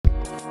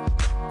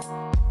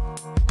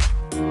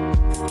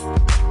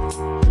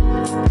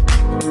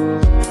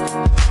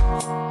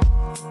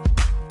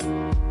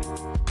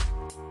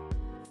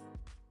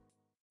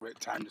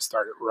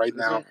start it right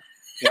now.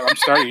 Yeah, I'm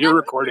starting. You're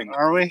recording.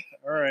 Are we?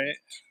 All right.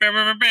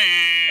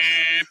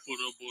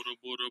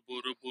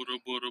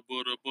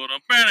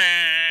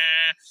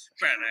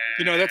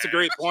 You know, that's a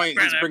great point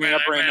he's bringing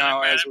up right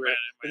now as we're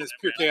in this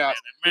pure chaos.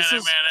 This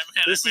is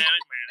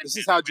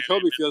how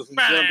Jacoby feels when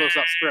Jim goes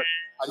off script.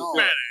 How do you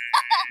feel?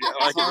 Yeah,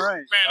 like All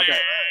right. Okay.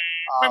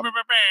 But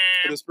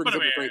this brings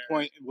up a great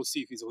point, and we'll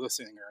see if he's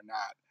listening or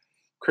not.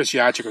 Chris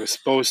Yachick was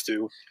supposed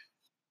to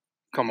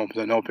come up with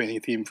a no painting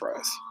theme for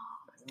us.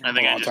 I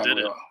think I just did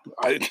it.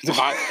 I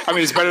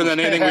mean, it's better than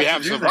anything we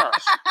have so far.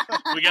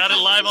 We got it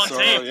live on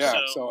tape. Yeah.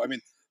 So I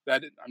mean,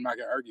 that I'm not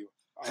gonna argue.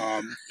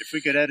 If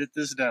we could edit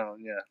this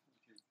down,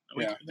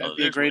 that'd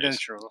be a great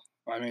intro.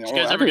 I mean, did you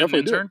guys ever get an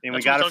intern? And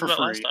we got it for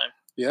free.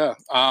 Yeah.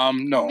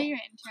 No. Be your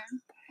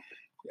intern.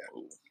 Yeah.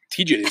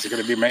 TJ is going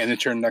to be my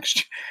intern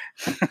next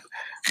year.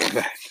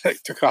 That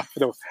took off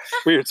at a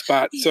weird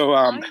spot. So,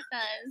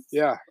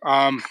 yeah.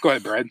 Go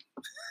ahead, Brad.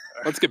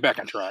 Let's get back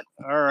on track.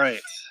 All right.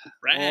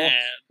 Brad.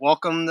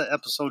 Welcome to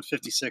episode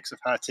 56 of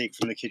Hot Take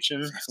from the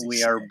Kitchen. 56.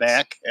 We are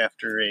back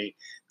after a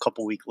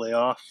couple-week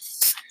layoff.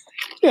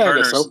 Yeah, I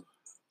guess so.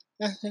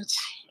 Yeah, it's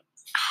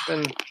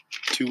been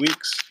 2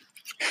 weeks.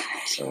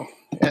 So,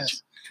 yeah.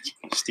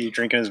 Steve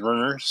drinking his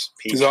burners.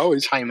 Paige as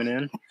always. Timing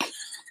in.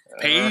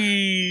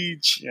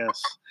 Paige.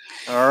 Yes.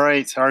 All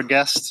right. Our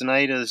guest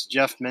tonight is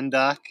Jeff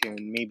Mindock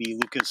and maybe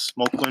Lucas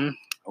Smoklin.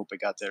 Hope I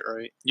got that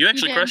right. You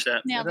actually crushed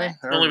that. Nailed it.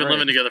 We've only been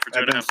living together for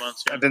 2.5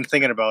 months. Yeah. I've been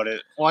thinking about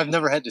it. Well, I've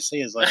never had to say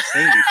his last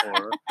name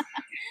before.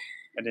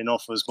 I didn't know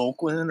if it was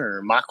Moquin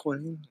or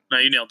Moquin. No,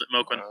 you nailed it,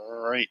 Moquin.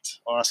 All right.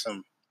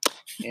 Awesome.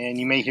 And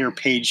you may hear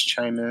Paige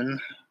chime in.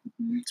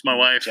 It's my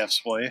wife.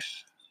 Jeff's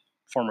wife.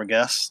 Former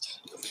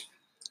guest.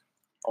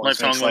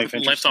 Lifetime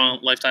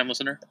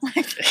listener.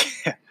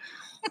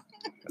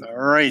 All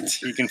right.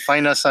 You can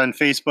find us on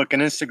Facebook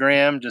and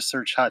Instagram. Just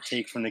search Hot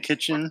Take from the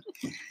Kitchen.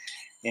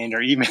 And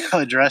our email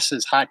address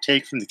is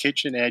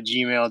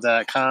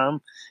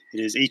hottakefromthekitchen@gmail.com.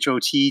 It is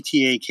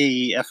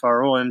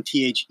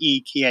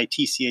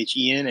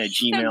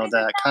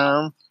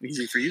HOTTAKEFROMTHEKITCHEN@gmail.com.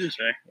 Easy for you to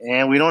say.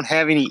 And we don't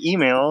have any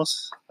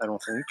emails, I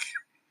don't think.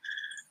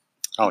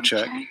 I'll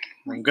check.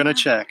 I'm going to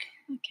check.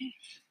 Okay.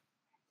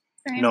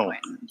 Very no.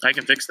 important. I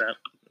can fix that.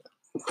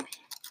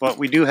 But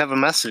we do have a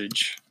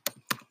message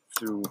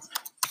through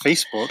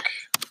Facebook.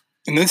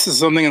 And this is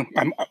something,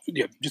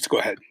 just go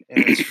ahead.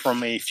 And it's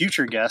from a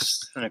future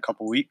guest in a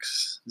couple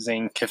weeks,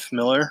 Zane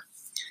Kiffmiller.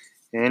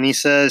 And he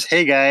says,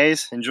 "Hey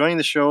guys, enjoying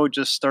the show.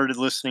 Just started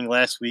listening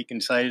last week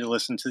and decided to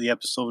listen to the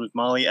episode with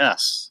Molly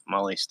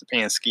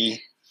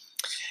Stepansky.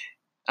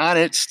 On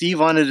it, Steve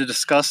wanted to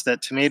discuss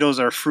that tomatoes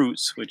are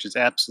fruits, which is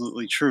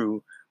absolutely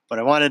true. But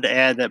I wanted to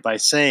add that by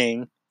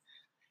saying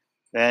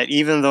that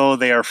even though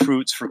they are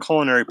fruits for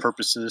culinary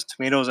purposes,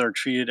 tomatoes are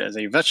treated as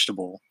a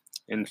vegetable.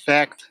 In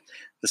fact,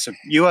 the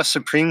U.S.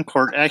 Supreme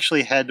Court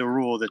actually had to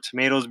rule that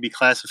tomatoes be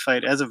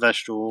classified as a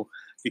vegetable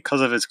because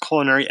of its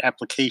culinary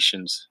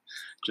applications.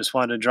 Just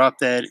wanted to drop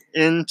that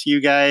in to you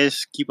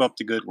guys. Keep up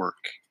the good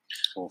work."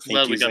 Well,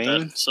 Glad we got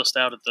that sussed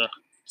out at the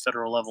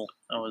federal level.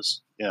 That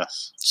was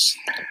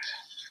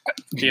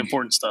the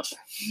important stuff.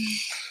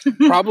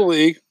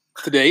 Probably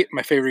to date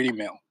my favorite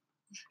email.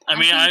 I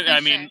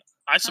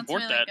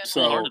support really that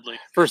wholeheartedly.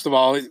 First of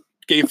all, it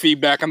gave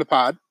feedback on the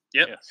pod.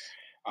 Yep. Yes.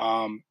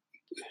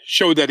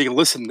 Showed that he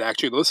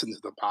actually listened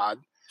to the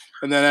pod.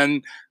 And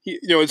then,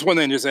 it's one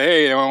thing to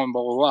say, hey, blah,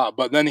 blah, blah,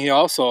 but then he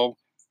also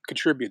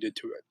contributed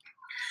to it.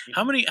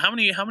 How many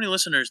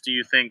listeners do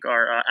you think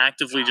are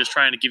actively just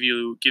trying to give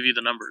you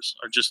the numbers,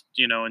 or just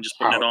and just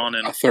putting it on?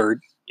 And a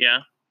third.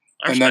 Yeah.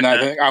 And then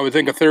I would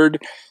think a third.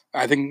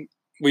 I think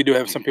we do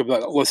have some people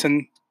that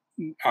listen.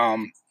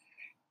 I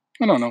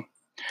don't know.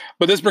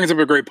 But this brings up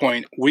a great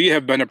point. We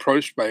have been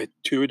approached by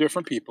 2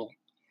 different people.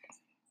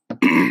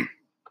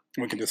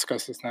 We can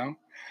discuss this now.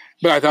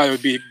 But I thought it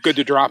would be good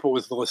to drop it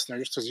with the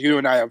listeners because you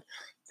and I have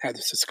had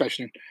this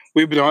discussion.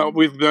 We've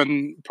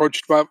been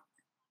approached about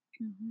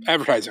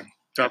advertising.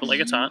 Drop it like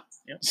it's hot.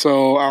 Yep.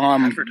 So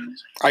I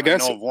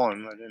guess I know of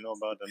one. I didn't know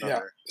about another.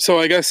 Yeah. So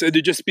I guess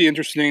it'd just be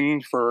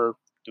interesting for.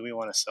 Do we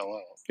want to sell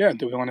out? Yeah.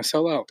 Do we want to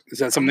sell out? Is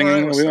that something we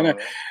want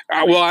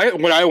to?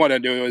 What I want to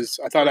do is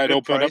I thought I'd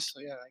open it up.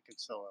 Yeah, I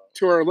could sell out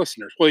to our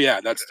listeners. Well,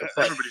 yeah, that's the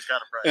price. Everybody's got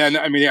a price. And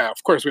I mean,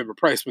 of course we have a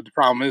price, but the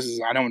problem is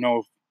I don't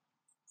know.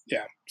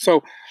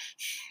 So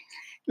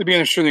it'd be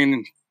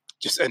interesting.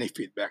 Just any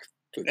feedback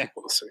to the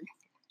people listening.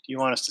 Do you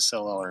want us to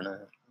sell out or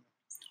not?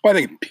 Well,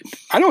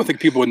 I don't think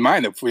people would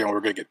mind if we're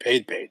going to get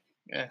paid.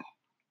 Yeah.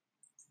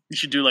 You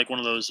should do like one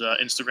of those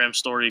Instagram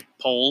story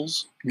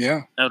polls.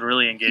 Yeah. That would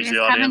really engage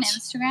the Have audience.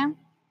 an Instagram?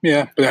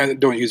 Yeah, but I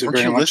don't use it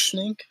very much.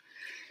 Listening?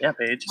 Yeah,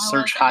 Paige.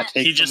 Search Hot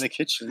Take from the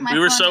Kitchen. We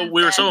were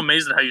so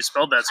amazed at how you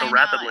spelled that so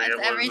rapidly.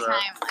 Every time.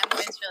 I'm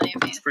always really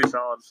amazed. It's pretty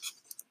solid.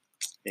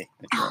 Hey,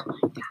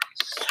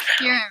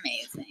 You're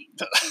amazing.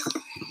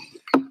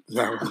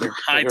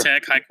 High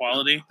tech, high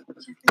quality.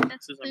 That's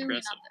This is clearly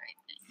impressive. not the right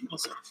thing.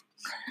 Listen,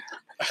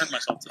 I hurt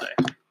myself today.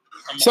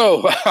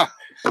 So,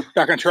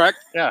 back on track?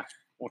 Yeah,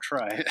 we'll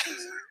try.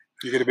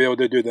 You're going to be able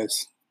to do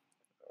this.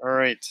 All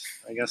right.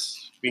 I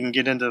guess we can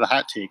get into the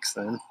hot takes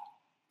then.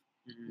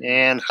 Mhm.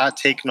 And hot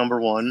take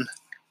number 1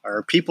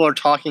 are people are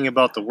talking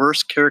about the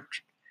worst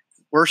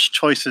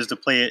choices to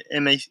play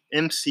an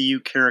MCU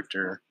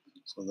character.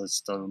 So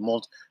that's the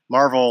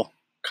Marvel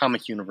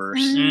comic universe.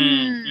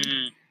 Mm, Mm.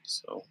 mm.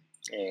 So,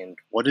 and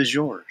what is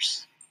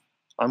yours?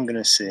 I'm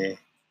gonna say, I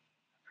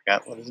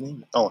forgot what his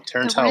name is. Oh,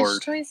 Terrence The Howard.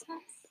 worst choices?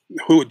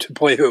 Who to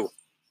play who?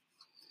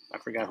 I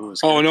forgot who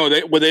was. Oh no,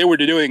 what they were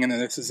doing, and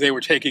this is they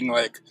were taking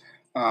like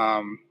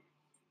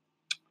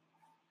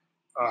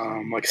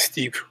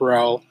Steve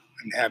Carell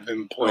and have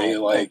him play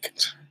like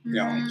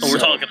Mm. So we're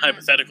So- talking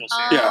hypotheticals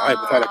here. Yeah,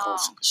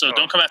 hypotheticals. So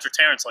don't come after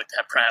Terrence like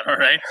that, Brad. All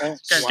right. Oh,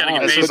 Guys gotta wow,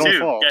 get it's paid his own too.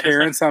 fault. Guys-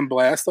 Terrence on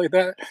blast like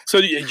that. So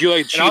do you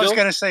like And I was Cheeto?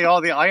 gonna say all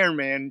the Iron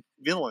Man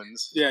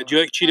villains. Yeah, do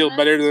you like Cheeto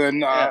better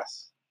than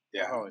Yes.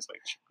 yeah, I've always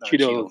liked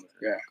Cheeto?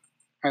 Yeah,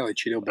 I like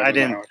Cheeto better. I than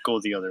didn't Howard. go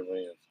the other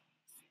way. Of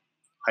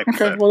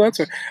Okay, well that's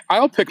it.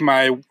 I'll pick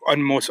my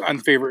most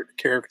unfavorite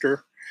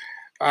character.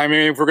 I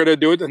mean, if we're gonna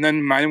do it, and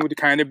then mine would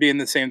kind of be in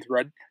the same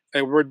thread.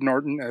 Edward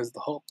Norton as the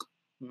Hulk.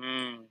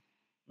 Mm.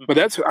 But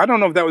I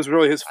don't know if that was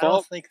really his I don't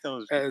fault. think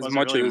those as wasn't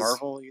much really as-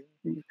 Marvel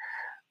either.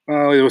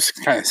 Well, it was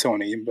kind of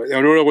Sony, but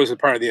it was a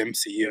part of the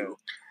MCU.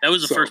 That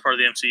was the So- first part of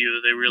the MCU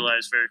that they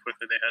realized very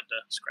quickly they had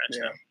to scratch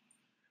Yeah. that.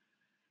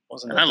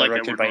 Wasn't I that like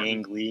directed Edward by Norton.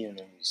 Ang Lee and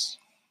it was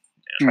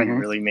trying to Mhm.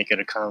 really make it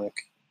a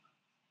comic?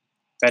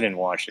 I didn't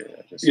watch it.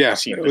 I just Yeah,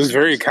 seen it was bits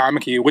very and pieces.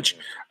 comic-y, which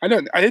I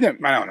don't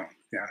know.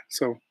 Yeah,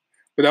 so,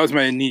 but that was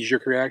my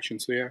knee-jerk reaction.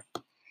 So yeah,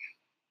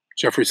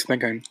 Jeffrey's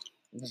thinking.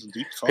 It was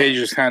deep thought. Paige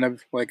is kind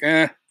of like,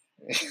 let's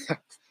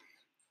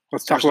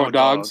talk There's no about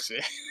dogs.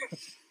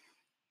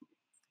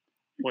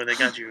 Boy, they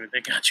got you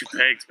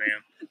pegged,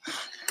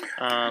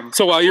 man.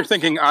 So while you're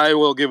thinking, I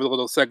will give a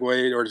little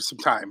segue or some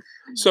time.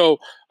 So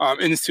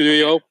in the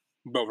studio,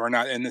 but we're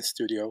not in the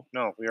studio.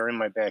 No, we are in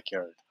my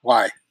backyard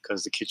Why?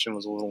 because the kitchen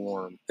was a little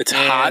warm. It's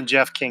And hot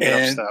Jeff can't get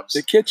in up steps.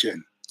 the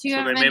kitchen. Do you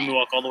So have they an made me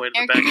walk all the way to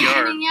air the backyard.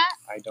 conditioning yet?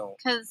 I don't.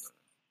 Because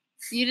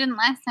you didn't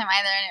last time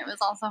either, and it was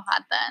also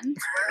hot then.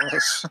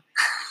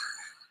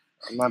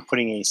 I'm not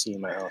putting AC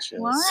in my house yet.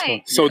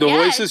 Why? So the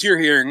Yes. voices you're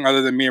hearing,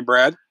 other than me and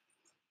Brad,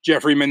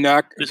 Jeffrey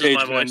Mindock and This is Paige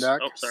my voice. Mindock.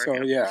 Oh, sorry, So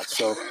yeah. yeah,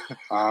 so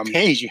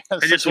Paige, you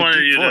have I just such a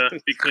wanted deep you to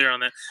voice. be clear on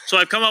that. So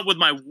I've come up with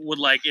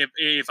like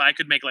if I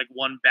could make like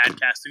one bad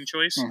casting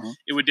choice, Mhm.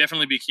 it would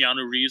definitely be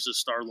Keanu Reeves as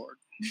Star Lord.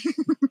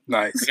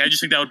 nice. Like I just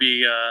think that would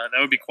be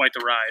quite the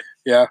ride.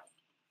 Yeah,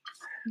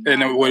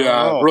 and it would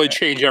Oh, really okay.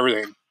 change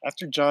everything.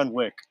 After John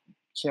Wick,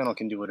 Keanu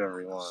can do whatever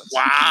he wants.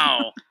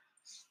 Wow.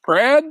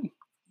 Brad,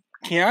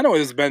 Keanu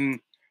has been,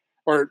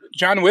 or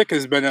John Wick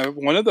has been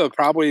one of the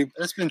probably.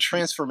 It's been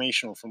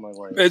transformational for my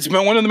life. It's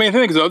been one of the main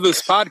things of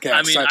this podcast.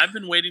 I mean, I've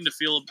been waiting to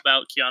feel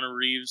about Keanu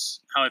Reeves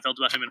how I felt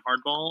about him in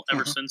Hardball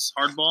ever since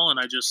Hardball, and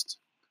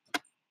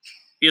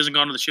he hasn't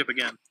gone to the ship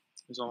again.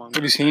 Is all I'm have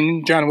gonna you say.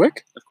 seen John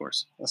Wick? Of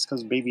course. That's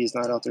because baby is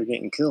not out there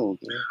getting killed.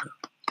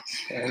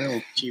 I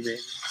know. Gee, baby.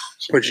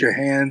 Put your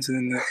hands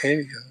in the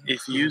air.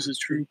 If you's a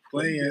true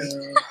player.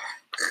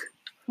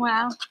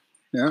 Wow.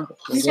 Yeah.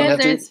 You don't have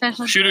guys are to-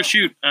 special. Shoot or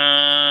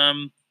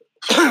people.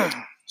 shoot.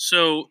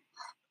 So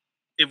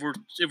if we're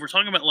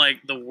talking about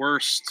like the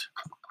worst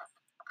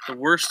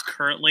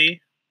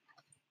currently,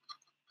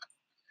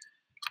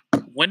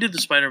 when did the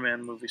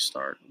Spider-Man movies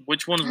start?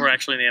 Which ones were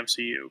actually in the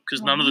MCU?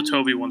 Because none of the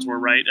Tobey ones were,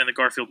 right? And the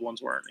Garfield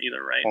ones weren't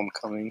either, right?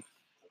 Homecoming.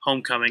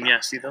 Homecoming, yeah.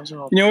 See, those are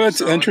all. You know what's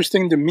solid.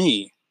 interesting to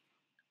me,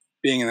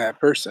 being that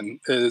person,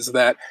 is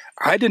that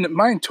I didn't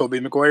mind Tobey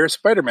Maguire's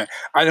Spider-Man.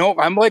 I know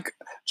I'm like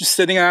just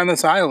sitting on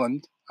this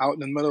island out in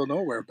the middle of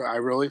nowhere, but I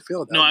really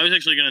feel that. No, I was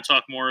actually going to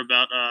talk more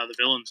about the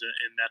villains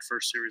in that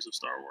first series of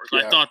Star Wars.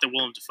 Yeah. I thought that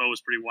Willem Dafoe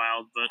was pretty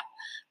wild, but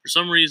for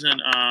some reason,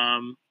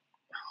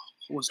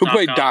 was Who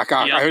played Doc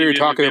Ock? Yeah, I heard you were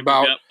talking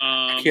about. Yep.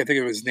 I can't think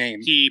of his name.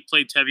 He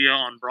played Tevye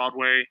on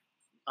Broadway.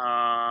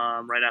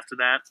 Right after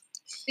that,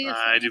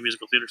 I do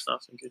musical theater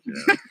stuff. In case you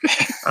know.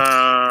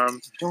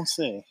 Don't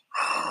say.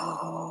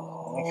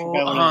 I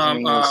forgot what his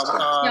name was.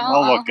 Y'all I'll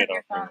all look have it your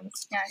up.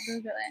 phones. Yeah,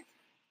 Google it.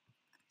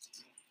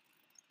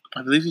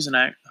 I believe he's an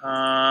act.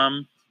 A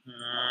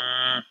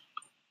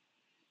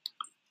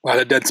lot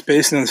of dead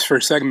space in this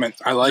first segment.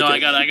 I like no, it. I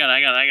got it.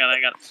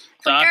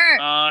 Doc Quicker.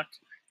 Ock,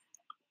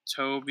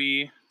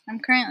 Toby, I'm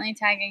currently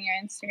tagging your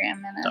Instagram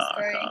in a Doc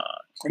story.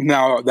 Ock.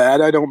 Now that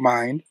I don't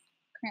mind.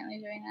 Currently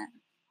doing that.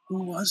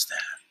 Who was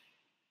that?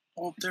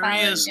 Oh, there Followed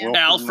he is. you.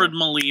 Alfred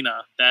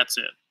Molina. That's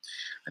it.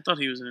 I thought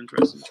he was an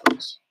interesting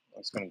choice. I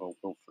was going to go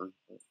Wilford.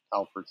 But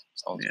Alfred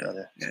sounds Yeah.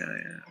 better.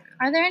 Yeah.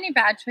 Are there any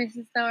bad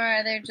choices though, or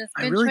are there just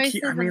I good really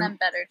choices can't- I mean, and then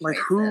better Like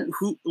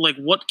choices? like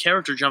what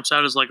character jumps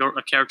out as like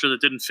a character that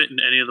didn't fit in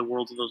any of the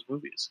worlds of those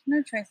movies?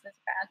 No choice is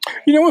bad.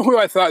 Choice. You know who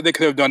I thought they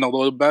could have done a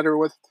little better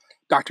with?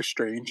 Doctor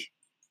Strange.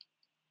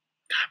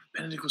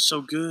 Benedict was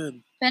so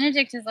good.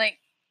 Benedict is like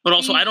But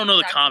also, I don't know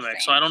the Doctor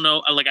comics, so I Strange. don't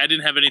know. Like, I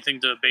didn't have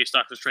anything to base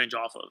Doctor Strange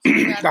off of.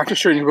 Doctor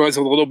Strange was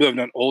a little bit of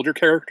an older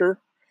character.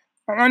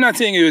 I'm not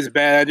saying he was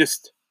bad. I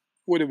just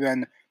would have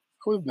been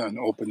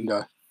open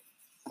to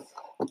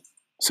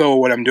So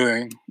what I'm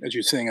doing, as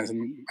you're seeing, is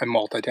I'm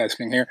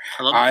multitasking here.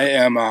 I love I it.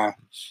 am.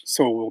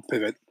 So we'll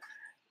pivot.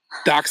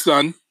 Doc's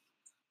done.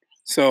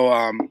 So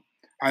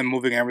I'm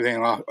moving everything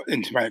off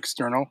into my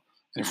external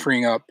and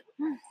freeing up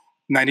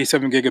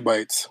 97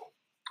 gigabytes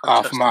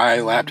off Justin.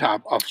 my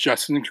laptop of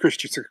Justin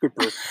Christensen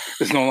Cooper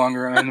is no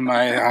longer on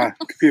my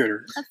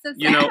computer. That's so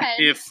You know, sad.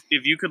 if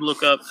you could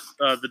look up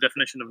the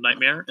definition of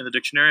nightmare in the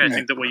dictionary, I Yeah.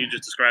 think that what you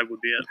just described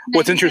would be it.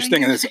 What's 97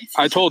 interesting is gigabytes.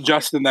 I told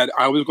Justin that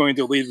I was going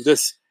to leave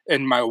this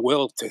in my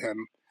will to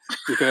him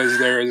because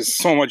there is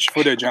so much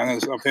footage on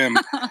this of him,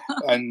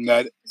 and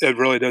that it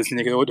really does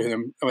need to go to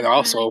him. I mean,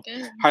 also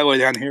Really good.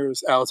 highlighted on here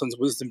is Allison's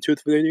wisdom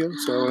tooth video.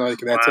 So like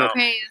that's Wow.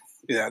 Praise.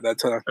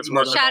 that's a That's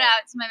another- Shout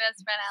out to my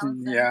best friend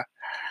Allison. yeah.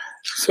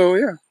 So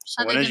yeah,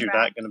 So I'll when dig is in your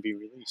Brad. doc going to be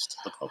released to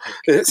the public?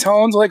 it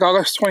sounds like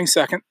August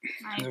 22nd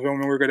Nice. is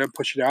when we're going to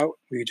push it out.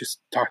 We just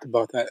talked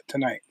about that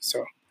tonight.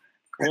 So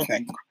Cool. I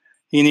think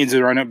he needs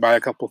to run it by a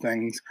couple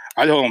things.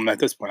 I told him at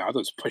this point I'll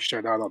just push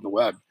that out on the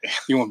web.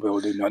 You won't be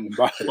able to do nothing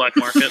about it. Black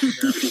market. Yeah,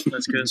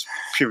 that's good. Just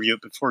preview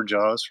it before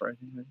Jaws, right?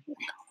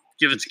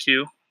 Give it to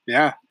Q.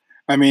 Yeah,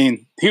 I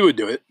mean he would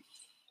do it.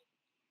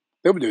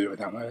 They would do it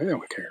without that. They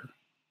don't care.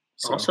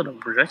 So, I'll set up a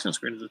projection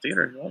screen at the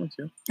theater if you want me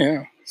to.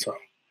 yeah. So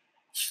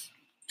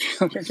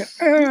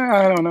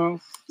I don't know.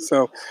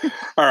 So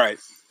all right.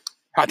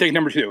 Hot take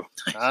number 2.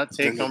 Hot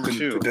take number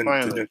 2.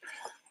 Finally.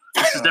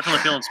 This is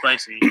definitely feeling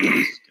spicy. This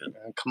is good.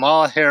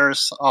 Kamala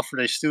Harris offered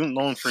a student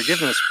loan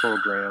forgiveness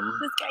program.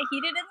 This guy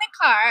heated in the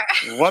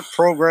car. What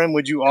program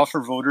would you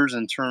offer voters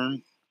in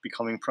turn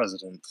becoming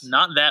president?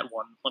 Not that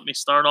one. Let me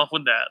start off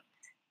with that.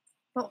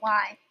 But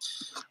why?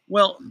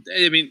 Well,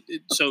 I mean,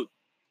 so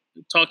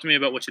talk to me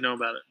about what you know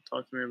about it.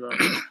 Talk to me about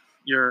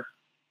your.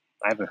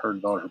 I haven't heard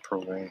about her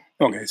program.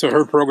 Okay, so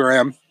her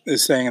program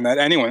is saying that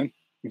anyone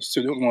with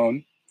student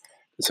loan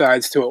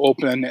decides to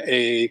open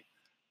a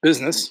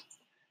business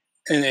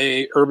in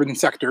a urban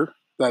sector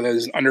that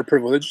is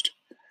underprivileged,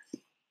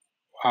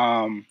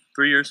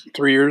 3 years.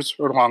 3 years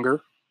or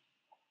longer,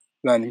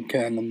 then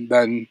can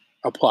then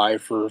apply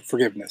for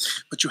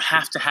forgiveness. But you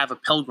have to have a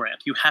Pell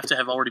Grant. You have to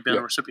have already been Yeah.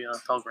 a recipient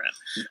of a Pell Grant.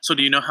 So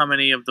do you know how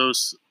many of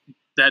those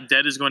that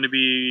debt is going to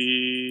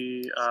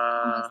be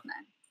Almost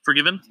none.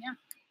 forgiven?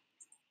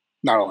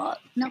 Not a lot.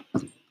 Nope.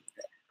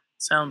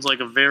 Sounds like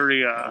a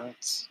very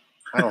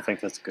I don't think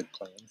that's a good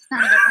plan. It's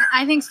not a good plan.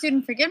 I think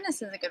student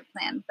forgiveness is a good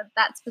plan, but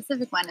that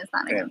specific one is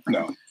not a Yeah, good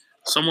plan. No.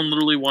 someone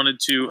literally wanted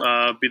to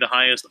be the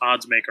highest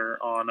odds maker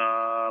on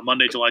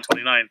Monday, July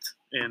 29th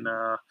in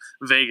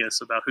Vegas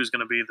about who's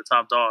going to be the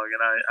top dog.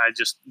 And I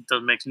just,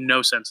 it makes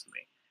no sense to me.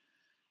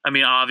 I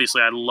mean,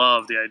 obviously, I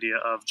love the idea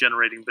of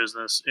generating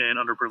business in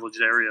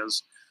underprivileged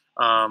areas.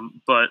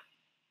 But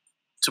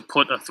to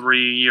put a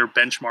 3-year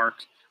benchmark,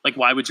 like,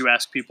 why would you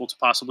ask people to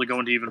possibly go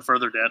into even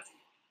further debt?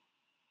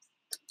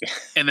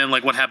 And then,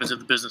 like, what happens if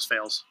the business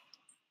fails?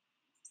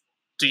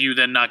 Do you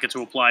then not get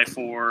to apply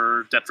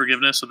for debt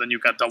forgiveness? So then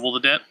you've got double the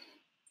debt?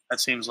 That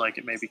seems like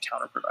it may be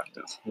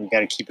counterproductive. You got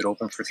to keep it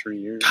open for 3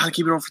 years. Gotta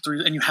keep it open for 3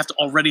 years, and you have to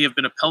already have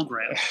been a Pell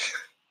Grant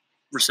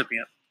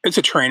recipient. It's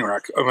a train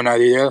wreck of an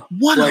idea.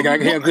 What? Like, I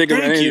can't think of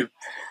Thank any. you.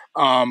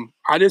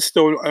 I just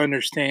don't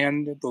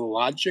understand the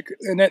logic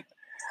in it.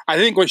 I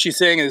think what she's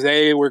saying is,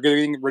 A, we're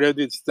getting rid of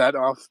this debt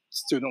off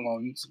student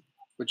loans,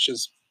 which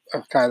is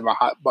a kind of a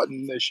hot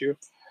button issue.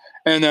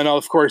 And then,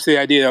 of course, the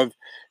idea of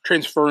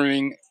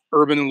transferring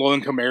urban and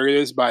low-income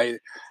areas by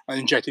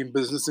injecting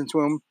business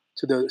into them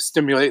to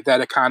stimulate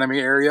that economy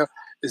area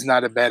is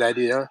not a bad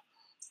idea.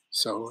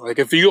 So, like,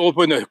 if you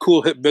open a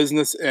cool hip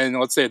business in,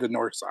 let's say, the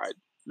north side,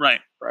 Right.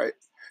 right?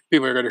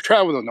 People are going to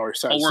travel to the north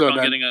side. I'll work so on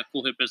then, getting a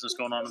cool hip business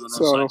going on in the north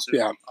So, side, too.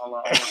 yeah. I'll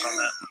work on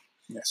that.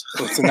 yes,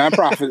 so it's a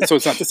nonprofit, so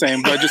it's not the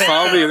same, but just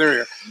follow me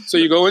there. So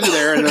you go into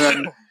there, and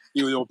then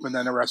you would open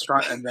then a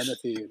restaurant and then a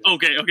theater.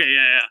 Okay,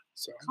 yeah.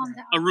 So Calm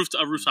down. A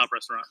rooftop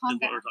restaurant Calm is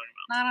what down. we're talking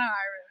Not on our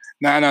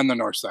not on the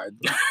north side.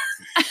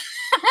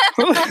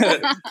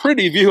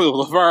 Pretty view of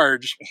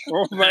Lafarge.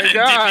 Oh my DPI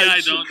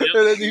gosh. don't, yep. The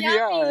roof. DPI.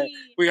 Yummy.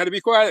 We got to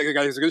be quiet. The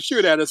guys are going to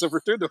shoot at us if we're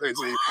too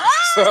noisy.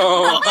 So,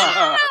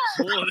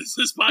 Oh,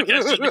 this podcast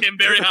just became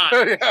very hot.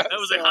 yeah, That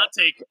was a hot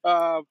take.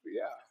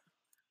 yeah.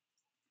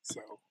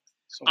 So,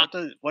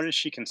 So what is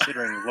she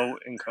considering low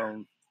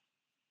income?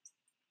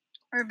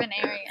 Urban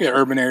area. yeah,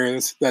 urban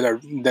areas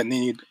that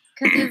need.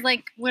 Because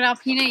like, would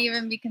Alpena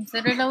even be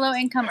considered a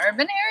low-income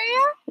urban area?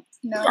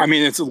 No. I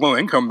mean, it's low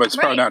income, but it's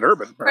probably Right. not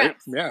urban, right? Right.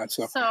 Yeah.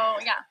 So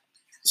yeah.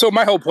 So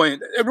my whole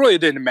point, it really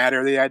didn't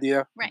matter, the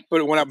idea. Right.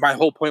 But my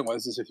whole point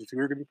was, is if you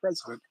were going to be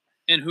president.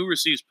 And who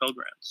receives Pell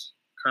Grants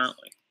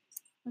currently?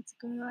 That's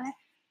a good one.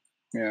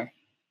 Yeah.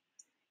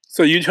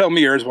 So you tell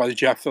me yours while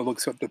Jeff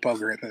looks up the Pell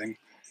Grant thing.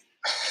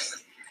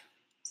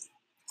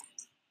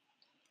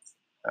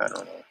 I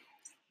don't know.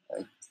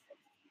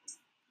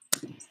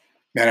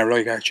 Man, I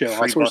really got you.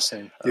 Free Also,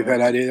 busing. you've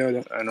had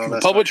idea. I know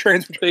that's Public not-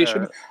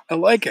 transportation. I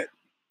like it.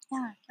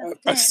 Yeah. A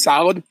That's good.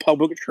 solid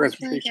public That's really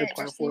transportation good.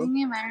 We're platform. saving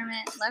the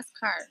environment, less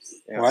cars.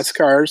 yes. Less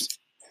cars.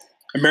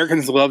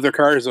 Americans love their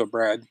cars, though,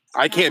 Brad.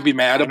 I can't be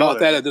mad I know about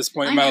that that. at this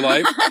point in my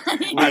life.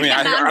 I mean,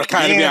 I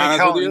kind of Being be an honest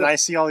with accountant, you. I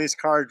see all these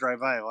cars drive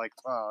by. I'm like,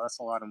 wow, that's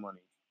a lot of money.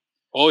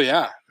 Oh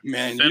yeah,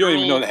 man, you don't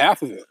even know the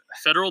half of it.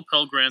 Federal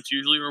Pell Grants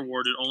usually are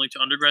awarded only to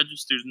undergraduate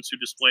students who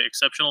display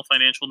exceptional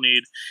financial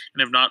need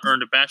and have not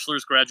earned a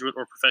bachelor's, graduate,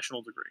 or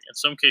professional degree. In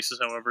some cases,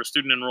 however, a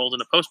student enrolled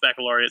in a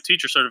post-baccalaureate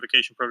teacher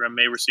certification program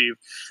may receive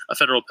a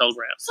federal Pell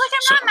Grant. So, like,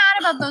 I'm not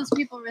mad about those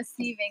people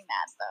receiving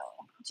that,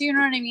 though. Do you know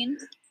what I mean?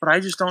 But I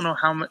just don't know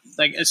how much.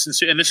 Like, and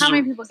this How is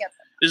many people get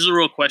them? this is a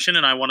real question,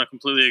 and I want to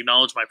completely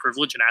acknowledge my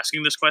privilege in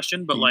asking this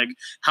question. But like,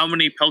 how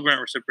many Pell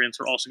Grant recipients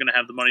are also going to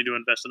have the money to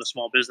invest in a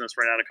small business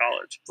right out of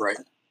college? Right.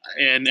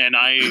 And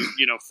I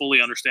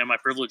fully understand my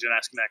privilege in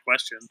asking that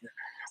question.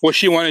 Well,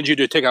 she wanted you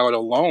to take out a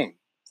loan.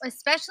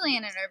 Especially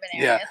in an urban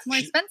area, Yeah. it's more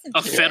expensive.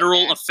 A to do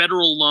it there.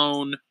 federal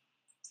loan.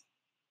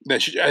 I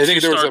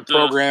think there was a start the-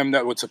 program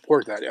that would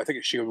support that. I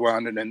think she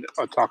wanted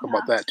to talk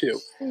about that too.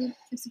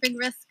 It's a big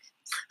risk.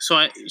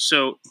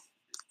 So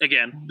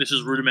again, this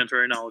is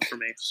rudimentary knowledge for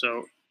me,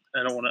 so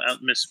I don't want to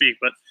misspeak.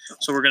 But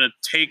so we're going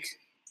to take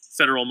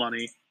federal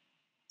money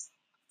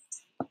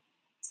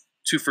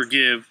to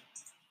forgive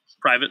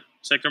private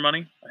sector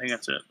money. I think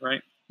that's it,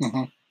 right?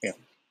 Mm-hmm. Yeah.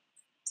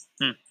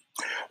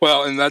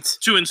 Well, and that's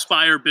To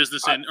inspire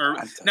business and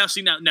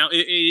now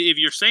if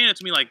you're saying it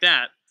to me like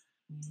that,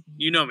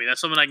 you know me. That's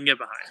something I can get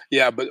behind.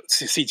 yeah. But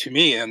see, to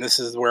me, and this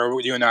is where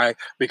you and I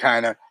this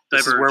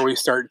is Diverge. where we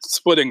start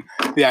splitting.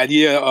 The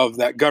idea of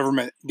that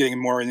government getting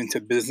more into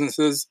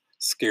businesses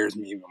scares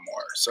me even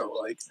more. So,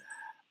 like,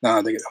 no,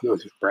 I think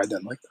Brad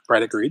didn't like that.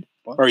 Brad agreed,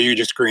 What? or are you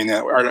just agreeing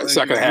that? Or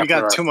second half. We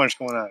got too much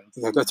going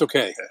on. That's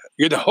okay.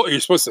 You're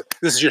supposed to.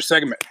 This is your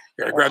segment.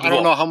 You gotta grab the I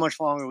don't ball. know how much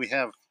longer we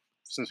have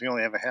since we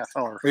only have a half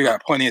hour. We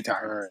got plenty of All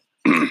time.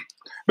 right.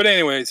 But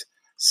anyways,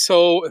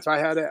 so if I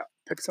had to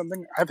pick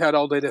something, I've had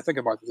all day to think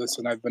about this,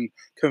 and I've been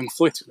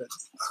conflicted.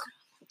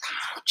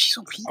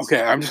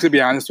 Okay, I'm just gonna be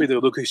honest with you,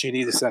 Lucas. You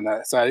need to send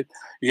that aside.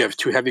 You have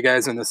two heavy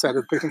guys on the side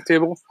of the picnic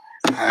table.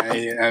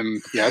 I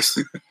am yes.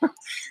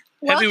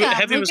 Heavy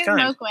Welcome, was Lucas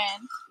kind.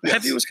 Moquin.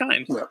 Heavy was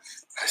kind.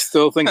 I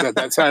still think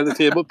that side of the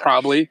table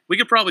probably. We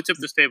could probably tip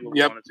this table if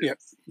we wanted to. Yep,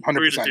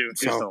 100%. 3-2.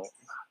 So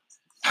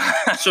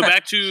So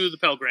back to the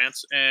Pell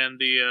Grants and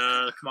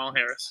the Kamala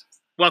Harris.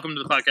 Welcome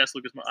to the podcast,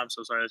 Lucas. I'm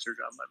so sorry, that's your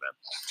job. My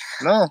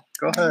bad. No,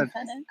 go ahead.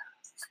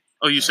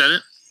 Oh, you said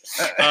it.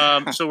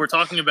 So we're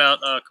talking about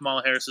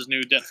Kamala Harris's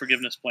new debt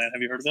forgiveness plan.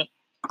 Have you heard of it?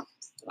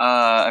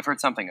 I've heard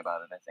something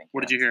about it, I think.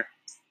 What did you hear?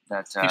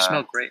 That, You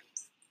smell great.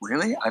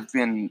 Really? I've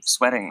been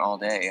sweating all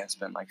day. I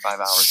spent like 5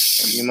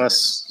 hours. You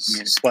must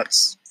sweat.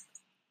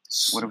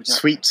 What are we talking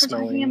Sweet We're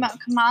talking smelling. about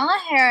Kamala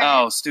Harris.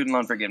 Oh, student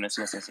loan forgiveness.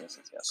 Yes.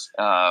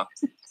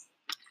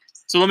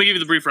 So let me give you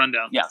the brief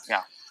rundown. Yeah.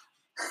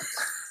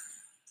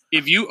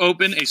 If you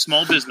open a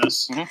small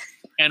business Mhm.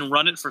 and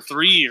run it for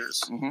 3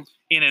 years Mhm.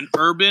 in an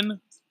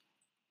urban,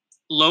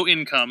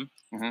 low-income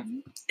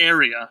Mhm.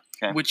 area,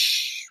 Okay.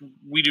 which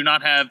we do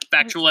not have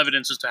factual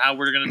evidence as to how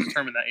we're going to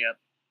determine that yet.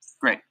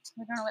 Great.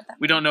 We don't know what that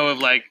We don't know if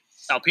like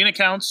Alpena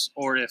counts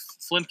or if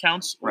Flint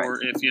counts or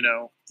Right.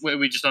 if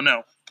we just don't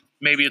know.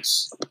 Maybe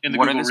it's in the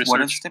What Google are the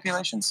research.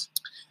 stipulations?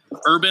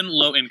 Urban,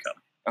 low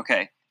income.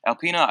 Okay.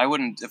 Alpena, I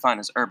wouldn't define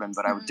as urban,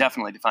 but I would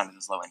definitely define it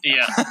as low income.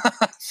 Yeah.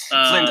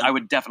 Flint, Um, I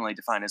would definitely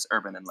define as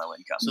urban and low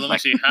income. So let me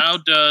see. How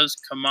does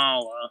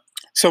Kamala?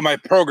 So my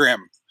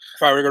program,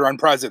 if I were to run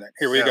president,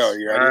 here we Yes. go.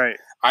 You ready? All right.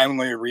 I'm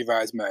going to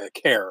revise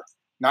Medicare,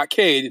 not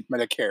Cade,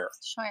 Medicare.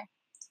 Sure.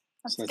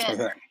 That's So that's my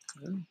good.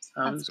 thing.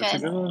 That's a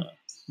good. one.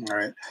 All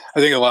right. I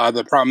think a lot of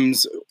the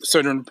problems,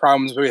 certain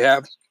problems we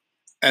have,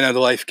 end of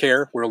life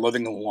care, we're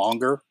living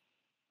longer,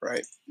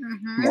 right?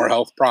 Mm-hmm. More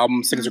health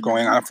problems, things are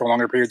going on for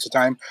longer periods of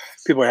time.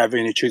 People are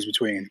having to choose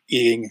between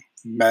eating,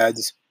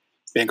 meds,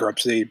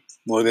 bankruptcy,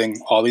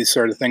 living, all these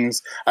sort of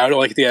things. I don't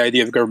like the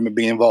idea of government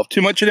being involved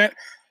too much in it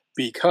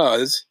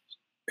because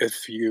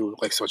if you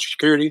like Social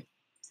Security,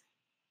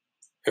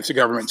 if the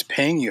government's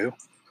paying you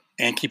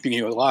and keeping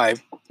you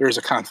alive, there's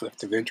a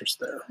conflict of interest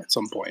there at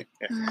some point.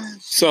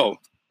 Mm. So,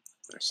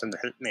 Send the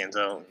hitman's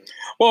out.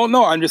 well,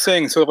 no, I'm just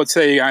saying. So let's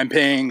say I'm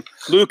paying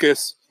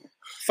Lucas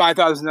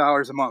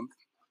 $5,000 a month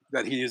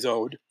that he is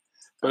owed,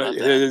 but Not it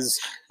that. is.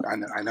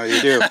 I know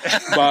you do.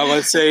 But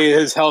let's say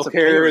his health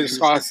care is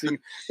costing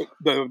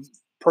the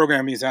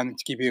program he's on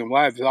to keep him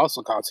alive is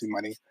also costing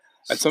money.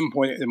 At some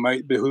point, it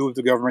might behoove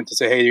the government to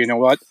say, "Hey, you know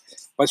what?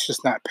 Let's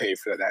just not pay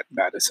for that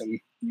medicine,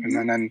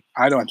 and then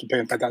I don't have to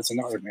pay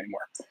 $5,000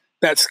 anymore."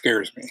 That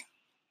scares me. It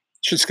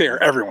should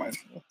scare everyone.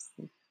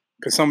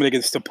 Because somebody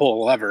gets to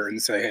pull a lever and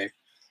say, "Hey,"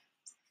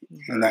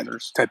 and that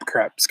There's type of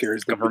crap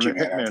scares the government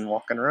bejesus out of me. hitman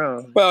walking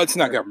around. Well, it's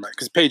not government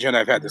because Paige and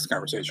I've had this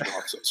conversation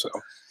also. So,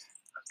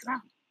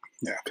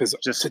 yeah, because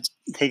Just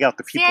take out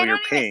the See, people I you're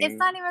don't paying. even, it's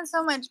not even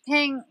so much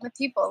paying the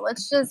people.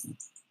 Let's just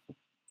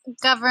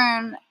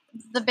govern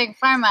the big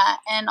pharma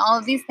and all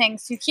of these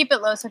things to keep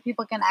it low so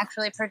people can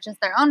actually purchase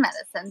their own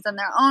medicines and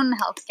their own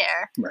health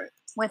care. Right.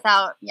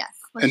 Without,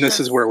 and this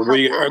is where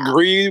we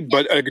agree,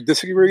 but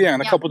disagree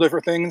on a couple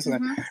different things.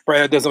 And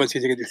Brad doesn't like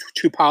to get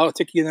too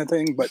politicky in the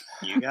thing, but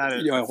you got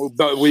it.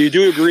 But we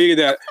do agree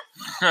that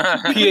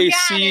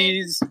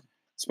PACs,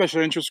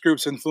 special interest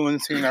groups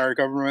influencing our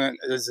government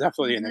is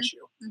definitely an issue.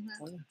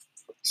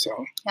 So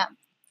yeah,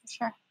 for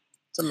sure.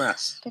 It's a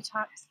mess. Good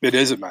talk. It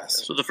is a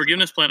mess. So the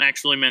forgiveness plan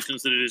actually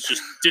mentions that it is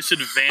just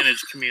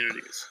disadvantaged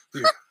communities.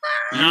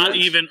 Not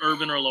even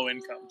urban or low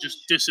income,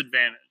 just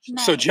disadvantaged.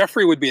 Nice. So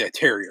Jeffrey would be a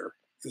terrier.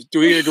 Do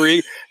we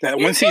agree that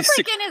once he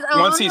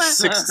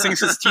sinks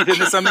his teeth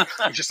into something,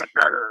 he's just like.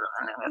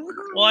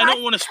 Well, I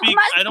don't want to speak.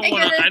 I don't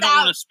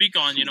want to speak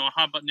on a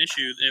hot button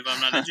issue if I'm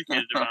not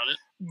educated about it.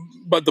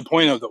 But the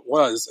point of it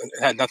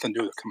had nothing to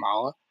do with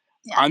Kamala.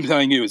 Yeah. I'm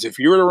telling you, is if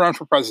you were to run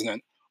for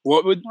president,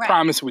 what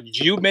promise would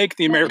you make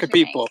the American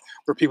people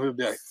where people would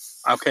be like,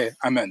 okay,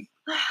 I'm in?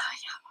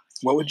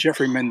 What would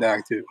Jeffrey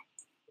Mendak do?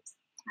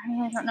 I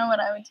really don't know what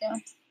I would do.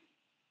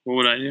 What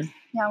would I do?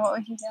 Yeah, what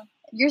would you do?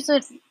 You're so, I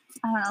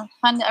don't know,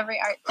 fund every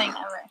art thing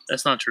ever.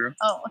 That's not true.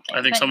 Oh, okay.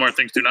 I think some art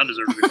things do not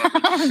deserve to be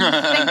funded.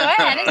 Then go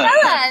ahead and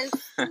tell us.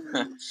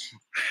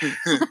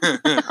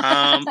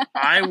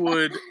 I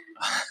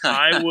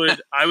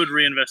would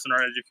reinvest in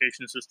our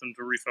education system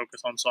to refocus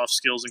on soft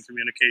skills and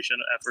communication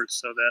efforts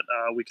so that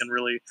we can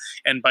really,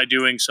 and by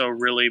doing so,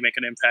 really make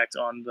an impact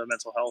on the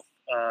mental health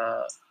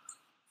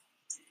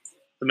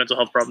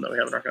problem that we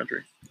have in our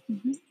country.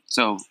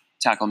 So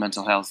tackle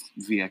mental health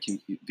via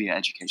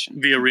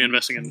education. Via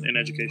reinvesting in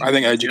education. I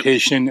think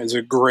education is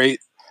a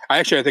great.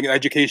 I think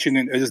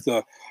education is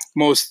the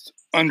most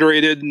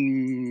underrated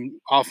and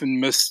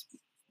often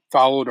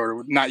misfollowed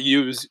or not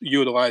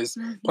utilized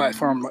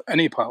platform of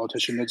any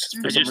politician. I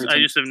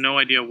just have no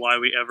idea why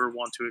we ever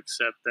want to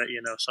accept that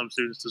some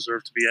students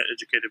deserve to be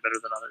educated better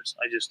than others.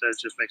 That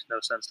just makes no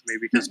sense to me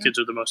because kids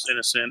are the most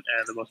innocent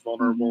and the most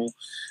vulnerable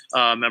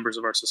members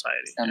of our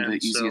society, and the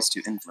easiest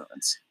to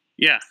influence.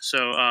 Yeah,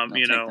 so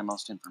take the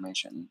most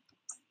information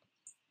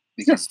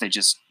because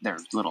they're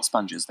little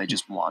sponges. They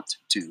just want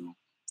to.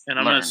 And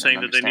I'm not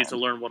saying that they need to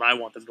learn what I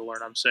want them to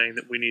learn. I'm saying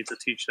that we need to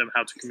teach them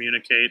how to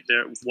communicate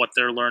what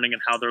they're learning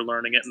and how they're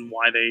learning it and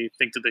why they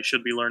think that they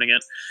should be learning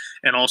it,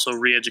 and also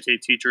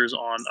re-educate teachers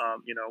on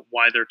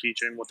why they're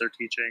teaching what they're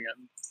teaching.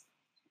 And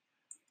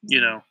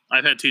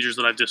I've had teachers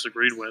that I've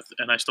disagreed with,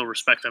 and I still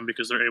respect them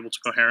because they're able to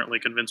coherently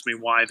convince me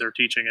why they're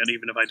teaching it,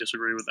 even if I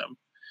disagree with them.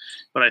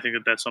 But I think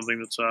that that's something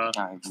that's.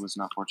 I was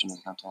not fortunate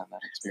enough to have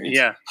that experience.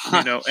 Yeah,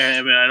 and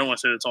I mean, I don't want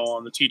to say it's all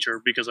on the teacher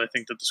because I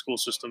think that the school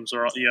systems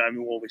are. Yeah, I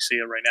mean, we see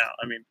it right now.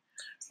 I mean,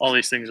 all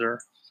these things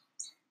are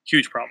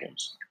huge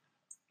problems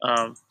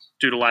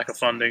due to lack of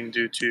funding,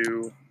 due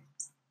to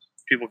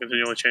people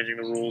continually changing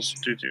the rules.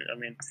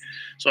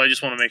 So I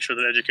just want to make sure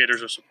that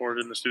educators are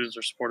supported and the students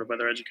are supported by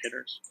their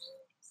educators.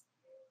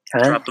 All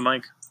right. Drop the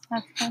mic.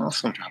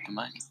 Awesome. Drop the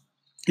mic.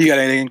 You got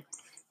anything?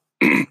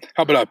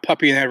 How about a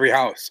puppy in every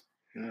house?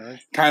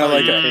 Kind of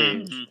like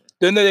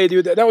didn't they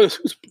do that? That was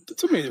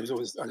somebody. It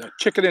was a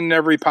chicken in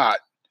every pot.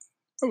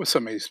 That was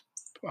somebody's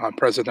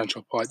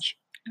presidential pledge.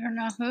 I don't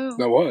know who.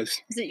 That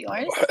was. Is it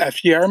yours?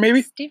 FDR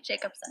maybe? Steve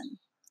Jacobson.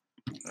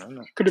 I don't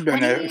know. Could have been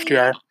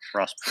FDR.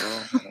 Ross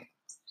Perot.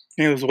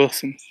 It was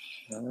Wilson.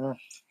 I don't know.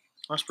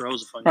 Ross Perot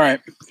was a fun. All right.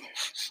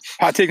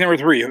 Hot take number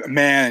 3.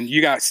 Man,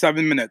 you got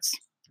 7 minutes.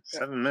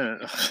 7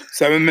 minutes.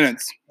 7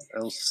 minutes.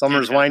 Well,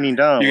 summer's winding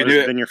down. You What can do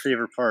has it. been your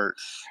favorite part?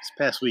 This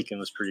past weekend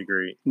was pretty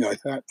great. You like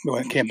that? We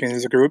went camping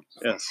as a group.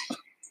 Yes.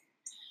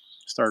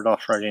 Started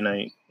off Friday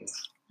night with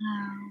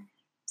Wow.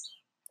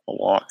 a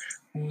walk,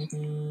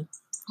 Oh.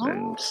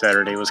 and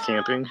Saturday was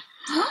camping.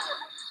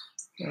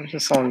 That's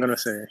just all I'm gonna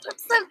say.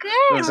 That's so good.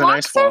 was a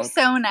Walks nice are walk.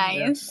 so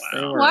nice.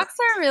 They were. Walks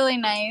are really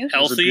nice. It was a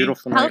Healthy,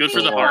 beautiful night. good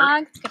for the to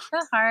heart. Walks, good for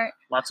the heart.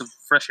 Lots of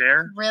fresh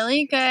air.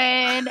 Really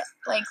good.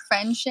 Like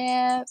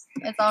friendship.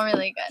 It's all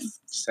really good.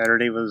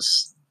 Saturday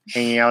was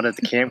hanging out at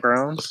the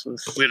campgrounds.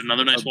 With We had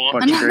another nice a walk.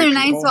 bunch of Another great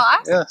nice people.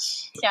 walk?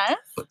 Yes. Yes.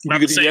 Not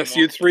the same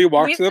You 3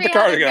 walked We to the three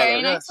car had a together.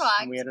 very nice Yes, walk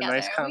and we had a together.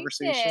 nice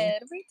conversation.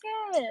 We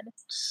did.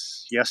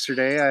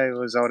 Yesterday I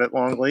was out at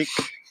Long Lake.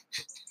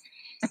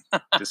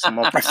 Did some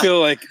I feel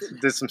like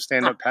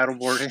stand-up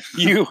paddleboarding.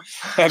 you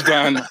have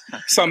done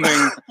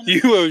something. You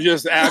have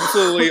just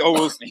absolutely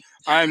almost.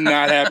 I'm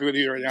not happy with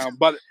you right now,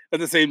 but at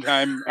the same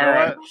time, all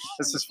right.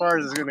 That's as far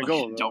as it's gonna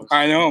go. Though.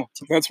 I know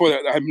that's what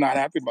I'm not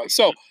happy about.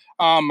 So,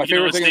 my You know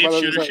favorite what, thing Steve?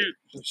 about Shoot it or is shoot?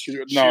 shoot.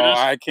 Shoot No, us?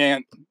 I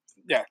can't.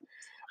 Yeah.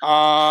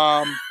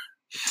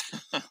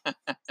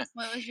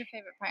 What was your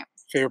favorite part?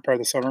 Favorite part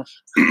of the summer.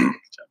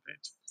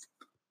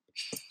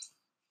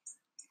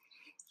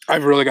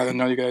 I've really got to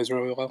know you guys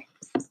really well.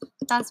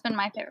 That's been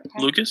my favorite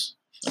part. Lucas?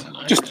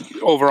 Just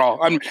overall,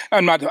 I'm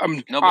not.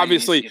 I'm Nobody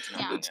obviously needs to get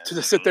to know you to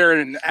guys. sit there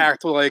and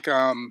act like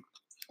that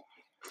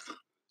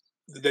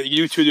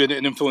you two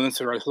didn't influence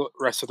the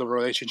rest of the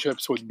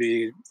relationships would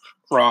be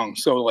wrong.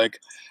 So, like,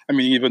 I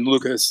mean, even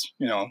Lucas,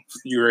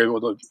 you were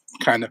able to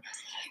kind of,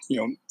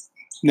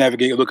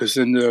 navigate Lucas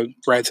into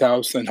Brad's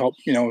house and help,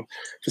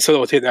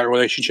 facilitate that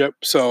relationship.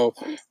 So,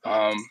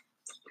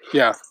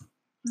 yeah,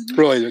 Mhm.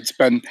 really, it's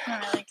been.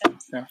 Really good.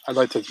 Yeah, I'd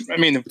like to. I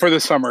mean, for the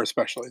summer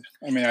especially.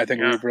 I mean, I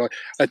think Yeah. we've really.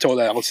 I told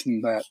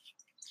Allison that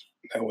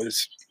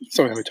was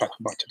something we talked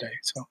about today.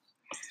 So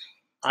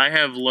I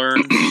have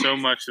learned so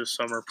much this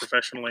summer,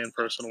 professionally and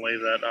personally,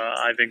 that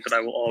I think that I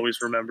will always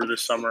remember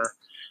this summer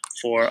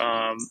for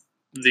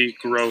the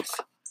growth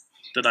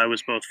that I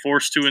was both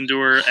forced to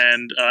endure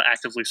and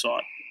actively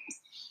sought.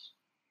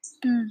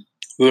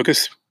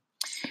 Lucas,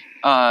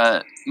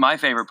 My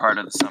favorite part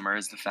of the summer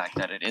is the fact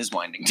that it is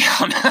winding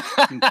down.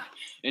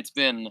 It's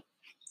been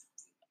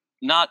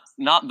not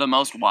the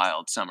most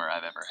wild summer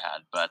I've ever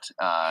had, but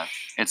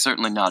it's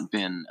certainly not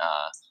been.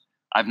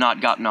 I've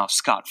not gotten off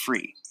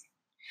scot-free.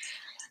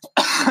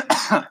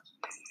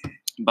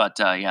 But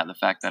yeah, the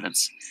fact that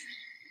it's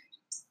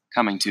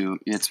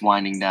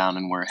winding down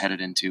and we're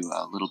headed into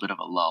a little bit of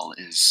a lull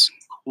is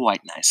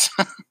quite nice.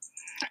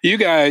 you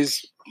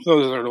guys,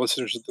 those are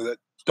listeners that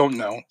don't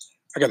know.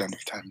 I got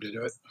enough time to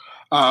do it.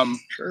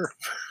 Sure.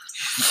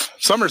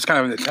 Summer's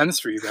kind of intense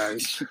for you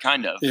guys.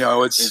 Kind of.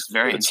 It's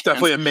very intense.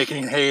 definitely a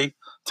making hay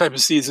type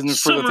of season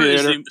for the Summer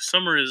theater.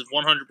 Summer is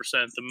 100%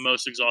 the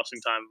most exhausting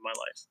time of my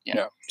life.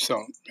 Yeah.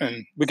 So,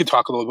 and we could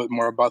talk a little bit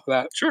more about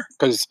that. Sure.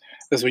 Because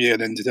as we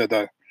get into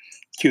the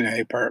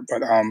Q&A part,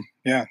 but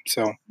yeah.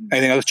 So,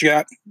 anything else you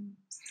got?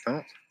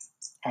 Oh.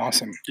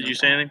 Awesome. Did you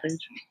say anything,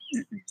 Paige?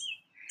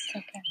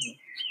 Okay.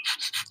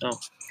 Oh,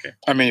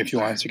 I mean, if you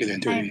want us to get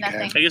into I it, have you can.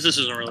 nothing. I guess this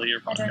isn't really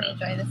your I don't podcast.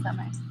 enjoy the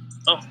summer.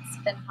 Oh. It's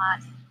been hot.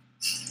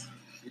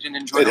 You didn't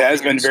enjoy It the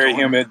has been weekend very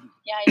storm? humid.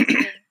 Yeah, I did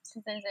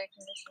because there's air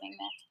conditioning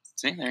there.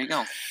 See, there you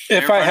go. If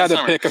Favorite I part had of to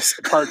summer. pick a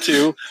part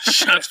two,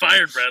 Shots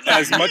fired, Bradley.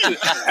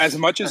 as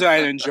much as I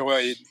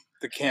enjoyed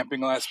the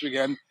camping last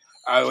weekend,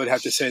 I would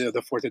have to say that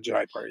the 4th of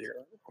July party here.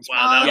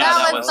 Wow, Oh, Yeah, that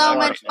that was was so so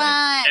much much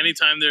fun.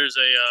 Anytime there's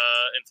a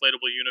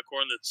inflatable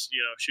unicorn that's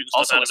shooting stuff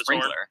Also out a of its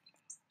horn. sprinkler.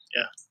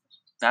 Yeah.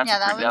 That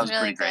was a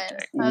really pretty great good.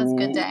 day. That was a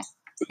good day.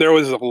 There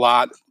was a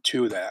lot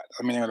to that.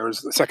 I mean, there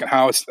was the second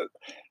house.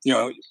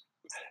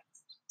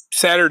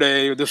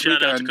 Saturday this Shout out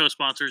to weekend.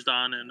 co-sponsors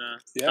Don and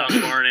Yeah.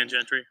 Don's Bar and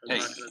Gentry. Hey.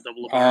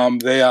 Double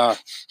up.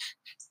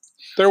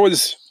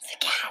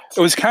 It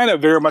was kind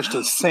of very much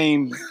the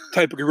same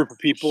type of group of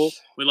people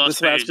We lost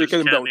this last Paige. There's a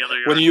weekend, cat but in the other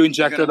when yard. you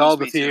injected You're gonna all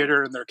lose the me, too.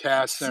 theater and their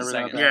cast and Just a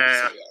everything. second. like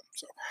that. Yeah.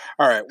 So,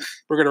 all right,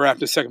 we're gonna wrap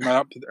this segment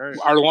up. All right.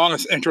 Our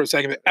longest intro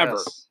segment ever.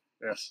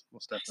 Yes,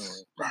 most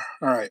definitely.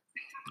 All right.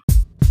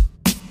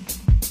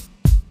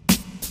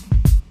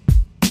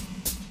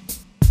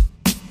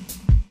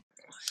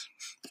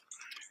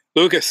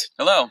 Lucas,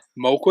 Hello.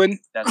 Moquin.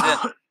 That's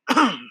it.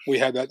 We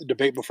had that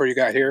debate before you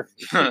got here.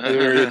 We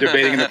were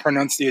debating the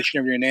pronunciation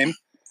of your name.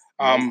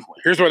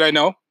 Here's what I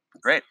know.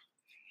 Great.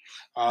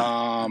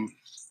 Over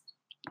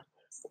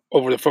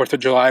the 4th of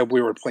July,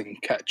 we were playing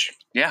catch.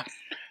 Yeah.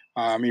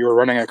 You were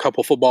running a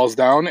couple footballs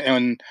down,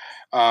 and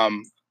I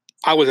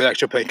wasn't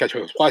actually playing catch. I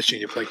was watching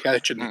you play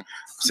catch, and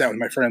sat with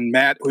my friend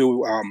Matt,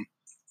 who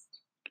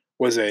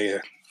was a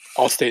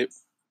all-state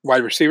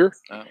wide receiver,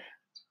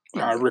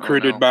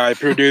 recruited by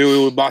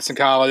Purdue, Boston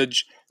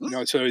College.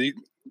 So he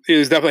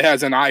definitely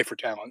has an eye for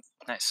talent.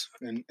 Nice.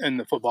 In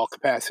the football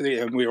capacity,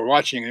 and we were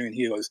watching him, and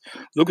he goes,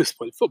 "Lucas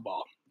played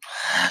football."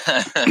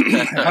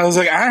 I was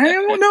like, "I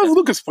don't know if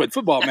Lucas played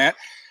football, Matt."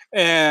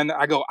 And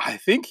I go, "I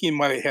think he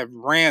might have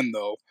ran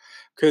though,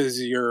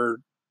 because your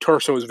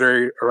torso is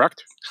very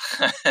erect,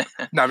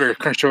 not very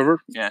crunched over."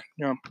 Yeah.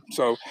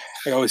 So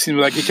I go, it seemed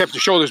like he kept the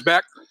shoulders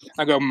back.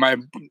 I go,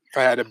 if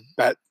I had to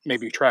bet,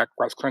 maybe track,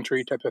 cross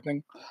country type of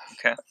thing.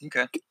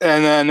 Okay.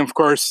 And then of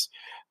course.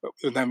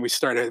 Then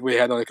we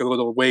had like a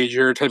little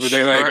wager type of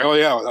thing, like, Sure. oh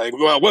yeah, like,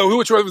 well,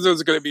 which one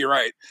was going to be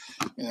right?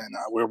 And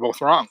we were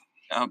both wrong,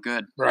 Oh,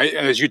 good. right?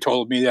 And as you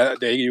told me that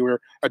day, you were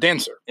a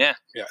dancer. Yeah.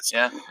 Yes.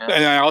 Yeah.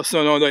 And I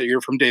also know that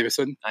you're from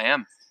Davison, I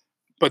am.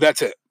 but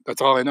that's it.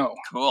 That's all I know.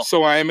 Cool.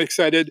 So I am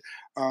excited.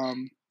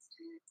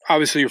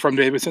 Obviously, you're from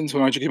Davison, so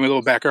why don't you give me a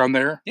little background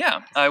there?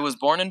 Yeah. I was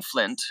born in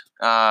Flint.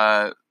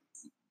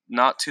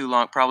 Not too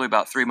long, probably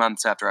about 3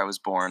 months after I was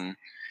born,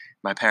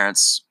 my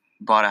parents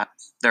bought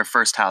their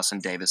first house in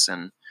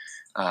Davison,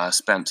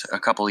 spent a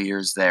couple of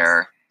years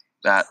there.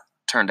 That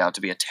turned out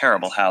to be a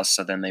terrible house,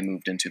 so then they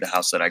moved into the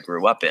house that I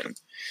grew up in.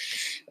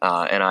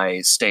 And I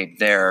stayed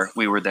there.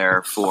 We were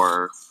there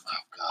for,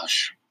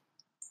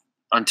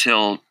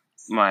 until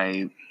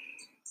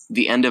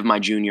the end of my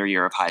junior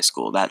year of high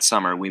school. That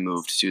summer, we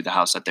moved to the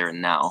house that they're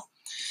in now.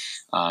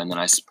 And then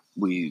I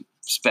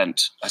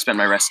spent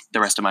the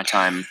rest of my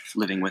time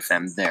living with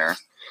them there.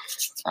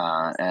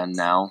 And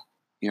now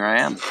here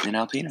I am in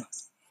Alpena.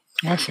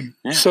 Awesome.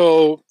 Yeah.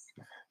 So,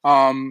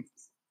 then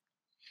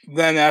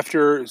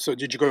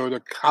did you go to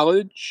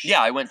college?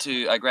 Yeah,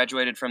 I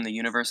graduated from the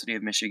University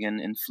of Michigan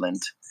in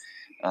Flint.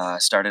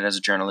 Started as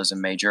a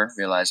journalism major,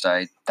 realized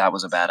that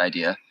was a bad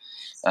idea.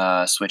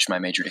 Switched my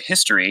major to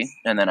history,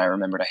 and then I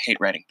remembered I hate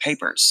writing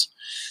papers.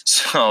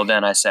 So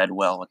then I said,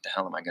 well, what the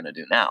hell am I going to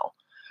do now?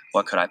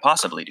 what could I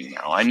possibly do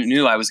now? I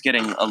knew I was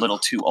getting a little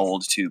too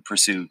old to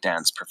pursue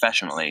dance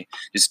professionally,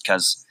 just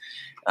because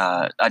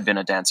I'd been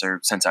a dancer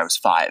since I was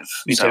 5.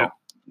 Me so, too.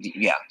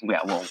 Yeah.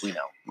 Well, we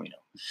know.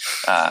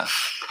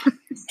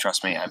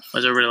 Trust me,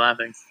 Why's everybody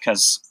laughing?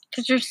 because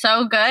Because you're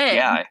so good.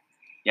 I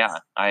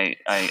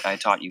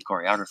taught you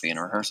choreography in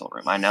a rehearsal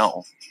room. I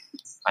know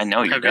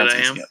How your good I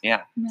dancing am. skill.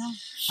 Yeah, Yeah.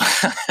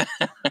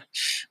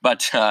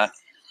 but Still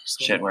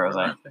shit, where was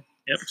I? laughing.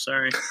 Yep,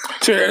 sorry.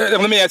 So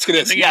let me ask you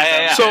this.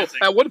 Yeah. So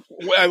at what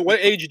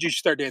age did you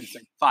start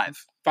dancing?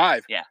 5.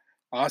 5. Yeah.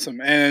 Awesome.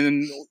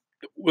 And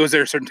was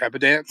there a certain type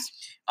of dance?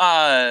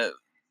 Not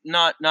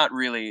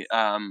really.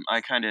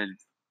 I kind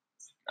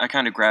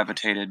of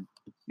gravitated.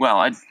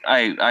 Well,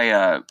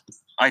 I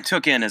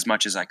took in as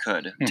much as I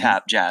could: Mhm.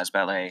 tap, jazz,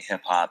 ballet,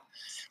 hip hop,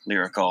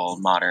 lyrical,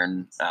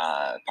 modern,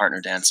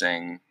 partner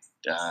dancing,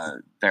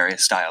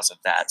 various styles of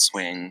that: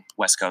 swing,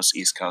 West Coast,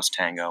 East Coast,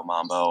 tango,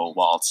 mambo,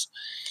 waltz.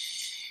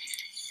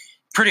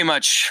 Pretty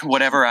much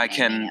whatever I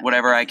can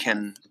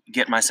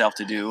get myself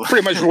to do.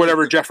 Pretty much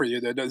whatever Jeffrey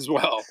did as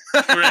well.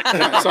 Correct.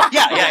 So-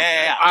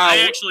 Yeah.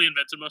 I actually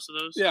invented most of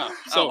those. Yeah.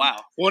 So Oh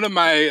wow. one of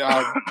my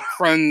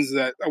friends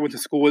that I went to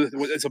school with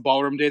is a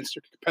ballroom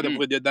dancer.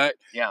 Competitively did that.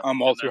 Yeah.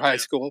 All through high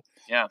school.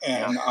 Yeah.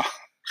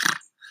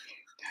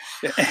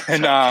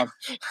 And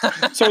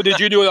so did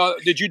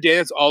you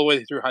dance all the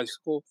way through high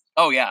school?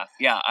 Oh yeah.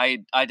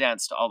 I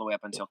danced all the way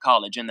up until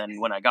college, and then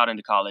when I got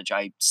into college,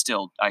 I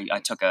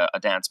took a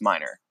dance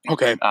minor.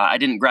 Okay. I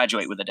didn't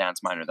graduate with a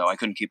dance minor though. I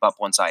couldn't keep up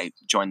once I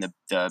joined the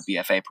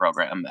BFA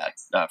program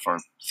for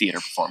theater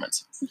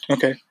performance.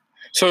 Okay.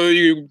 So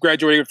you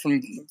graduated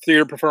from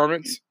theater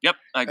performance? Yep,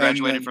 I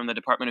graduated then- from the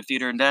Department of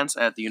Theater and Dance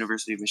at the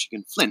University of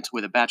Michigan Flint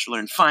with a Bachelor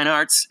in Fine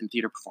Arts in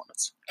Theater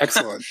Performance.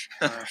 Excellent.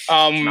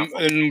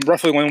 And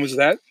roughly when was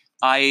that?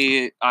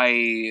 I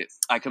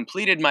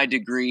completed my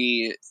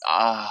degree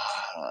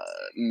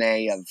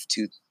May of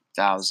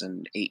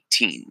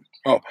 2018.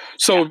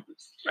 So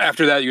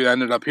after that, you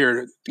ended up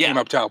here. Yeah. Came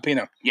up to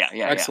Alpena. Yeah.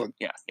 Excellent.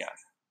 Yeah.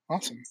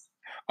 Awesome.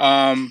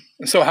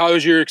 So how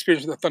has your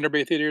experience with the Thunder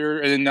Bay Theater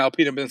and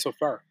Alpena been so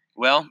far?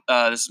 Well,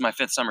 this is my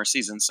 5th summer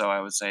season, so I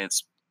would say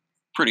it's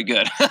pretty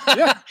good.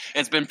 Yeah.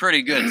 It's been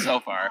pretty good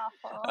so far.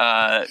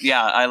 Awful.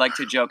 Yeah, I like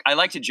to joke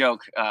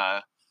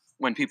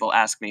when people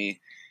ask me,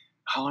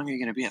 "How long are you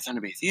going to be at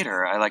Thunder Bay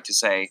Theater?" I like to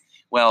say,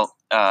 "Well,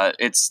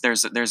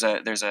 there's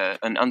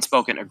an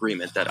unspoken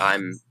agreement that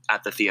I'm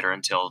at the theater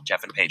until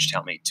Jeff and Paige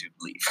tell me to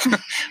leave,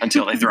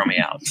 until they throw me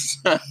out."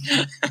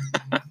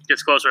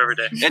 Gets closer every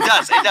day.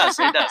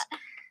 It does.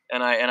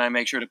 And I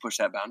make sure to push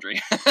that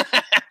boundary.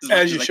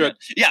 As you should.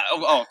 Yeah.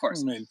 Oh, of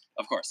course. I mean,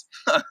 Of course.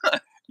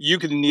 you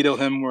can needle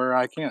him where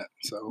I can't,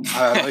 so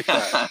I like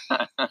that.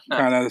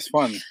 Kind of is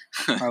fun.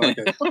 I like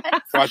it.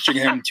 Watching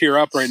him tear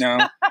up right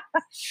now.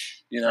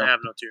 You I know.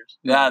 have no tears.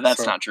 That's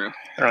So- not true.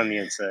 They're on the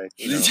inside.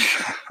 You know. On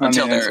the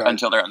until they're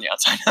inside. on the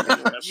outside.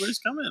 Everybody's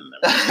coming.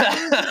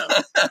 Everybody's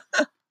coming.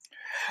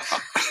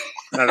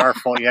 Not our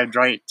fault. You had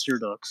giant tear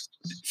ducts.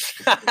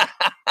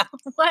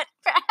 What?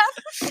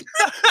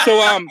 So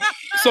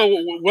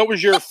what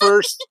was your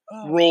first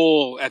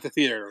role at the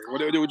theater?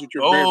 What was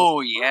your very-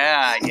 Oh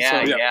yeah.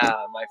 So, yeah.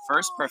 My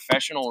first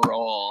professional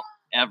role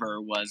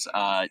ever was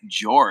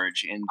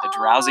George in The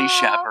Drowsy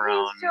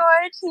Chaperone.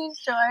 He's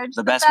George.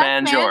 The best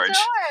man, George.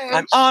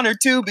 I'm honored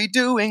to be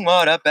doing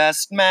what a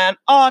best man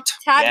ought.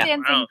 Tap Yeah.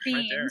 dancing Wow, right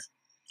fiend. there.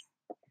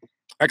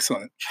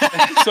 Excellent.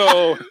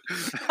 So,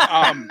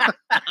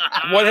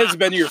 what has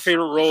been your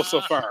favorite role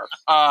so far?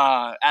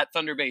 At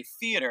Thunder Bay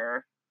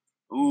Theater.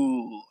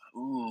 Ooh,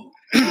 oh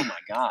my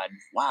God!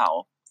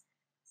 Wow,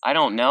 I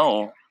don't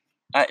know.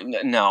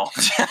 No.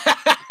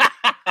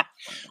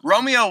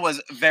 Romeo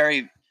was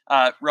very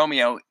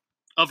Romeo.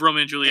 Of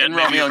Romeo and Juliet. In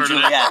maybe Romeo you've and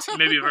heard Juliet. Of it.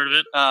 Maybe you've heard of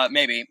it.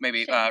 Maybe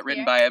Shakespeare.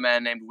 written by a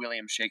man named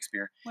William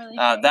Shakespeare. Willie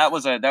That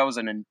was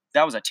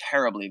a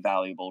terribly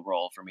valuable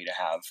role for me to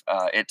have.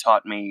 It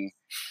taught me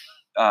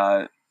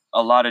a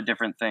lot of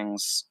different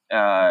things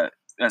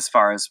as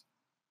far as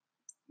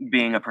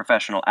being a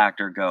professional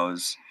actor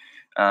goes.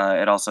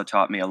 It also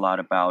taught me a lot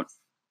about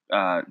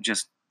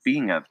just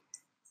being a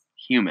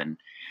human.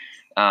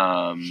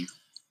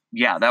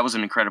 Yeah, that was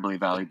an incredibly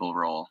valuable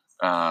role.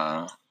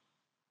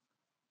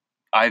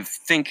 I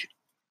think,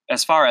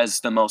 as far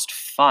as the most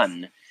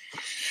fun,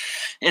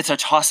 it's a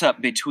toss-up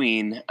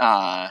between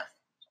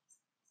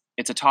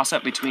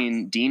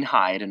Dean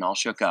Hyde and All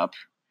Shook Up,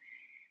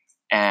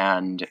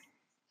 and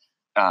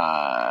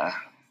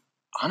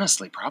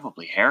honestly,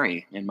 probably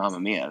Harry in Mamma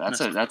Mia. That's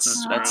a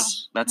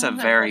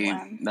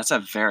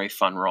very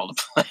fun role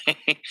to play.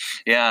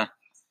 Yeah.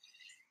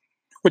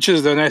 Which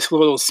is a nice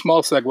little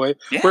small segue.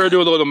 Yeah. We're gonna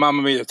do a little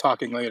Mamma Mia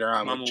talking later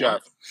on Mamma with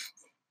Jeff.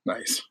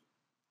 Nice.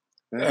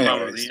 Mamma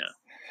Anyways, Mia.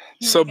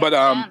 so but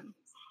What?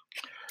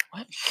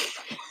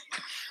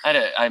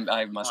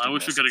 I must. I have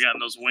wish we missed could have gotten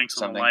those winks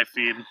on the something. live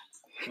feed.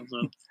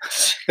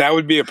 that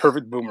would be a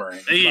perfect boomerang.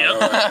 by the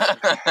Yeah.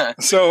 way.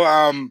 So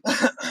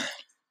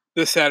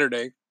this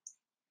Saturday,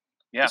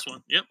 Yeah. This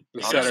one. Yep.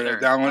 this August Saturday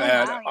 3rd. down Oh,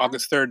 at wow, yeah.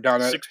 August 3rd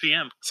down at 6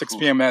 p.m. 6 Cool.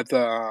 p.m. at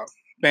the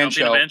band Alpena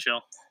shell. Band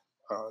Shell.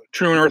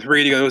 True North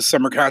Radio's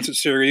summer concert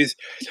series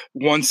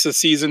once a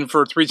season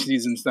for 3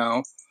 seasons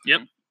now.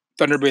 Yep.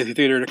 Thunder Bay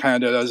Theater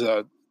kind of does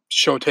a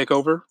show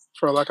takeover,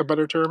 for lack of a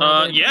better term.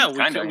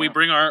 We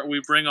bring our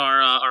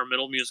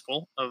middle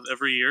musical of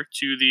every year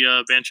to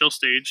the Bandshell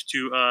stage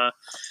to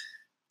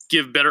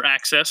give better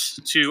access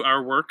to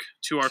our work,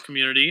 to our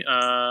community,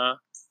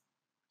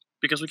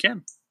 because we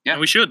can. Yeah.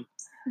 And we should.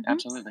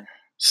 Absolutely.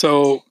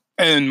 So,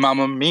 and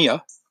Mamma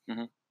Mia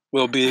Mhm.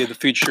 will be the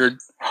featured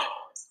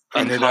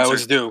In and it concert.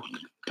 always do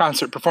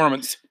concert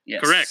performance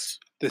Yes. Correct.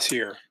 this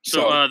year.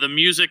 So the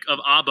music of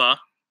ABBA,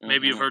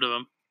 maybe you've Mhm. heard of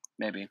them,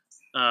 Maybe.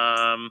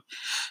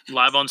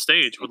 live on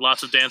stage with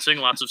lots of dancing,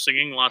 lots of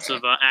singing, lots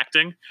of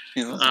acting.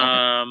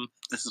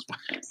 This is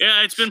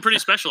Yeah, it's been pretty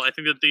special. I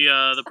think that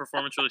the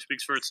performance really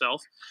speaks for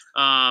itself.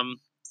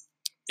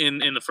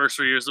 In the first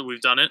 3 years that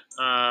we've done it,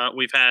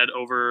 we've had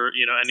over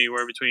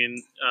anywhere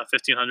between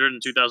 1,500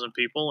 and 2,000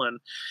 people, and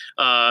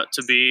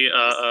to be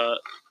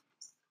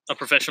a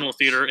professional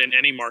theater in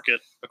any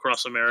market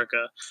across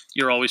America,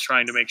 you're always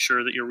trying to make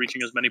sure that you're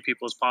reaching as many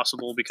people as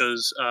possible,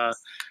 because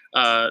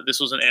this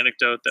was an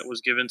anecdote that was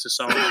given to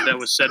someone that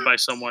was said by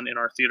someone in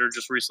our theater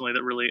just recently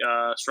that really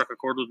struck a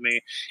chord with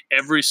me.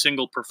 Every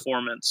single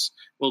performance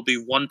will be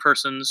one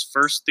person's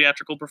first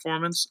theatrical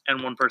performance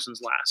and one person's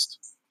last.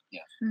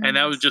 And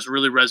that was just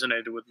really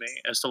resonated with me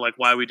as to like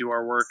why we do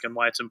our work and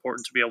why it's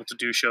important to be able to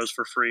do shows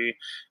for free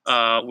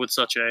with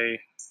such a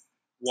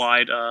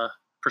wide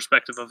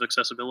perspective of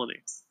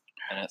accessibility.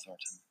 Annette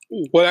Thornton.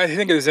 What I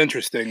think is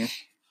interesting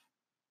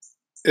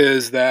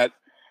is that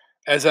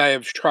as I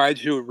have tried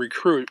to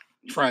recruit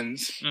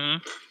friends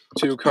Mhm.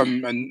 to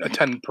come and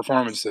attend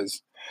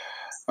performances,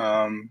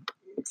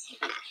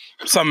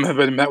 some have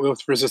been met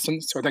with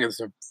resistance. So I think it's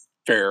a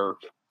fair,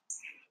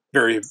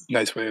 very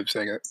nice way of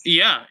saying it.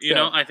 Yeah, you Yeah.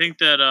 know, I think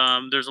that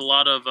there's a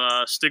lot of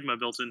stigma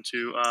built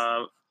into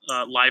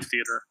live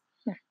theater.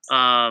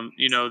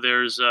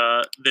 There's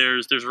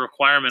a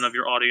requirement of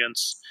your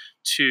audience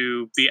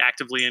to be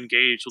actively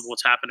engaged with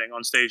what's happening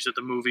on stage that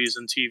the movies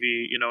and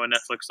TV, and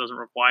Netflix doesn't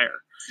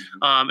require.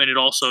 And it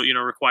also,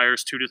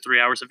 requires 2 to 3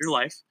 hours of your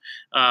life.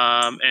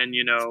 And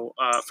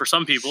for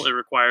some people, it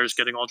requires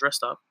getting all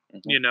dressed up,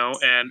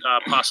 and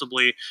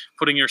possibly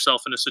putting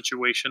yourself in a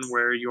situation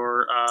where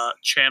you're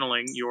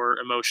channeling your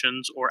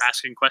emotions or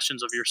asking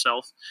questions of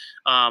yourself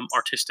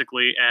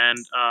artistically and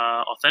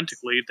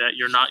authentically that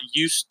you're not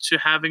used to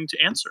having to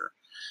answer.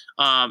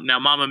 Now,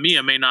 Mamma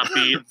Mia may not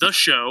be the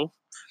show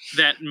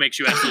that makes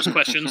you ask those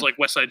questions, like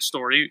West Side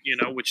Story,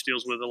 which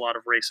deals with a lot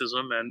of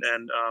racism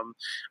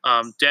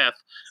and death.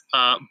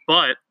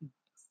 But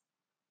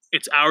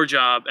it's our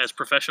job as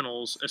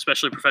professionals,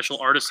 especially professional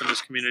artists in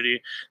this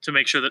community, to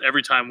make sure that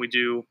every time we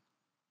do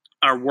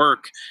our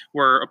work,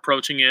 we're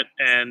approaching it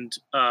and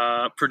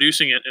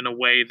producing it in a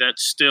way that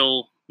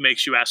still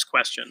makes you ask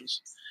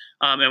questions.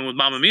 And with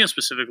Mamma Mia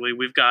specifically,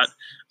 we've got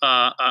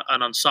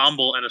an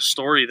ensemble and a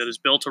story that is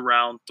built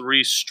around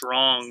 3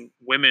 strong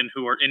women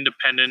who are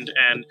independent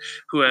and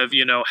who have,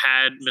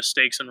 had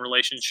mistakes in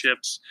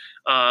relationships,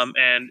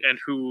 and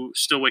who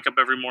still wake up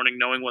every morning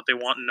knowing what they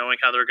want and knowing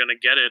how they're going to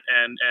get it.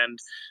 And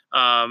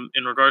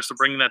in regards to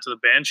bringing that to the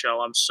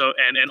Bandshell,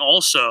 and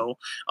also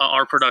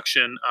our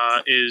production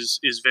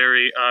is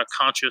very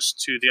conscious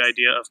to the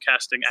idea of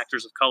casting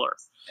actors of color.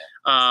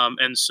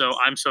 And so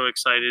I'm so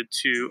excited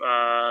to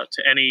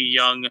any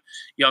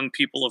young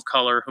people of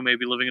color who may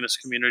be living in this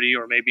community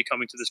or may be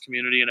coming to this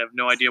community and have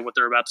no idea what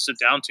they're about to sit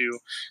down to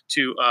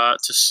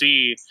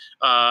see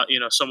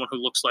someone who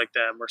looks like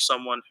them or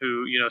someone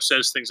who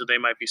says things that they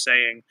might be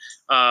saying,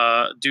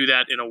 do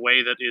that in a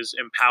way that is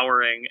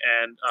empowering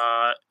and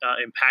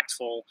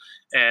impactful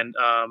and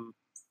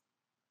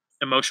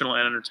emotional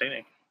and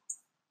entertaining.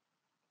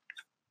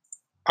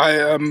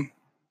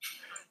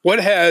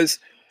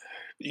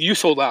 You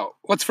sold out.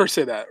 Let's first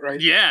say that, right?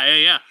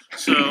 Yeah.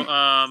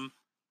 So,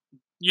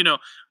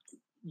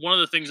 one of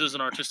the things as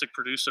an artistic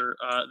producer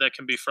that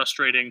can be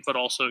frustrating, but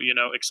also,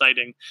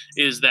 exciting,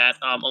 is that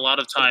a lot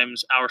of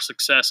times our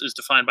success is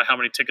defined by how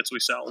many tickets we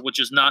sell, which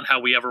is not how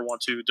we ever want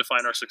to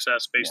define our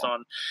success based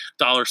on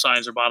dollar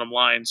signs or bottom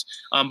lines.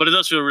 But it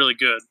does feel really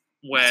good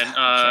when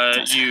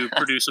you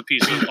produce a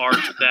piece of art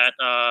that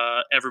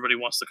everybody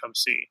wants to come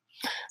see.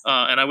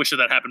 And I wish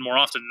that happened more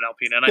often in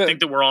Alpena. And I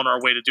think that we're on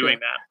our way to doing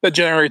that. That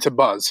generates a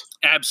buzz.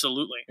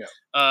 Absolutely.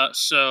 Yeah.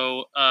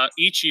 So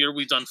each year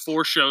we've done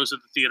 4 shows at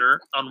the theater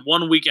on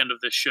one weekend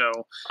of this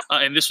show.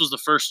 And this was the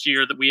first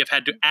year that we have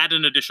had to add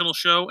an additional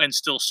show and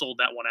still sold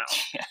that one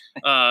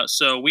out.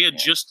 So we had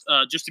just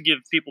to give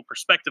people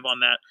perspective on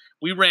that,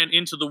 we ran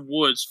into the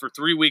woods for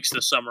 3 weeks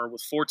this summer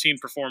with 14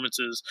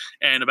 performances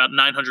and about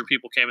 900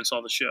 people came and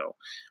saw the show.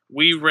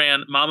 We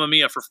ran Mamma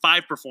Mia for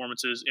 5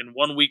 performances in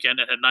one weekend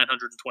and had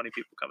 920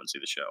 people come and see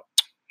the show.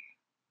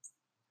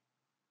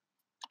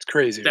 It's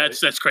crazy.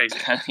 That's crazy.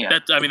 Yeah.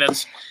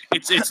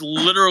 It's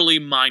literally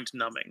mind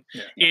numbing.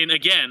 Yeah. In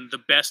again, the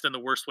best and the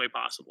worst way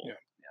possible.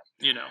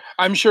 Yeah.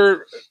 I'm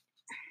sure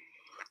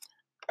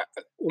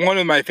one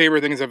of my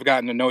favorite things I've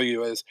gotten to know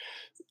you is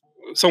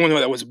someone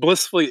that was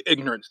blissfully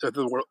ignorant to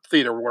the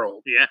theater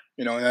world. Yeah.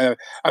 You know, and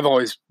I've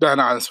always been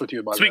honest with you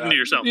about Speaking that. to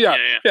yourself. Yeah,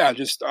 Yeah.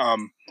 just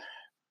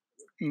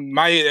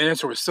my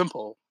answer was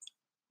simple: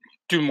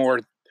 do more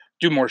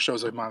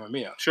shows like Mamma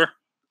Mia. Sure.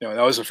 You know,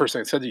 that was the first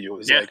thing I said to you. It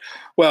was Yeah. like,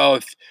 well,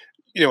 if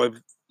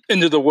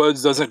Into the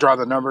Woods doesn't draw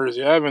the numbers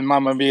you have, and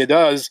Mamma Mia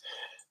does,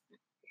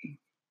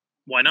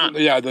 why not?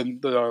 Yeah,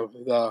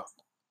 the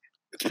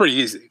it's pretty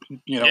easy,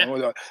 you know.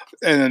 Yeah.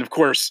 And then of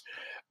course,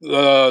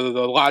 the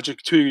logic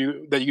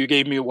that you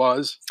gave me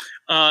was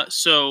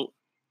so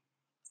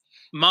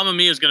Mamma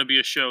Mia is going to be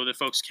a show that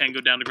folks can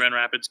go down to Grand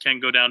Rapids, can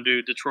go down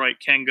to Detroit,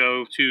 can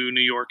go to New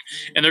York,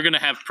 and they're going to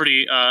have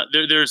pretty.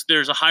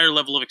 There's a higher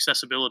level of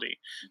accessibility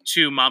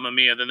to Mamma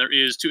Mia than there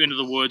is to Into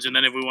the Woods, and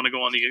then if we want to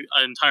go on the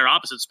entire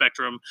opposite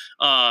spectrum,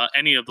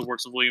 any of the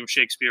works of William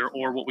Shakespeare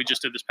or what we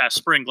just did this past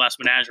spring, Glass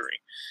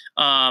Menagerie.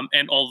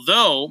 And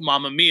although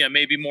Mamma Mia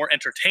may be more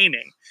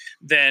entertaining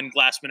than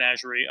Glass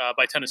Menagerie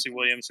by Tennessee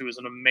Williams, who is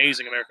an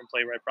amazing American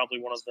playwright,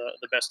 probably one of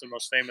the best and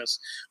most famous,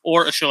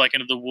 or a show like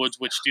Into the Woods,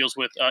 which deals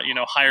with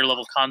higher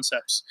level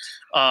concepts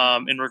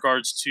in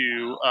regards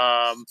to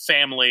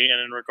family and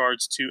in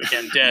regards to,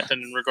 again, death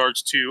and in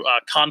regards to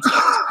conflict.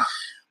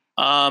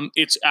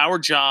 It's our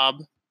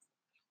job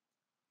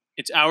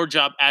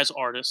as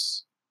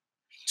artists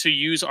to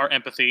use our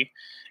empathy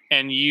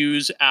and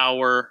use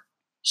our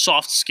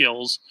soft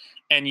skills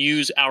and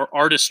use our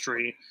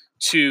artistry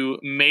to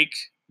make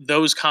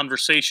those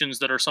conversations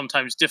that are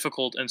sometimes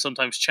difficult and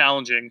sometimes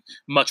challenging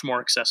much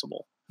more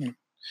accessible.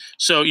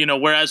 So,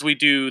 whereas we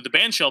do the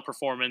bandshell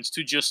performance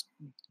to just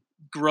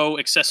grow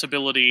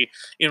accessibility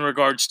in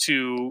regards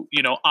to,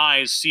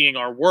 eyes seeing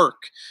our work,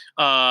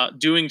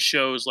 doing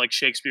shows like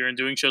Shakespeare and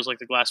doing shows like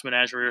the Glass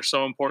Menagerie are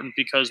so important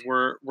because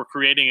we're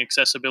creating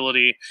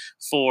accessibility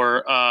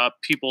for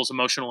people's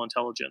emotional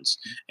intelligence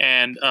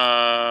and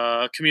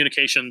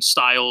communication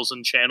styles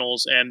and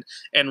channels,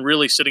 and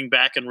really sitting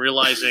back and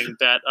realizing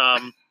that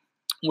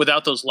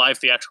without those live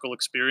theatrical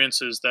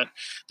experiences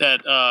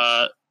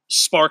that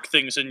spark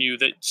things in you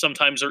that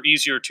sometimes are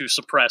easier to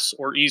suppress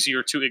or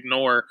easier to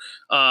ignore,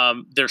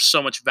 there's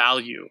so much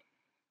value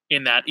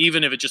in that,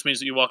 even if it just means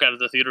that you walk out of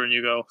the theater and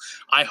you go,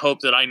 I hope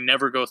that I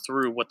never go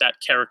through what that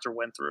character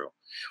went through,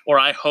 or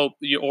I hope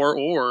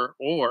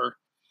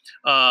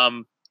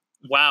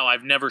wow,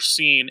 I've never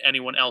seen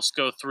anyone else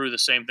go through the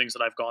same things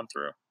that I've gone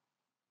through.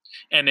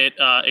 And it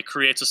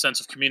creates a sense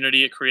of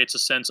community. It creates a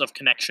sense of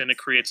connection. It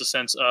creates a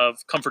sense of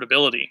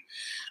comfortability.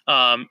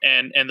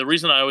 And the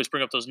reason I always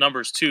bring up those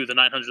numbers too, the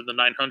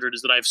 900,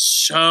 is that I have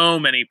so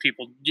many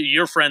people,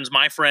 your friends,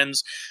 my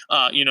friends,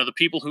 the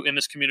people who in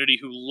this community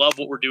who love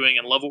what we're doing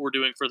and love what we're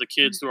doing for the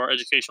kids through our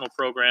educational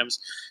programs.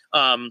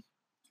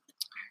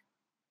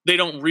 They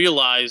don't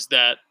realize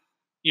that,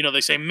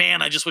 they say,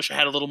 man, I just wish I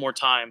had a little more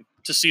time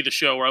to see the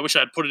show, or I wish I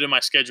had put it in my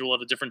schedule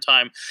at a different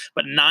time.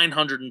 But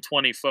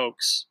 920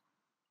 folks,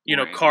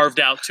 right, carved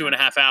out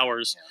 2.5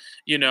 hours,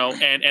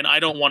 and I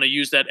don't want to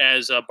use that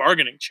as a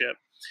bargaining chip.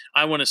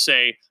 I want to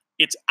say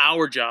it's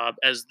our job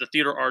as the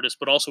theater artists,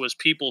 but also as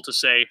people, to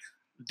say,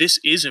 this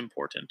is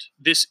important.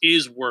 This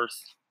is worth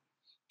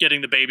getting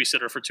the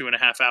babysitter for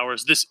 2.5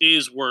 hours. This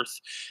is worth,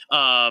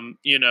 well,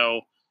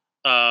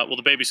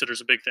 the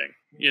babysitter's a big thing,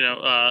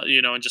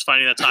 and just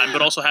finding that time,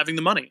 but also having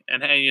the money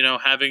and,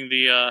 having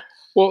the,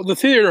 well, the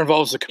theater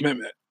involves a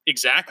commitment.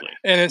 Exactly.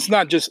 And it's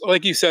not just,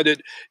 like you said,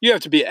 you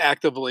have to be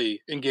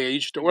actively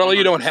engaged. Well, 100%.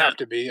 You don't have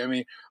to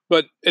be,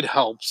 but it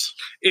helps.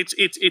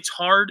 It's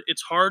hard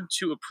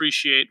to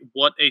appreciate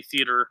what a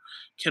theater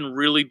can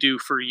really do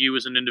for you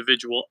as an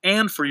individual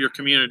and for your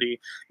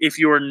community if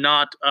you are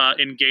not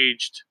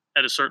engaged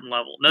at a certain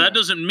level. Now, that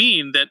doesn't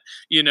mean that,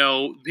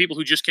 people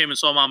who just came and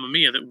saw Mamma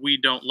Mia, that we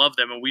don't love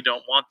them and we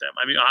don't want them.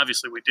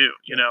 Obviously we do,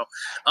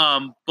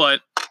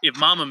 but if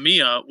Mamma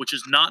Mia, which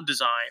is not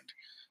designed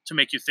to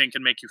make you think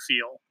and make you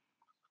feel,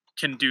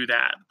 can do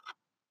that,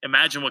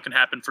 imagine what can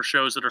happen for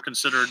shows that are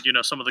considered,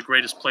 some of the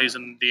greatest plays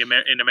in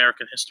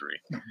American history,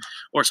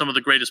 or some of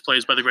the greatest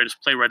plays by the greatest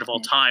playwright of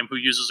all time, who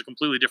uses a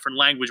completely different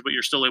language, but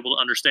you're still able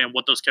to understand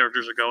what those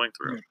characters are going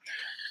through.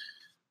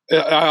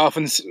 I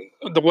often,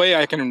 the way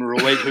I can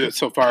relate to it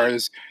so far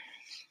is,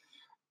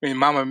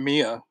 Mamma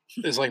Mia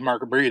is like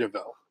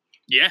Margaritaville.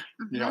 Yeah.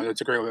 That's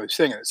a great way of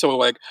saying it. So,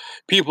 like,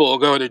 people will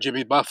go to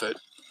Jimmy Buffett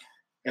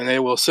and they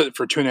will sit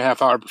for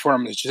 2.5 hour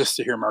performance just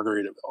to hear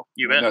Margaritaville.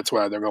 You bet. And that's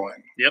why they're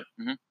going. Yep.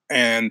 Mm-hmm.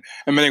 And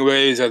in many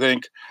ways, I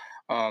think,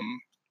 one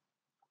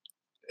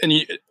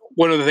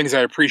of the things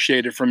I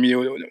appreciated from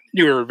you,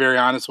 you were very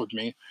honest with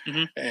me,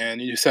 mm-hmm.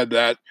 and you said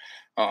that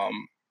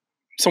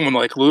someone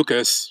like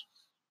Lucas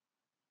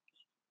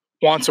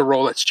wants a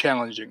role that's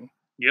challenging.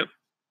 Yep.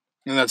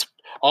 And that's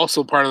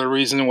also part of the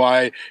reason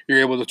why you're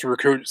able to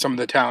recruit some of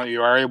the talent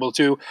you are able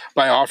to,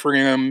 by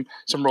offering them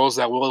some roles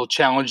that will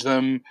challenge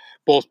them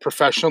both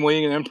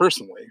professionally and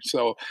personally.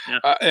 So,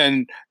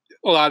 and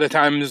a lot of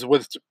times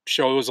with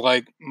shows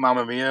like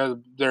Mamma Mia,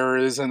 there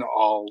isn't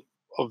all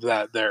of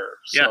that there.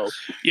 So,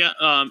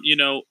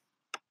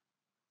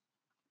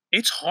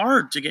 It's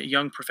hard to get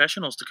young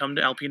professionals to come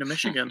to Alpena,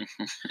 Michigan.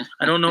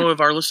 I don't know if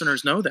our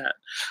listeners know that.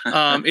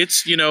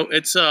 It's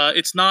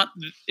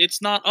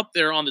not up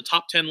there on the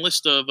top 10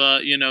 list of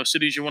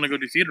cities you want to go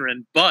do theater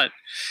in, but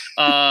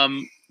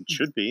It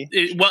should be.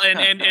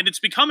 and it's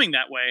becoming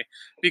that way,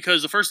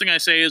 because the first thing I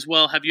say is,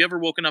 well, have you ever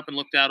woken up and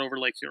looked out over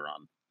Lake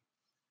Huron?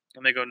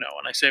 And they go, no.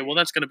 And I say, well,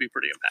 that's going to be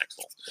pretty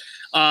impactful.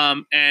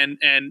 And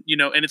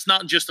it's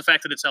not just the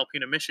fact that it's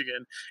Alpena,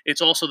 Michigan. It's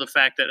also the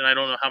fact that, and I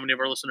don't know how many of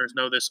our listeners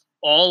know this,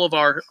 all of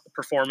our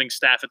performing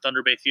staff at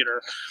Thunder Bay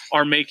Theater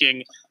are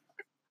making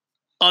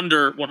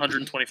under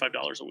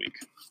 $125 a week.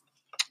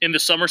 In the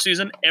summer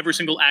season, every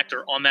single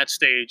actor on that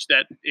stage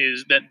that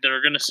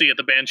they're going to see at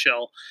the band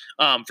shell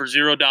for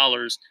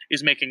 $0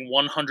 is making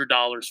 $100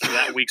 for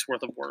that week's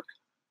worth of work.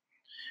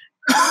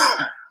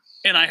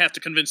 And I have to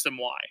convince them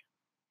why.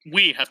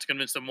 We have to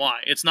convince them why.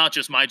 It's not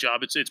just my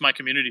job. It's my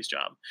community's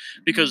job,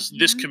 because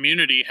this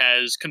community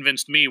has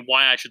convinced me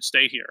why I should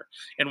stay here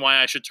and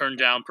why I should turn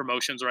down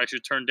promotions, or I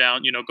should turn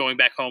down, going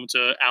back home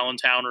to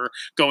Allentown, or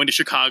going to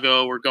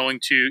Chicago, or going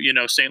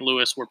to, St.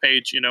 Louis, where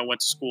Paige,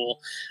 went to school.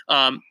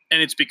 And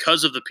it's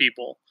because of the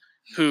people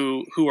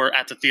who are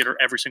at the theater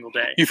every single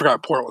day. You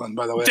forgot Portland,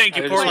 by the way. Thank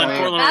you, Portland.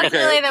 That's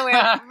really the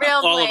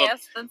real All of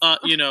place.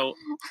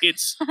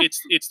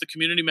 It's the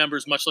community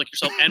members, much like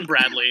yourself and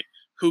Bradley,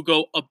 who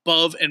go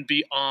above and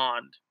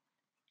beyond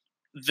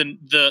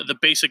the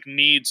basic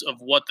needs of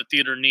what the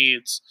theater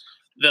needs,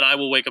 that I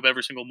will wake up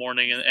every single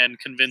morning and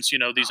convince,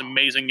 these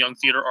amazing young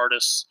theater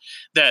artists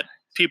that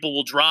people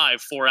will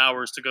drive 4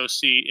 hours to go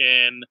see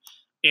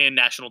in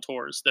national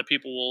tours, that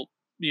people will,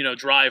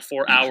 drive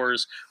 4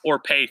 hours or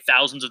pay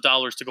thousands of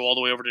dollars to go all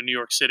the way over to New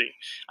York City.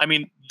 I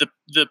mean,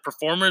 the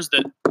performers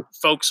that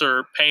folks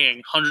are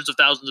paying hundreds of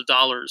thousands of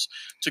dollars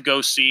to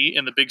go see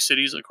in the big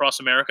cities across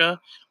America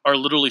are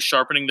literally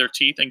sharpening their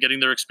teeth and getting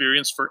their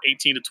experience for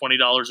 $18 to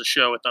 $20 a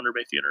show at Thunder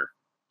Bay Theater.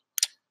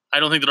 I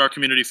don't think that our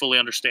community fully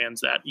understands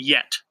that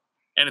yet.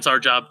 And it's our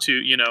job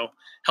to,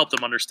 help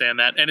them understand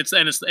that. And it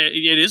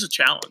is a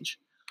challenge.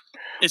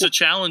 It's a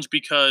challenge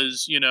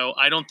because,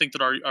 I don't think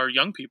that our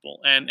young people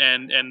and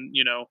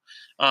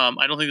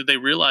I don't think that they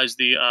realize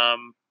the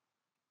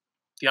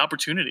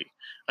opportunity.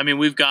 I mean,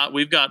 we've got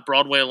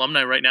Broadway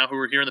alumni right now who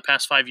are here in the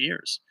past 5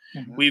 years.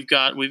 Mm-hmm. We've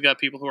got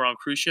people who are on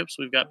cruise ships.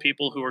 We've got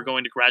people who are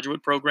going to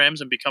graduate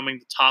programs and becoming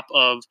the top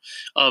of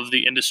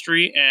the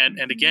industry.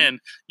 And again,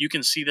 you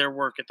can see their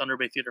work at Thunder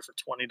Bay Theater for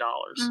 $20.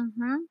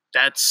 Mm-hmm.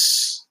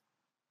 That's,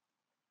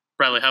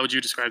 Bradley, how would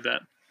you describe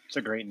that? It's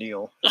a great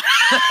deal.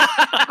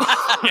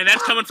 And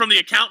that's coming from the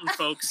accountant,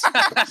 folks.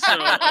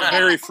 So,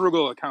 very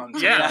frugal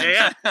accountant.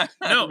 Yeah.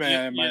 No,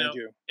 Man,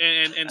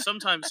 and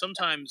sometimes, when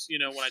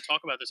I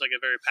talk about this, I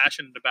get very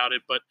passionate about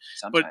it. But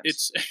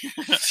it's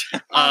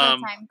all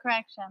the time.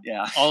 Correction.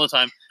 Yeah, all the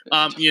time.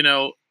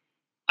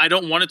 I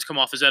don't want it to come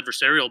off as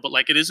adversarial, but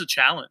it is a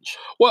challenge.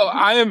 Well,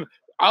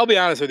 I'll be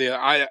honest with you.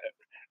 I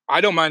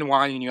don't mind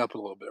winding you up a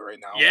little bit right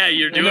now. Yeah,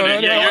 you're doing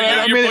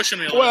it. You're pushing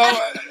me a little.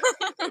 Well,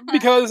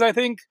 because I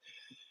think.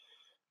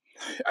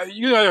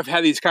 You and I have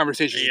had these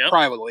conversations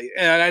privately,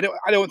 and I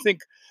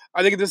think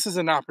this is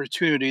an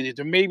opportunity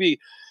to maybe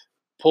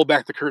pull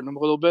back the curtain a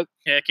little bit.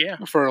 Heck yeah.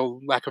 For a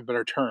lack of a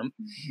better term.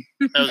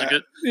 That was a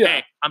good. Yeah.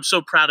 Hey, I'm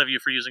so proud of you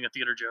for using a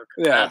theater joke.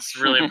 Yeah. That's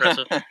really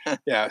impressive.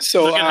 Yeah.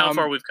 So look at how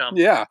far we've come.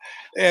 Yeah.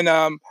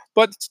 And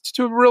but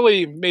to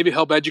really maybe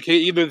help educate,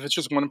 even if it's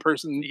just one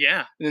person.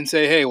 Yeah. And then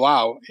say, hey,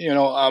 wow,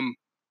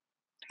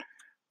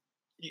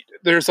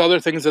 there's other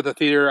things at the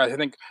theater, I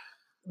think,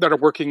 that are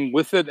working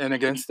with it and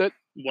against it.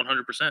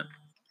 100%.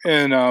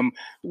 And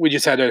we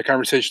just had a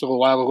conversation a little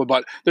while ago,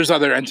 but there's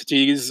other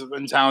entities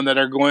in town that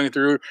are going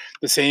through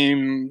the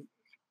same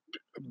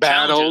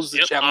battles,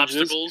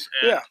 challenges. Obstacles.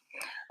 Yeah.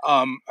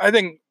 I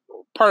think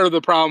part of the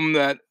problem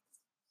that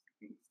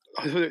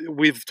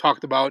we've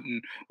talked about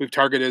and we've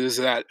targeted is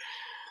that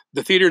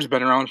the theater's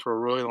been around for a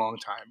really long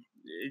time.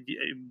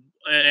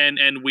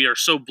 And we are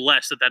so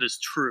blessed that is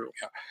true.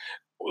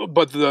 Yeah.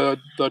 But the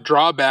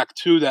drawback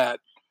to that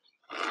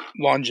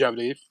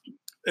longevity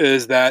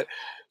is that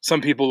some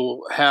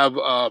people have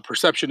a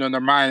perception in their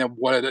mind of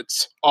what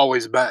it's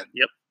always been.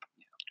 Yep.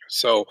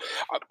 So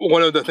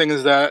one of the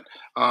things that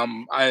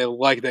I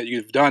like that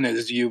you've done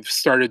is you've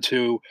started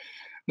to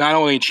not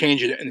only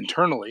change it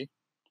internally,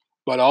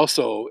 but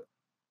also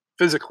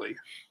physically.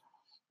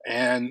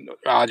 And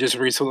just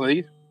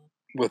recently,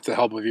 with the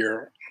help of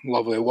your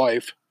lovely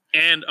wife,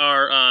 and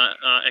our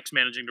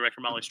ex-managing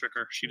director, Molly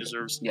Stricker. She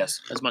deserves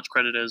as much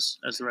credit as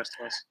the rest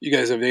of us. You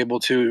guys have been able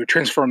to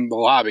transform the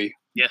lobby.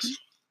 Yes.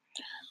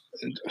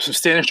 A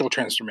substantial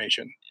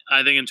transformation.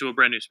 I think into a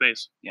brand new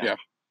space. Yeah.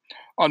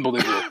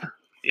 Unbelievable.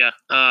 Yeah.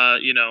 I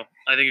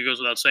think it goes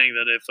without saying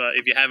that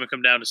if you haven't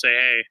come down to say,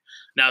 hey,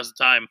 now's the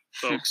time,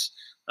 folks.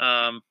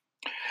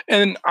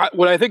 And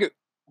what I think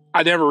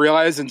I never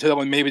realized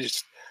until maybe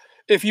just,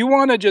 if you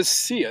want to just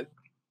see it,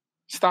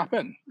 stop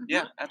in.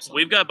 Yeah,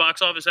 absolutely. We've got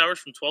box office hours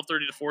from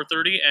 12:30 to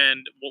 4:30,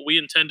 and what we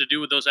intend to do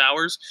with those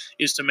hours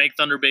is to make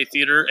Thunder Bay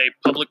Theater a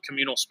public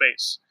communal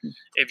space.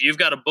 If you've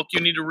got a book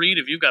you need to read,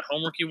 if you've got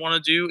homework you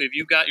want to do, if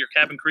you've got your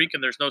Cabin Creek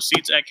and there's no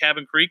seats at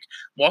Cabin Creek,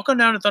 walk on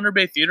down to Thunder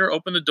Bay Theater,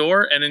 open the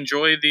door, and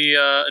enjoy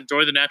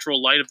the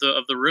natural light of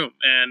the room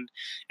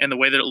and the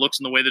way that it looks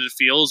and the way that it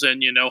feels.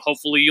 And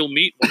hopefully you'll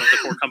meet one of the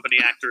core company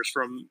actors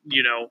from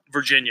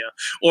Virginia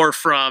or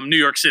from New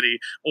York City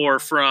or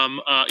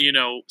from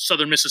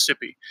Southern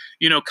Mississippi.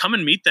 Come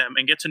and meet them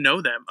and get to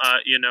know them.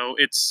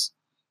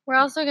 We're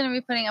also going to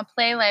be putting a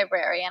play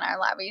library in our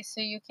lobby,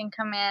 so you can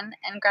come in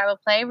and grab a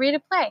play, read a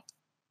play.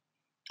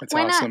 That's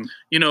Why not? awesome.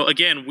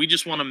 Again, we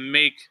just want to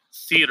make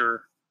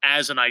theater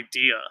as an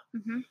idea,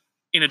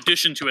 in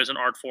addition to as an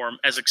art form,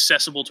 as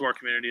accessible to our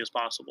community as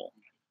possible.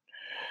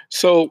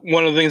 So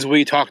one of the things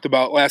we talked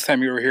about last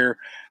time you were here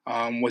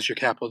was your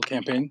capital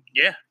campaign.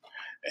 Yeah.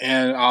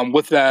 And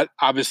with that,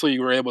 obviously,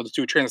 you were able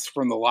to transfer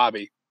from the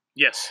lobby.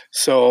 Yes.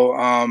 So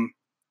I'm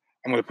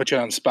going to put you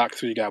on the spot,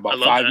 so you got about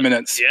 5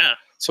 minutes. Yeah.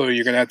 So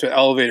you're going to have to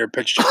elevator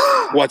pitch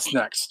what's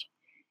next.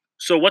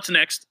 So what's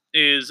next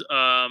is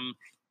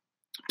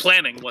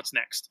planning what's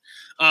next.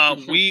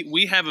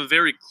 We have a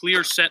very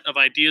clear set of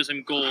ideas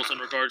and goals in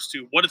regards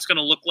to what it's going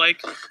to look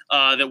like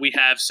that we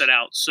have set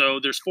out.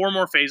 So there's 4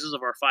 more phases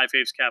of our 5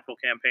 Faves Capital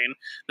campaign.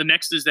 The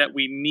next is that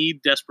we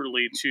need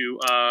desperately to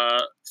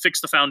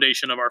fix the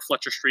foundation of our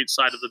Fletcher Street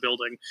side of the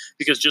building,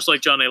 because just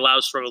like John A. Lau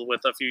struggled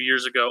with a few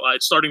years ago,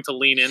 it's starting to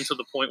lean into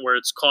the point where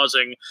it's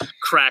causing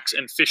cracks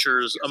and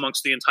fissures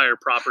amongst the entire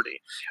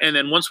property. And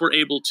then once we're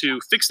able to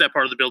fix that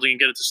part of the building and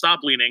get it to stop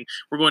leaning,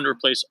 we're going to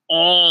replace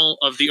all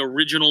of the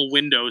original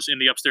windows in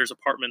the upstairs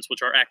apartments,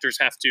 which our actors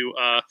have to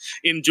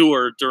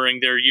endure during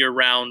their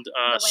year-round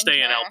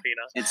stay in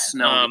Alpena. It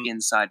snowed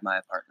inside my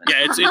apartment.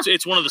 Yeah,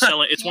 it's one of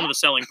the one of the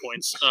selling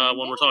points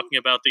when we're talking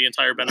about the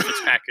entire benefits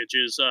package.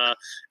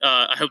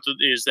 I hope that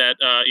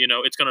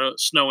it's going to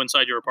snow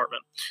inside your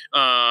apartment.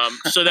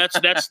 So that's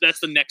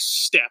the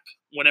next step.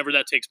 Whenever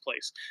that takes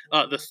place.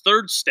 The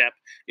third step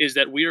is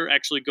that we are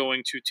actually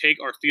going to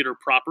take our theater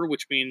proper,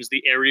 which means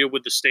the area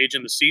with the stage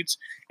and the seats,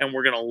 and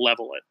we're going to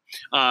level it.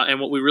 And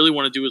what we really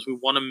want to do is we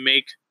want to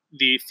make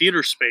the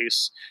theater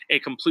space a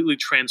completely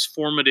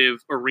transformative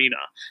arena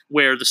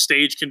where the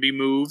stage can be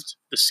moved,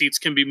 the seats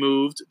can be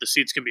moved, the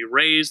seats can be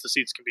raised, the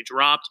seats can be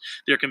dropped.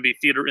 There can be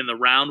theater in the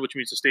round, which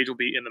means the stage will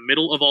be in the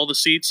middle of all the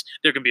seats.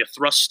 There can be a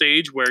thrust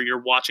stage where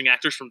you're watching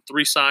actors from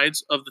 3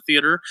 sides of the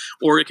theater,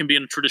 or it can be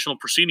in a traditional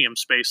proscenium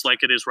space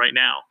like it is right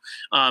now.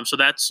 So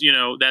that's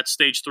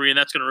stage 3, and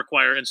that's going to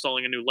require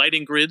installing a new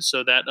lighting grid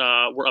so that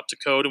we're up to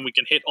code and we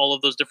can hit all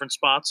of those different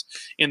spots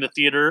in the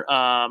theater.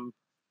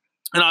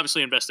 And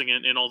obviously investing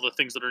in all the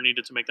things that are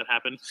needed to make that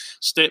happen.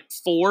 Step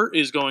 4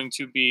 is going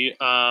to be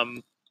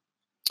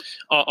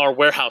our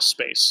warehouse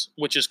space,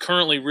 which is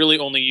currently really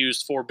only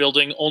used for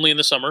building only in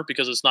the summer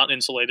because it's not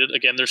insulated.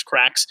 Again, there's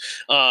cracks.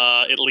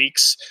 It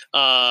leaks.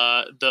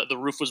 The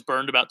roof was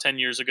burned about 10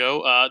 years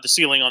ago. The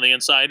ceiling on the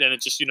inside, and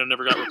it just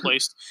never got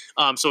replaced.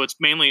 So it's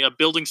mainly a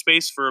building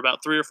space for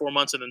about 3 or 4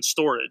 months, and then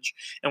storage.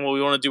 And what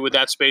we want to do with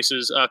that space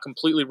is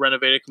completely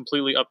renovate it,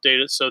 completely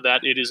update it, so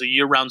that it is a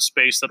year-round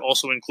space that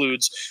also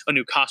includes a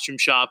new costume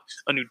shop,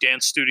 a new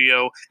dance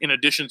studio, in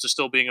addition to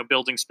still being a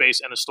building space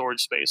and a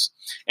storage space.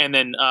 And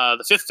then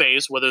the 5th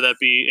phase, whether that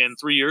be in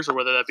 3 years or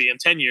whether that be in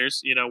 10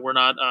 years,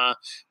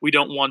 we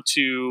don't want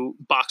to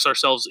box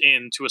ourselves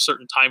into a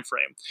certain time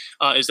frame.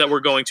 Is that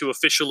we're going to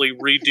officially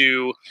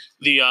redo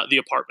the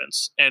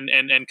apartments and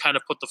kind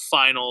of put the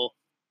final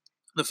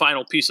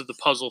piece of the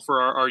puzzle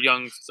for our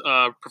young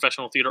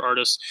professional theater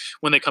artists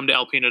when they come to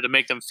Alpena, to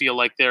make them feel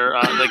like they're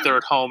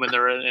at home and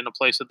they're in a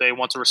place that they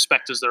want to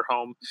respect as their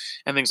home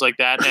and things like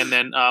that. And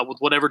then with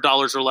whatever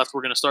dollars are left,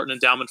 we're going to start an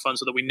endowment fund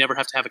so that we never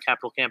have to have a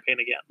capital campaign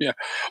again. Yeah.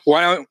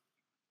 Well,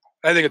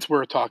 I think it's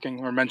worth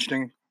talking or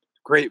mentioning.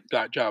 Great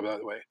job, by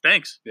the way.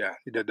 Thanks. Yeah,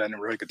 you did that in a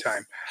really good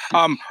time.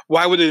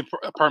 Why would the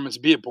apartments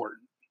be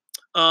important?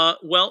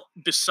 Well,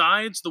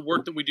 besides the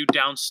work that we do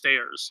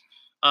downstairs,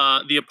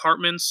 the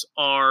apartments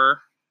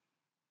are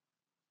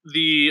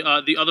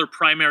the other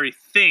primary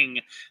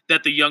thing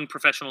that the young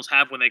professionals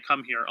have when they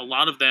come here. A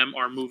lot of them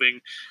are moving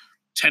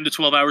 10 to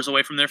 12 hours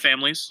away from their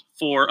families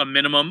for a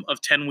minimum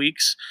of 10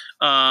 weeks.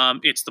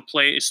 It's the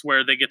place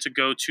where they get to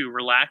go to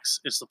relax.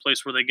 It's the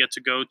place where they get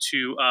to go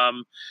to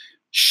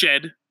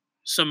shed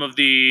some of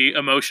the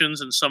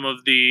emotions and some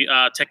of the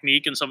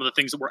technique and some of the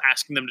things that we're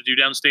asking them to do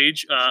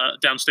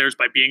downstairs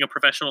by being a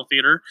professional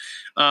theater.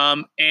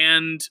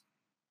 And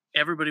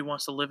everybody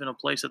wants to live in a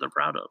place that they're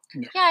proud of.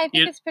 Yeah, I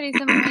think it's pretty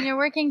simple. When you're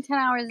working 10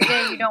 hours a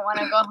day, you don't want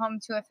to go home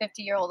to a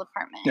 50-year-old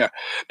apartment. Yeah,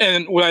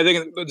 and what I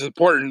think is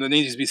important that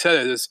needs to be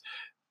said is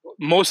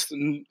most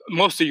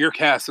of your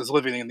cast is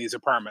living in these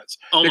apartments.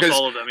 Almost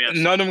all of them, yes.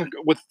 None of them,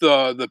 with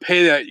the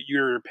pay that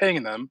you're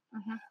paying them,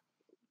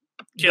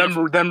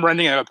 them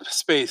renting a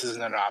space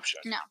isn't an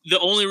option. No. The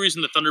only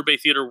reason the Thunder Bay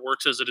Theater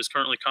works as it is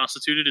currently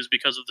constituted is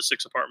because of the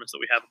 6 apartments that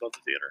we have above the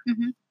theater.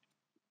 Mm-hmm.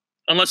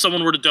 Unless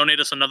someone were to donate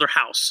us another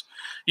house.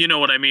 You know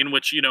what I mean?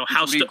 Which,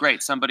 House would be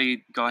great.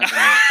 Somebody go ahead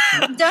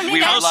and... Donate We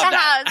would us love a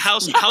that.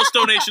 house. House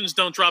donations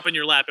don't drop in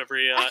your lap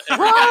every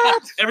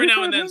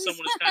now and then.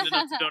 Someone is kind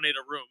enough to donate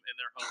a room in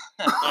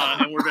their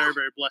home, and we're very,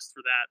 very blessed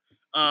for that.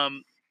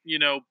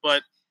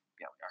 But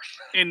Yeah, we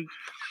are. in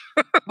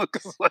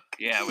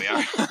Yeah, we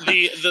are.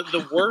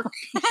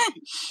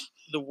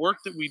 the work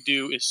that we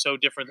do is so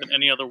different than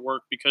any other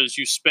work because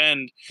you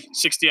spend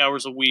 60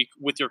 hours a week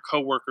with your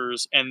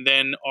coworkers and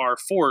then are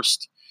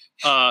forced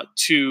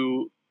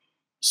to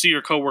see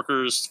your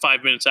coworkers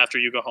 5 minutes after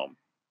you go home.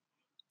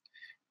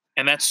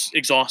 And that's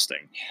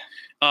exhausting.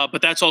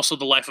 But that's also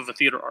the life of a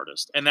theater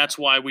artist. And that's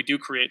why we do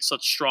create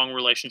such strong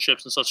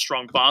relationships and such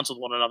strong bonds with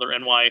one another.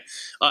 And why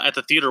at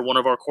the theater, one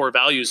of our core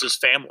values is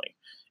family.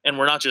 And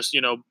we're not just,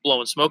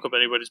 blowing smoke up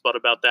anybody's butt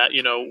about that.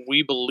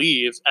 We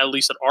believe, at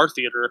least at our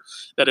theater,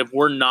 that if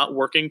we're not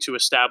working to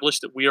establish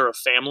that we are a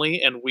family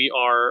and we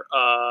are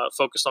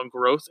focused on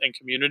growth and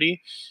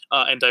community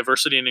and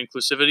diversity and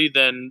inclusivity,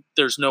 then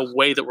there's no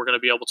way that we're going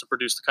to be able to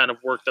produce the kind of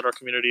work that our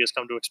community has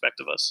come to expect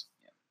of us.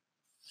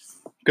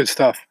 Good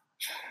stuff.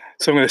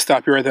 So I'm going to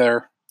stop you right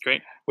there.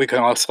 Great. We can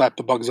all slap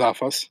the bugs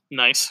off us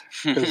Nice.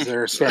 because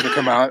they're starting to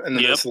come out, and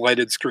then Yep. this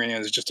lighted screen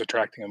is just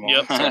attracting them all.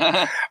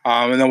 Yep.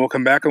 And then we'll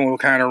come back and we'll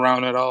kind of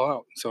round it all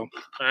out. So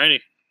Alrighty.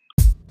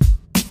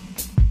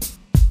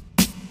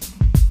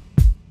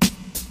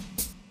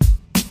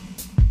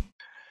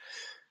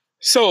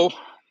 So,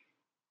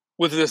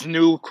 with this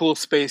new cool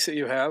space that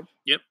you have,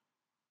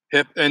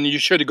 hip, and you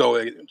should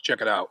go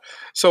check it out.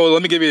 So,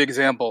 let me give you an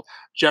example.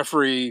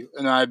 Jeffrey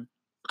and I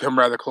become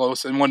rather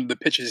close, and one of the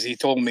pitches he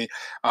told me,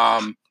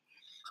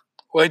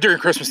 during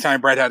Christmas time,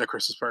 Brad had a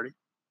Christmas party.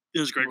 It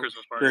was a great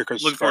Christmas party. Great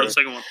Christmas Looking forward to the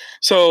party. second one.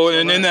 So,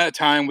 and in that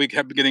time, we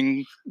kept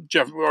getting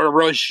our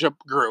relationship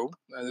grew.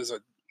 As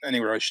any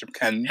relationship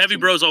can. Heavy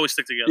bros always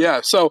stick together.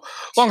 Yeah. So,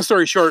 long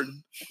story short,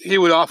 he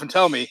would often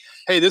tell me,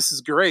 "Hey, this is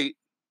great,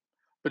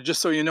 but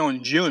just so you know,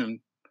 in June,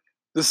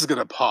 this is going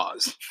to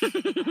pause."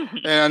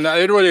 And I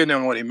didn't really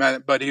know what he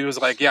meant, but he was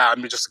like, "Yeah,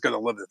 I'm just going to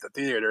live at the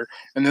theater."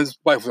 And his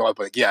wife was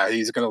like, "Yeah,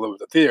 he's going to live at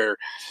the theater."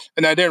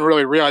 And I didn't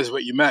really realize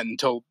what you meant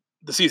until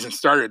the season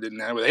started.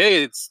 And I was like,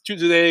 "Hey, it's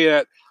Tuesday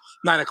at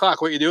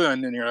 9:00. What are you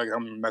doing?" And you're like,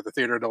 "I'm at the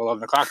theater at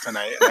 11:00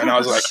 tonight." And I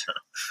was like,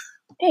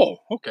 "Oh,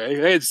 okay.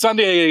 Hey, it's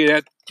Sunday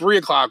at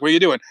 3:00. What are you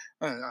doing?"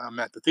 "I'm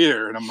at the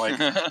theater." And I'm like,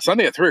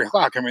 "Sunday at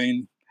 3:00? I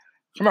mean,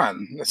 come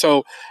on."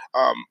 So,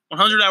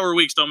 100-hour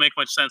weeks don't make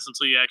much sense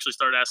until you actually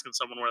start asking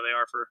someone where they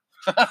are for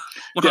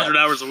 100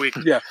 hours a week.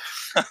 yeah.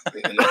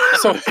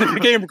 So it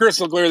became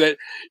crystal clear that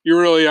you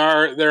really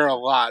are there a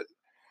lot.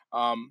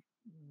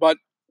 But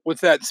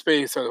with that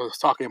space I was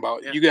talking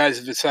about, you guys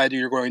have decided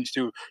you're going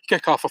to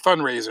kick off a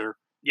fundraiser.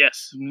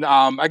 Yes.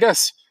 I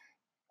guess,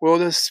 will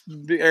this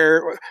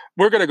air?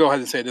 We're going to go ahead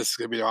and say this is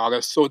going to be in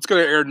August. So it's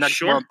going to air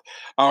next month,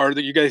 or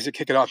that you guys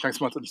kick it off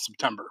next month in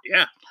September.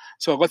 Yeah.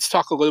 So let's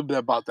talk a little bit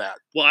about that.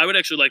 Well, I would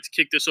actually like to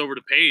kick this over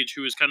to Paige,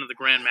 who is kind of the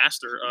grand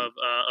master of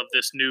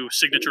this new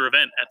signature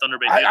event at Thunder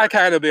Bay Theater. I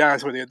kind of be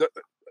honest with you.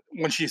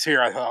 When she's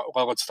here, I thought,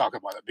 well, let's talk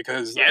about it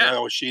because I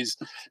know she's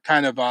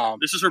kind of.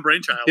 This is her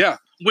brainchild. Yeah.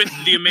 With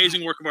the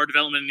amazing work of our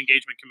development and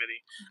engagement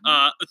committee.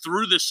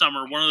 Through this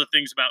summer, one of the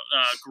things about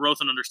growth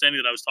and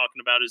understanding that I was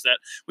talking about is that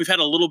we've had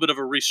a little bit of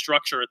a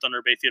restructure at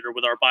Thunder Bay Theater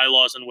with our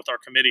bylaws and with our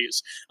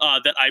committees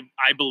that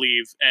I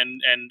believe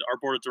and our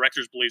board of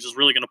directors believes is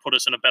really going to put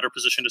us in a better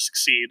position to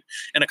succeed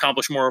and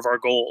accomplish more of our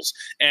goals.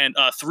 And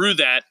through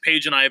that,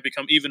 Paige and I have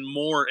become even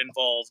more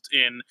involved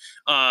in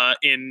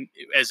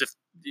as if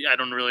I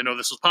don't really know if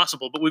this was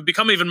possible, but we've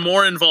become even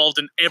more involved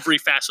in every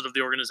facet of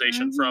the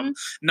organization, from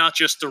not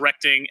just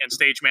directing and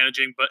stage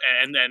managing, but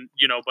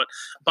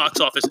box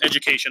office,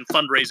 education,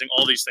 fundraising,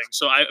 all these things.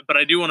 So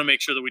I do want to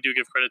make sure that we do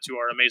give credit to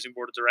our amazing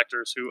board of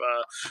directors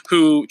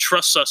who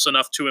trusts us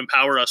enough to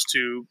empower us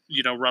to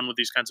run with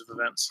these kinds of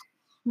events.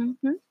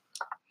 Mm-hmm.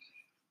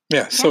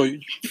 Yeah. So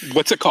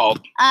what's it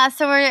called? It's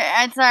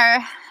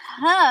our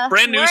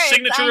brand new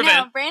signature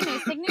event. Brand new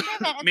signature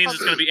event. It means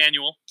it's going to be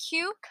annual.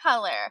 Q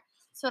Color.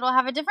 So it'll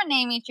have a different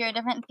name each year, a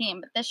different theme,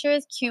 but this year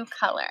is Q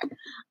Color.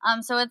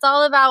 So it's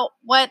all about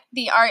what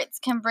the arts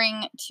can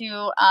bring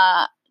to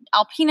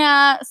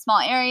Alpena, small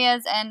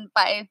areas, and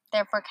by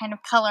therefore kind of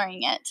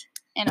coloring it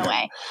in a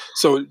way.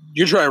 So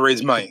you're trying to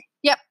raise money.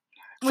 Yep.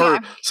 For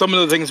some of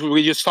the things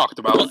we just talked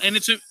about. Well, and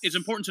it's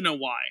important to know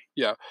why.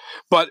 Yeah.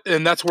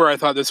 And that's where I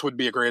thought this would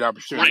be a great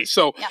opportunity. Right.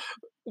 So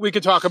we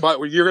could talk about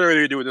what you're going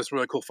to do with this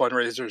really cool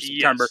fundraiser in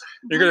September.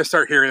 Yes. You're going to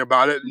start hearing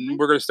about it, and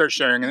we're going to start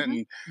sharing it.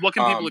 And what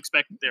can people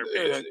expect there?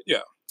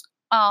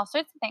 All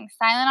sorts of things.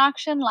 Silent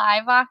auction,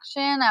 live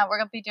auction. We're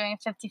going to be doing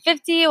 50-50.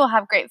 We'll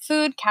have great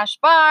food, cash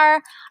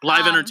bar.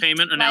 Live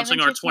entertainment, announcing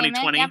our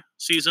 2020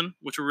 season,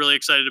 which we're really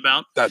excited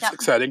about. That's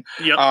exciting.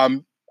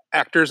 Yep.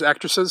 Actors,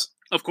 actresses.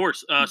 Of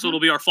course. So it'll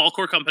be our fall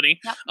core company,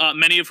 Yep.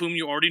 many of whom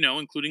you already know,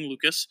 including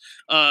Lucas,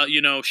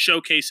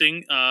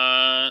 showcasing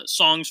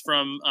songs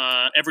from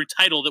every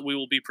title that we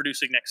will be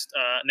producing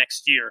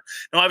next year.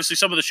 Now, obviously,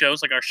 some of the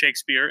shows, like our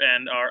Shakespeare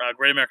and our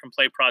Great American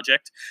Play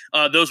Project,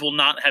 those will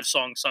not have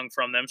songs sung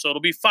from them. So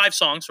it'll be 5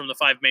 songs from the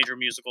 5 major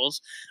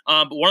musicals.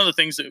 But one of the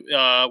things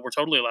that we're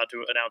totally allowed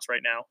to announce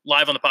right now,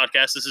 live on the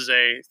podcast, this is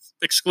a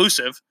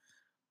exclusive.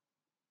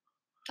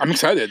 I'm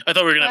excited. I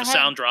thought we were going to have a Go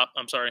ahead. sound drop.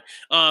 I'm sorry.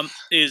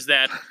 Is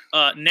that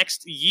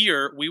next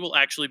year we will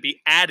actually be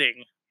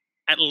adding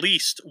at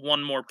least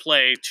one more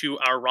play to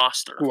our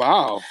roster.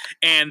 Wow.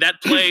 And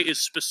that play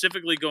is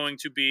specifically going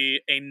to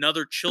be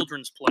another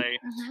children's play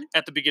Mhm.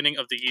 at the beginning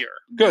of the year.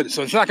 Good.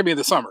 So it's not going to be in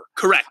the summer.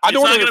 Correct. I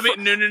don't it's not wanna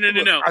going to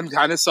be no. I'm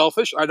kind of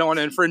selfish. I don't want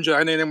to infringe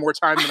on any more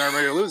time than I'm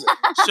ready to lose it.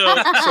 So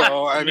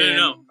So, I mean,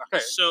 no.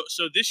 okay. So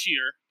this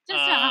year, Just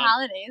around the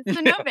holidays,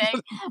 so no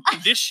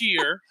big. this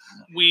year,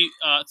 we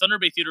Thunder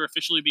Bay Theater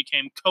officially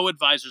became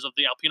co-advisors of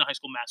the Alpena High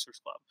School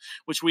Masters Club,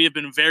 which we have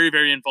been very,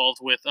 very involved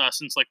with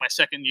since like my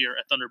second year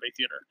at Thunder Bay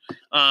Theater.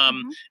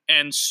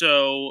 And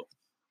so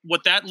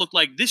what that looked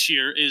like this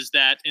year is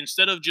that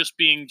instead of just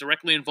being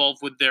directly involved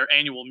with their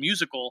annual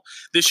musical,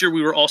 this year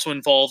we were also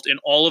involved in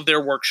all of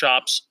their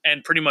workshops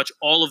and pretty much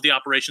all of the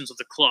operations of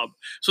the club.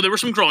 So there were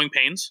some growing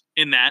pains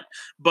in that,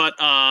 but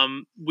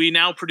we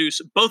now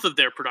produce both of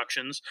their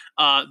productions,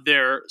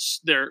 their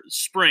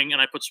spring,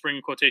 and I put spring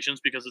in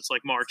quotations because it's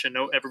like March, and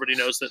everybody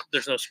knows that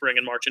there's no spring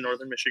in March in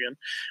Northern Michigan,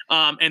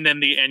 and then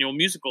the annual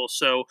musical.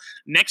 So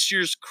next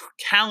year's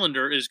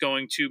calendar is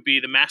going to be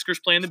the Maskers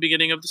play in the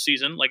beginning of the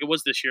season, like it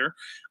was this year.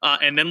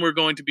 And then we're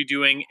going to be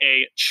doing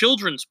a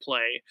children's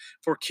play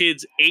for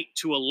kids 8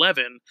 to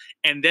 11.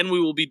 And then we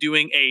will be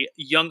doing a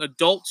young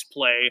adults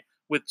play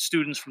with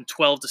students from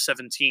 12 to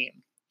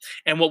 17.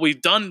 And what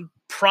we've done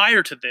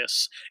prior to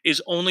this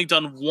is only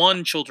done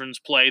one children's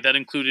play that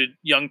included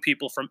young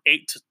people from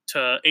 8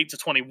 to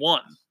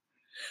 21.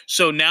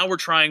 So now we're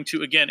trying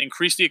to, again,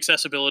 increase the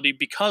accessibility,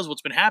 because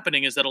what's been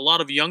happening is that a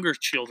lot of younger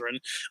children,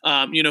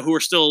 who are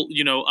still,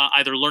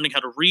 either learning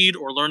how to read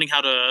or learning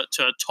how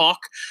to talk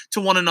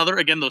to one another,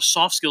 again, those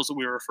soft skills that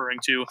we were referring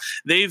to,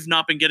 they've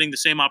not been getting the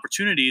same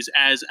opportunities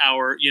as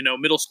our,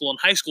 middle school and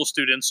high school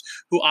students,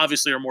 who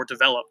obviously are more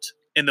developed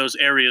in those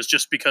areas,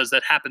 just because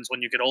that happens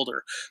when you get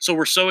older. So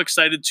we're so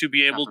excited to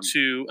be able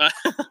to,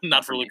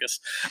 not for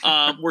Lucas,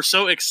 we're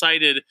so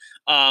excited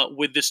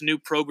with this new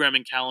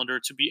programming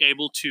calendar to be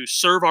able to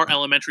serve our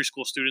elementary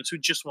school students who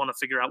just want to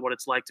figure out what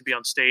it's like to be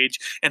on stage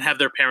and have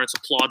their parents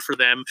applaud for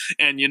them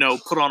and,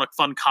 put on a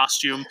fun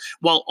costume,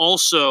 while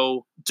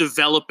also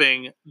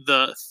developing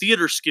the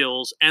theater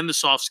skills and the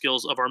soft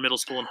skills of our middle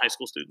school and high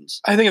school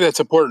students. I think that's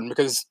important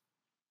because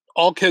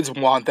all kids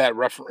want that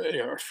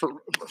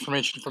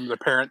information from their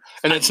parent,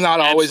 and it's not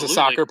always Absolutely. a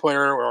soccer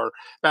player or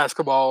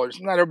basketball. Or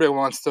not everybody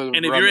wants to. And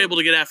if you're able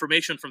to get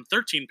affirmation from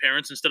 13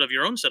 parents instead of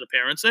your own set of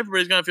parents,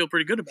 everybody's going to feel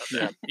pretty good about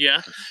that.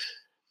 Yeah.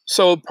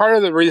 So part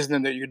of the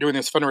reason that you're doing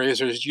this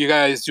fundraiser is you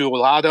guys do a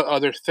lot of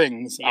other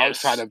things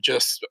Yes. outside of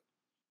just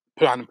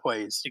put on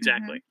plays,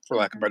 Exactly. for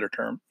lack of a better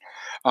term.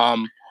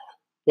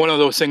 One of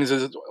those things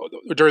is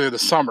during the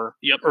summer,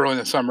 early in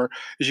the summer,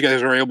 is you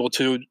guys are able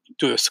to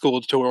do a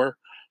school tour.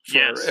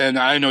 Yes. And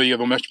I know you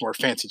have a much more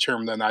fancy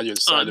term than I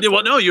just said.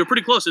 Well, no, you're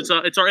pretty close. It's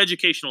our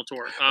educational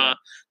tour.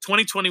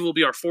 2020 will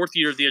be our 4th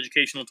year of the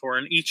educational tour,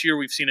 and each year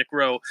we've seen it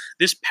grow.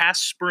 This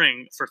past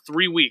spring, for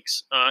 3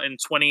 weeks in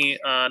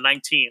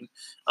 2019,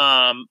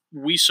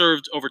 we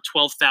served over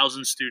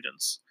 12,000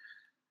 students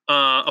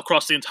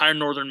across the entire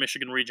northern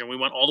Michigan region. We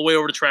went all the way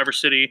over to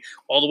Traverse City,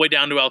 all the way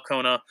down to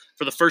Alcona,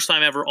 for the first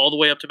time ever, all the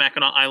way up to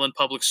Mackinac Island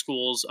Public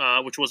Schools,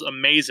 which was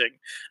amazing.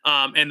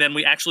 And then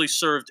we actually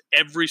served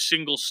every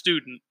single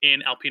student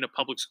in Alpena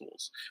Public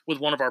Schools with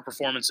one of our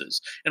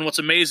performances. And what's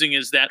amazing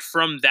is that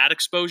from that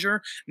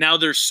exposure, now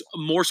there's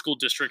more school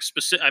districts.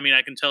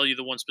 I can tell you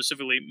the one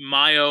specifically: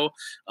 Mayo,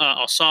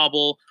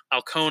 AuSable,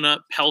 Alcona,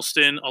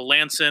 Pellston,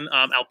 Alanson,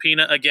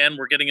 Alpena. Again,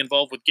 we're getting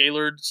involved with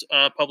Gaylord's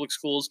public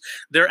schools.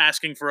 They're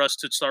asking for us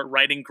to start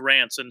writing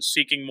grants and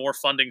seeking more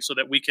funding so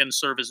that we can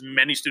serve as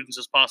many students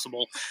as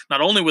possible,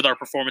 not only with our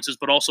performances,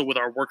 but also with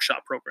our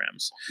workshop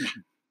programs.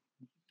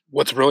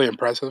 What's really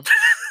impressive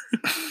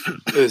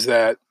is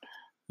that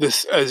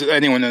this, as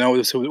anyone that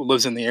knows who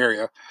lives in the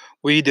area,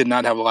 we did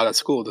not have a lot of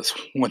school this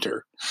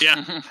winter.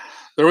 Yeah.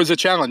 There was a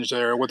challenge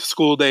there with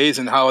school days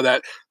and how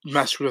that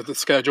messed with the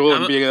schedule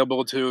and being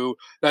able to,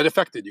 that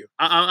affected you.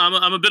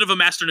 I'm a bit of a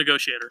master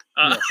negotiator,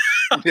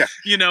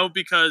 Yeah.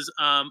 Because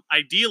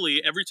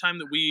ideally every time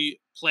that we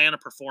plan a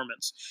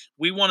performance,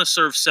 we want to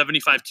serve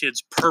 75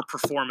 kids per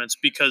performance,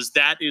 because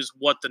that is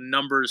what the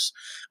numbers,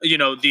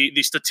 the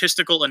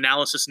statistical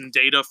analysis and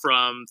data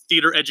from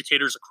theater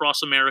educators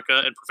across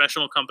America and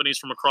professional companies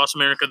from across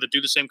America that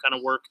do the same kind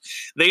of work,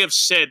 they have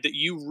said that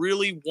you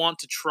really want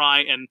to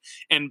try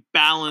and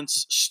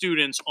balance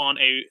students on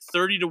a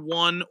 30 to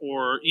 1,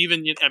 or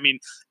even,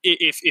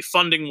 if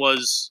funding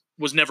was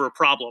was never a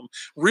problem.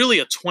 Really,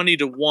 a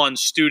 20-to-1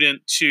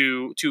 student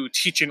to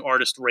teaching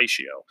artist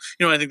ratio.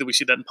 I think that we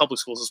see that in public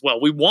schools as well.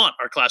 We want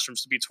our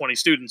classrooms to be 20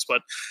 students,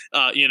 but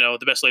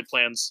the best laid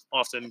plans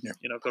often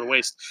go to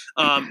waste.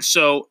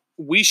 So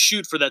we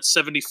shoot for that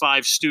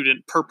 75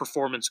 student per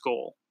performance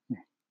goal.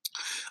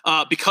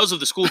 Because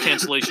of the school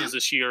cancellations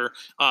this year,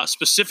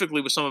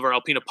 specifically with some of our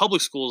Alpena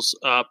Public Schools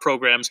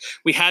programs,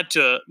 we had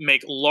to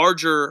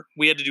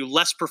do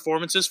less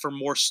performances for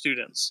more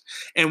students.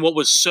 And what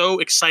was so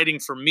exciting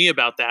for me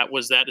about that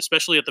was that,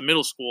 especially at the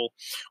middle school,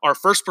 our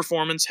first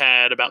performance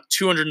had about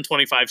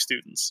 225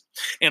 students,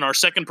 and our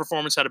second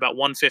performance had about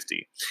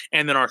 150,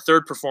 and then our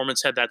third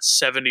performance had that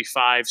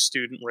 75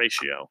 student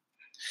ratio.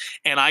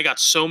 And I got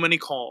so many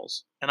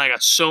calls and I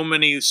got so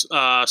many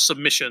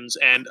submissions,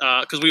 and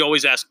because we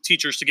always ask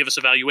teachers to give us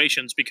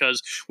evaluations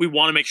because we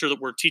want to make sure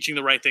that we're teaching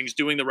the right things,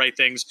 doing the right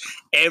things.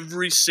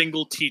 Every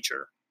single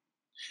teacher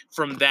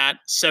from that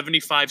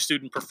 75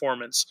 student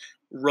performance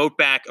wrote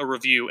back a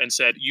review and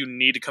said, you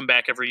need to come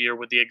back every year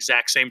with the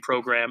exact same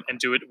program and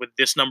do it with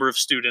this number of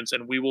students,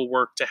 and we will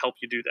work to help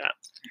you do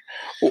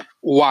that.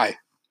 Why?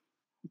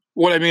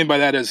 What I mean by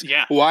that is,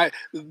 why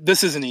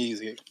this isn't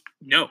easy.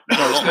 No,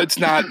 it's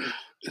not.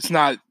 It's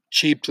not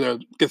cheap to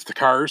get the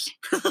cars.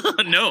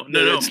 No.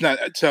 It's not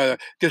to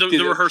get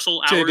the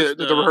rehearsal hours.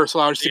 The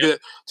rehearsal hours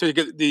to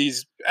get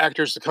these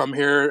actors to come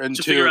here and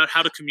to figure out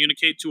how to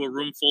communicate to a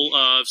room full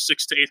of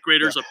 6th to 8th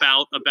graders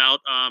about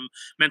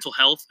mental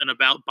health and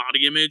about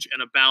body image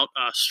and about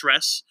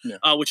stress,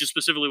 which is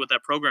specifically what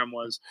that program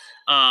was.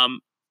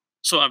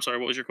 So I'm sorry,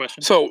 what was your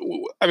question? So,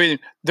 I mean,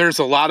 there's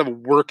a lot of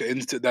work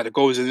that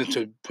goes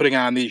into putting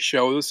on these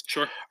shows.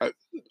 Sure.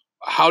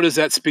 How does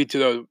that speak to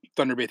the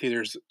Thunder Bay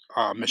Theater's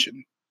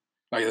mission?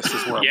 I guess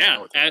this is where I'm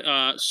going with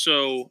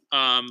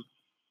that.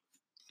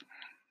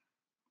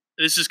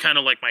 This is kind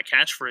of like my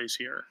catchphrase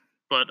here,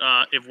 but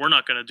if we're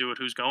not going to do it,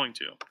 who's going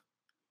to?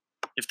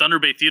 If Thunder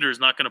Bay Theater is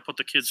not going to put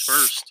the kids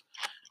first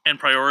and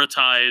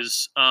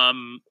prioritize,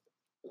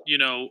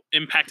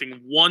 impacting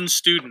one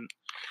student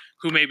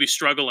who may be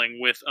struggling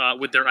with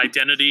their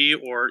identity,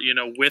 or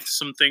with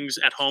some things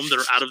at home that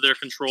are out of their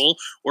control,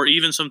 or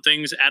even some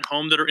things at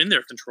home that are in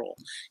their control.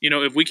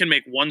 If we can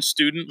make one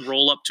student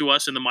roll up to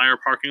us in the Meijer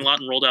parking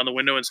lot and roll down the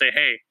window and say,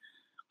 "Hey,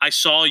 I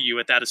saw you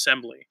at that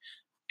assembly,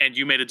 and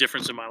you made a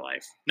difference in my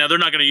life." Now, they're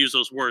not going to use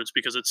those words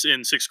because it's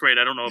in 6th grade.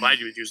 I don't know if I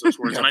would use those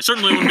words, and I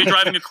certainly wouldn't be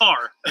driving a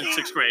car in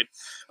 6th grade.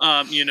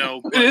 But,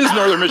 it is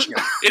Northern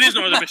Michigan. It is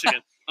Northern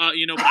Michigan. But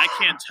I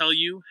can't tell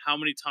you how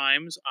many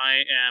times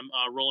I am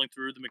rolling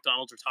through the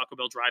McDonald's or Taco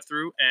Bell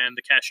drive-thru, and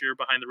the cashier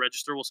behind the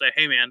register will say,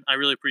 "Hey, man, I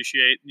really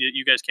appreciate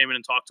you guys came in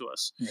and talked to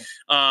us." Yeah.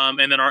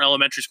 And then our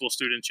elementary school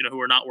students, who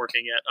are not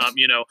working yet,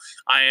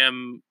 I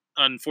am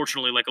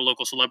unfortunately like a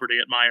local celebrity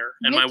at Meijer,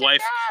 and my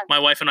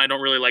wife and I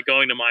don't really like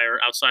going to Meijer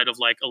outside of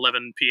like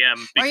 11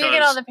 p.m. Or you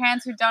get all the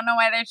parents who don't know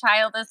why their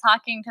child is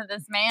talking to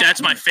this man.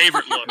 That's my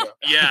favorite look.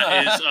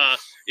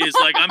 Is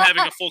like I'm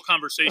having a full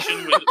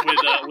conversation with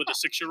a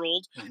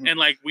 6-year-old, and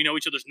like we know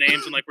each other's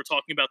names, and like we're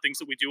talking about things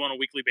that we do on a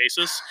weekly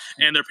basis,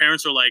 and their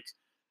parents are like,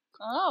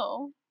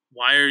 "Oh,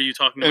 why are you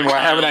talking to and my why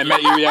child? haven't I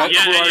met you yet?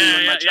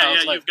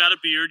 Yeah. You've got a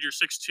beard. You're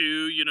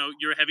 6'2".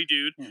 You're a heavy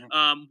dude.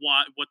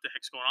 What the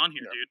heck's going on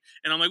here, dude?"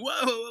 And I'm like,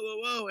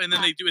 whoa. And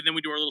then they do, and then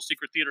we do our little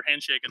secret theater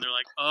handshake, and they're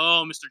like,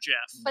 "Oh, Mr.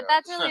 Jeff." But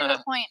that's really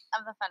the point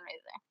of the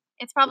fundraiser.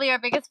 It's probably our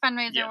biggest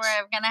fundraiser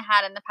we're going to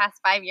have in the past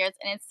 5 years,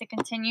 and it's to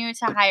continue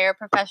to hire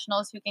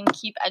professionals who can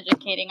keep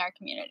educating our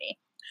community.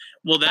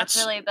 Well, that's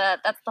really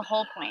that's the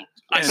whole point.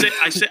 I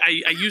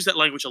use that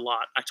language a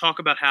lot. I talk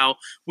about how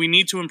we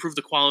need to improve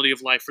the quality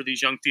of life for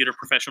these young theater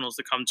professionals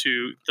that come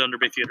to Thunder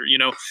Bay Theater.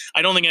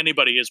 I don't think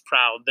anybody is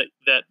proud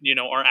that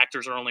our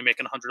actors are only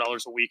making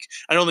 $100 a week.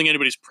 I don't think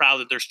anybody's proud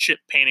that there's chip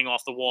painting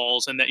off the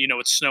walls and that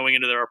it's snowing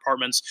into their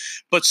apartments.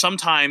 But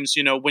sometimes,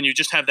 when you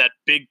just have that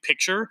big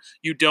picture,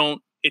 you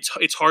don't.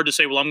 It's hard to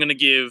say, well, I'm going to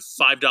give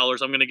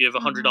 $5, I'm going to give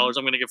 $100,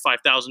 I'm going to give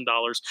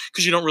 $5,000,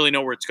 because you don't really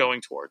know where it's going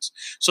towards.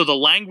 So the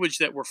language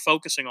that we're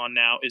focusing on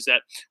now is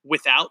that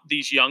without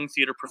these young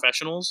theater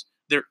professionals,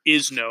 there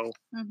is no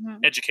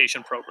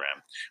education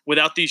program.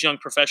 Without these young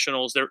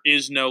professionals, there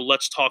is no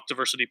Let's Talk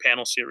Diversity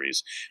panel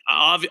series.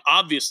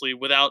 Obviously,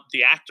 without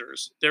the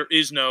actors, there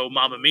is no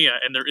Mamma Mia,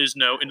 and there is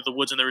no Into the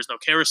Woods, and there is no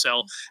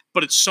Carousel,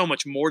 but it's so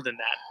much more than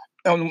that.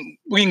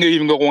 We can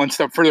even go one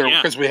step further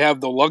because we have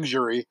the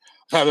luxury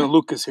of having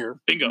Lucas here.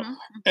 Bingo.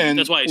 And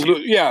that's why he's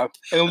here.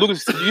 And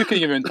Lucas, you can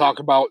even talk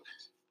about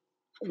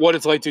what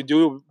it's like to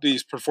do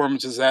these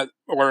performances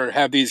or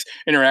have these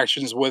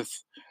interactions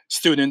with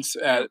students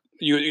at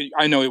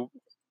I know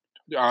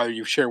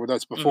you've shared with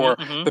us before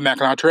the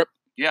Mackinac trip.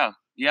 Yeah.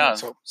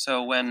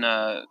 So when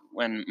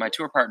my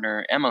tour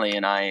partner Emily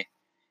and I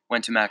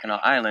went to Mackinac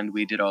Island,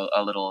 we did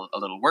a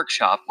little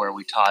workshop where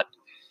we taught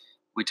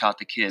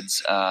the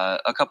kids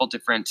a couple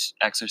different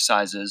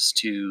exercises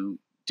to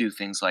do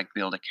things like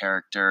build a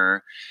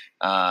character,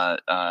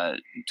 taught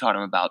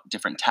them about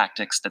different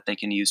tactics that they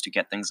can use to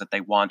get things that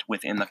they want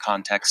within the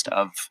context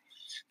of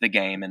the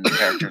game and the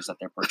characters that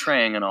they're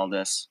portraying and all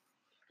this.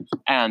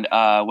 And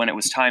when it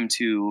was time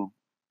to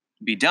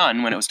be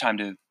done, when it was time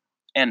to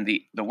end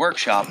the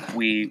workshop,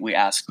 we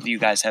asked, do you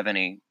guys have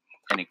any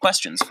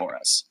questions for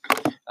us?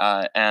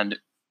 And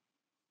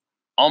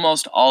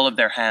almost all of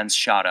their hands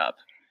shot up.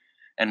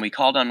 And we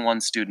called on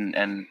one student,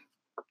 and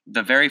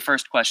the very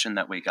first question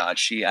that we got,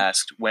 she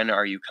asked, when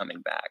are you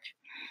coming back?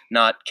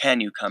 Not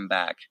can you come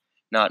back?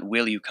 Not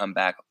will you come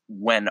back?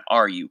 When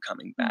are you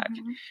coming back?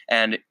 Mhm.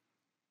 And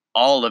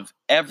all of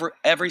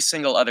every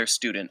single other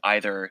student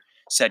either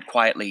said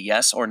quietly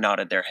yes or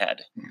nodded their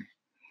head.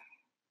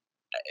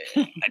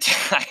 And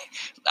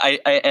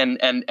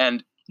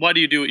Why do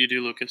you do what you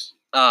do, Lucas?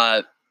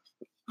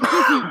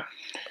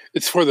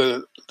 It's for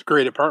the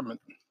great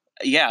apartment.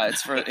 Yeah,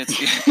 it's Get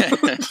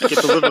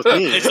to live with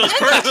me. It's those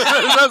perks.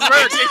 Those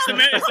perks. It's the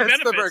benefits.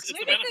 perks. It's the Lucas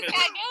has benefits.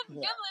 got good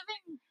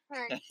living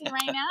perks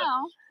right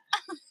now.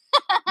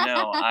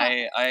 No,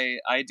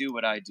 I do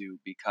what I do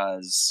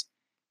because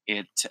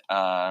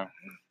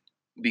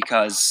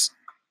because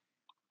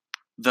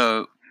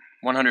the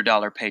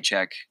 $100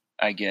 paycheck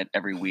I get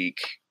every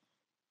week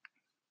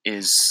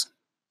is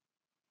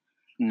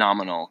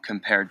nominal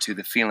compared to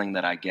the feeling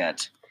that I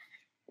get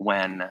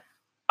when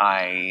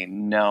I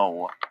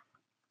know,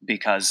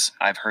 because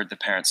I've heard the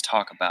parents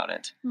talk about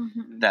it,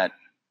 Mhm. that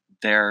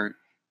their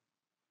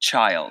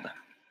child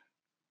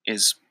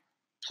is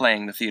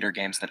playing the theater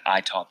games that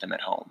I taught them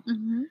at home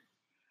Mhm.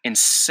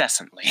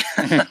 incessantly.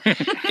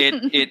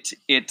 it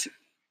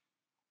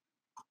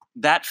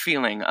that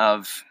feeling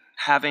of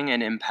having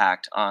an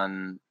impact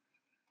on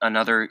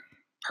another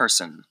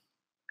person,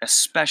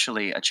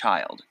 especially a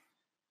child,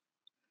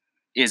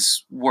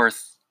 is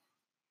worth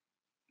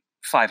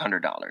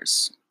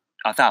 $500,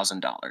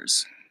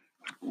 $1,000.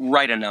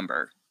 Write a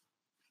number.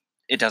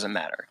 It doesn't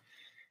matter.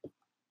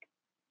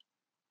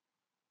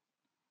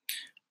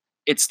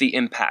 It's the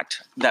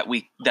impact that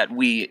we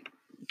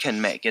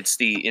can make. It's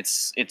the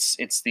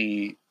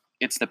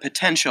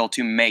potential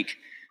to make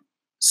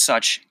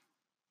such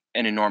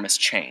an enormous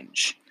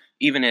change,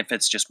 even if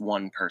it's just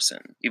one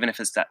person, even if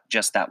it's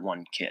just that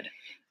one kid.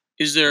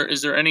 Is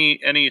there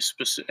any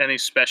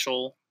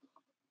special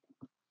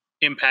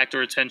impact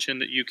or attention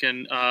that you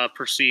can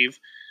perceive,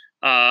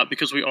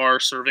 because we are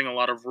serving a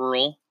lot of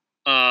rural,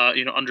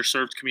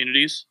 underserved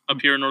communities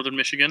up here in northern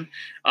Michigan,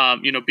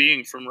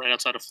 being from right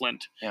outside of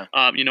Flint. Yeah.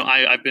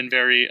 I've been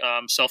very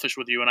selfish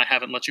with you, and I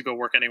haven't let you go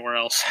work anywhere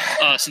else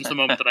since the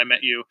moment that I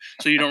met you.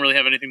 So you don't really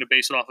have anything to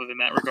base it off of in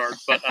that regard.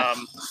 But,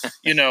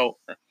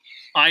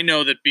 I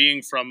know that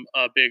being from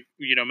a big,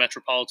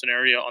 metropolitan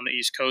area on the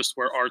East Coast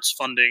where arts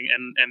funding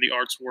and the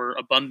arts were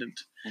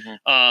abundant,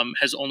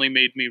 has only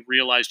made me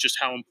realize just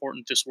how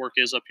important this work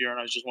is up here. And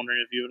I was just wondering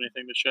if you had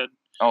anything to shed.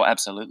 Oh,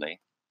 absolutely.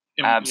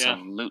 Yeah.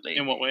 Absolutely.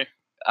 In what way?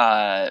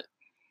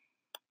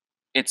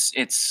 It's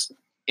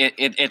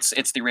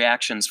the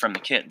reactions from the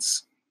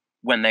kids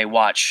when they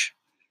watch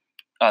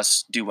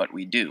us do what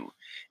we do.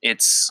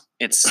 It's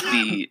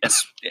the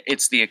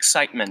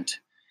excitement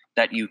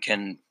that you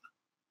can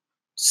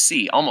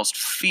see, almost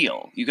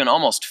feel. You can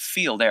almost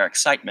feel their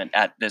excitement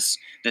at this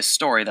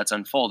story that's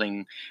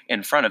unfolding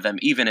in front of them,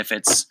 even if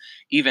it's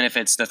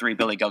the three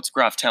Billy Goats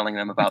Gruff telling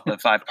them about the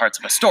 5 parts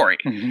of a story.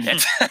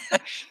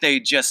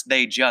 They just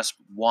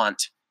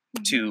want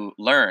to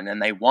learn,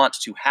 and they want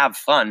to have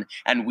fun,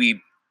 and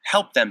we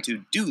help them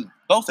to do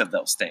both of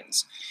those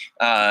things.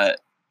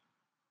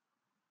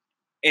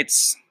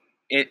 It's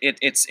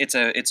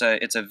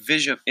a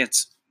visual.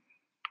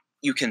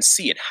 You can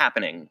see it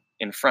happening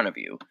in front of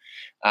you,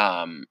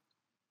 and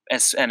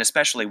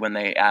especially when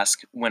they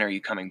ask, when are you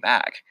coming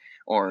back,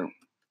 or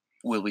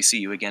will we see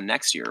you again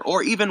next year,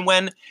 or even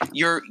when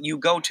you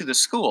go to the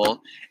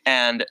school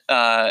and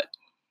a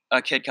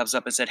kid comes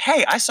up and said,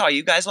 hey, I saw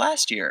you guys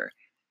last year.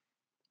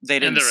 They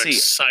didn't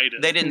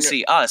excited. They didn't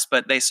see us,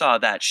 but they saw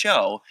that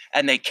show,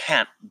 and they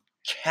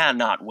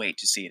cannot wait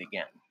to see it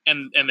again.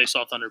 And they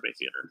saw Thunder Bay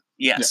Theater.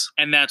 Yes.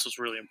 Yeah. And that's what's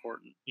really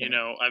important.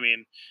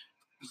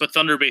 But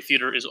Thunder Bay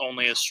Theater is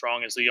only as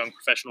strong as the young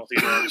professional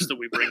theater artists that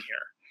we bring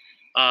here.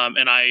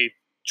 And I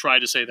try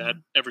to say that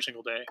every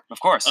single day. Of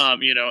course.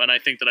 And I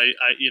think that I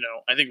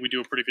think we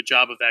do a pretty good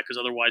job of that, because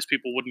otherwise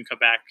people wouldn't come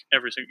back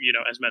every single,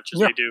 as much as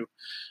they do.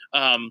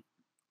 And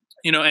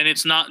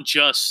it's not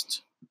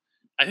just,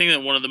 I think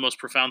that one of the most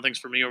profound things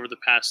for me over the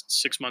past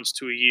 6 months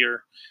to a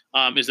year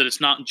is that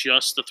it's not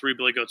just the 3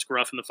 Billy Goats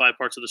Gruff and the 5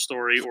 parts of the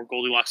story, or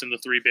Goldilocks and the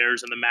 3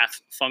 Bears and the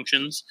math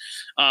functions.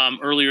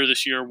 Earlier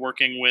this year,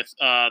 working with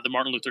the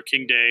Martin Luther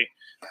King Day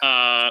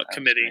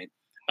committee,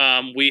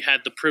 we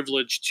had the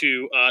privilege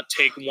to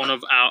take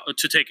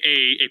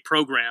a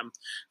program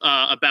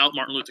about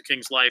Martin Luther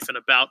King's life and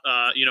about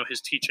his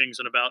teachings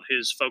and about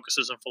his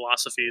focuses and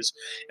philosophies,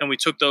 and we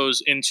took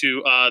those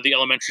into the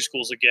elementary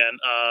schools again,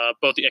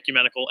 both the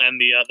ecumenical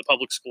and the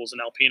public schools in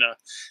Alpena.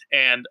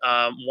 And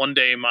one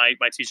day, my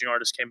teaching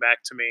artist came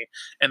back to me,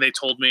 and they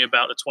told me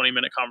about a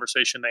 20-minute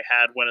conversation they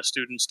had when a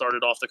student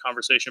started off the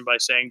conversation by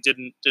saying,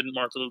 "Didn't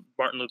Martin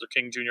Luther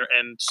King Jr.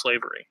 end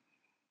slavery?"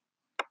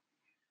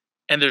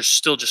 And there's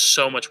still just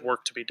so much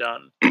work to be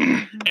done.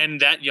 And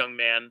that young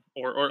man,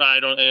 or I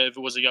don't know if it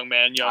was a young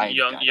man,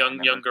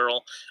 young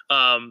girl,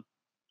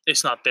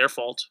 it's not their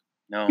fault.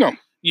 No.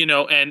 You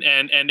know,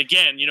 and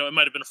again, you know, it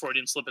might have been a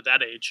Freudian slip at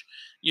that age.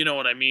 You know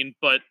what I mean?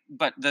 But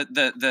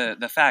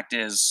the fact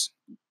is,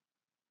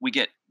 we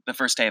get the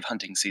first day of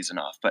hunting season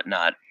off, but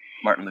not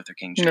Martin Luther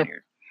King Jr. No.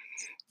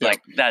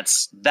 Like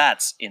that's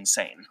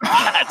insane.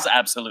 That's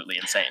absolutely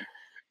insane.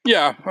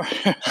 Yeah.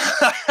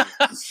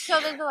 So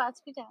there's a lot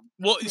to be done.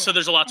 Well, so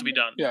there's a lot to be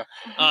done. Yeah.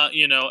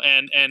 You know,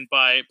 and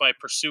by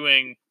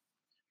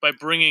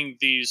bringing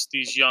these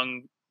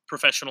young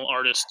professional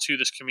artists to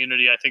this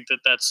community, I think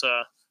that's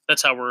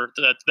how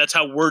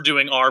we're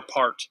doing our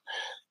part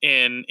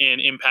in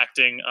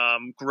impacting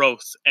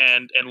growth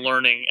and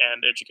learning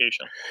and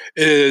education.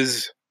 It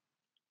is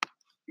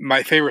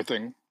my favorite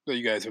thing that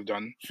you guys have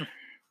done.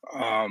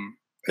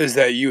 Is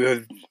that you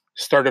have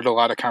started a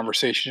lot of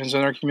conversations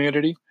in our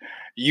community.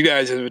 You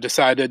guys have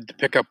decided to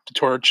pick up the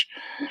torch,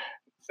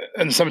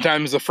 and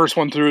sometimes the first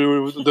one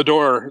through the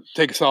door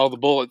takes all the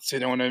bullets. You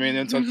know what I mean?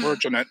 It's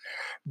unfortunate,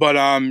 but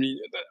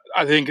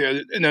I think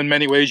in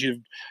many ways you've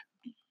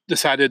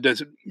decided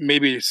to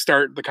maybe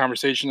start the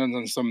conversation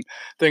on some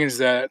things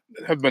that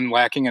have been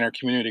lacking in our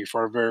community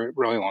for a very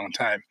really long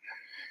time,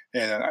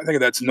 and I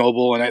think that's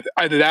noble. And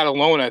that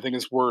alone, I think,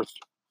 is worth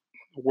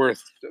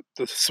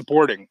the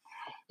supporting,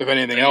 if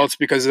anything else,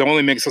 because it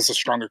only makes us a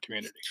stronger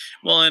community.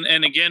 Well,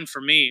 and again, for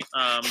me,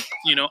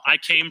 you know, I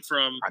came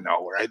from. I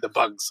know, right? The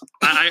bugs.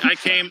 I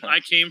came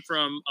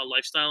from a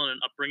lifestyle and an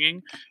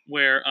upbringing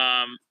where,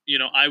 you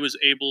know, I was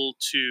able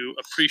to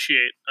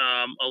appreciate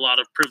a lot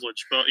of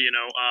privilege, but you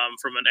know,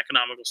 from an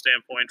economical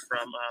standpoint,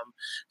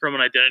 from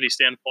an identity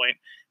standpoint,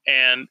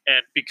 and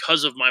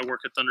because of my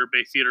work at Thunder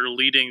Bay Theater,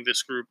 leading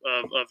this group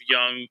of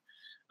young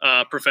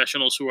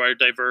professionals who are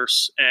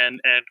diverse and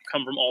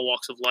come from all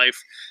walks of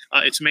life,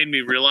 it's made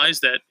me realize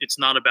that it's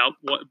not about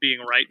what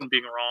being right and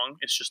being wrong.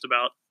 It's just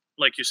about,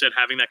 like you said,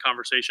 having that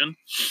conversation.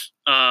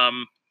 I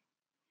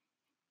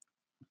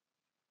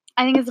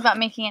think it's about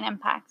making an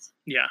impact.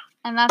 Yeah.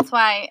 And that's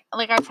why,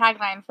 like, our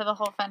tagline for the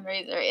whole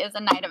fundraiser is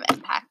a night of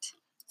impact.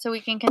 So we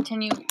can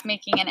continue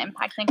making an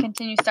impact and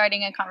continue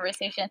starting a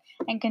conversation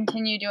and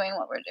continue doing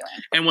what we're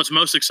doing. And what's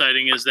most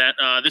exciting is that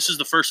this is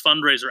the first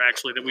fundraiser,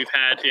 actually, that we've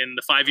had in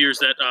the 5 years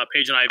that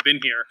Paige and I have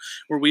been here,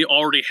 where we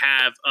already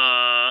have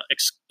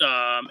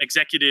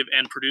executive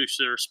and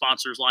producer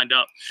sponsors lined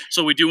up.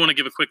 So we do want to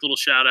give a quick little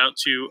shout out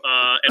to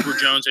Edward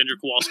Jones, Andrew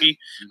Kowalski,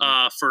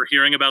 for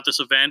hearing about this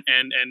event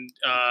and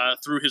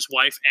through his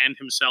wife and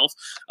himself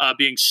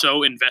being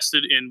so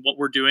invested in what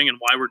we're doing and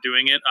why we're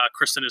doing it.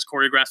 Kristen has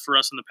choreographed for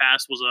us in the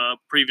past, was a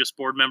previous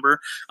board member,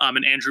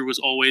 and Andrew was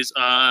always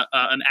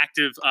an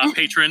active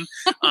patron.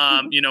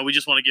 You know, we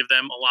just want to give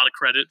them a lot of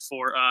credit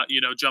for you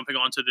know, jumping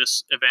onto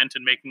this event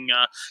and making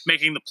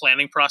the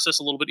planning process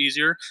a little bit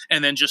easier.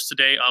 And then just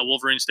today,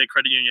 Wolverine State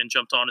Credit Union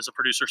jumped on as a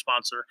producer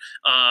sponsor,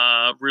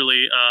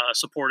 really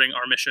supporting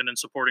our mission and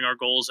supporting our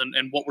goals and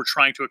what we're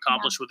trying to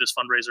accomplish with this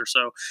fundraiser.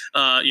 So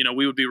you know,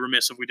 we would be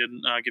remiss if we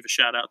didn't give a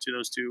shout out to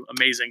those two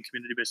amazing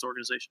community-based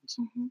organizations.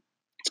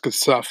 It's good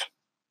stuff.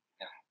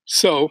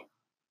 So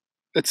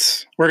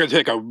we're going to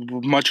take a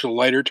much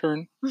lighter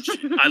turn.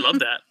 I love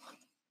that.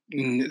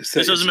 This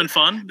hasn't been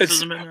fun.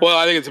 Well,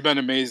 I think it's been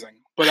amazing.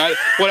 But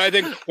what I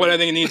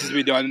think needs to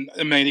be done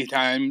many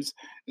times,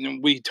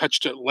 and we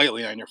touched it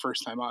lightly on your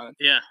first time on it.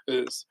 Yeah.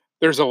 Is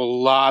there's a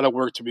lot of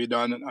work to be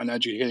done on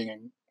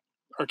educating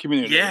our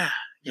community. Yeah.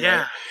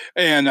 Right?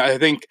 And I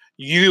think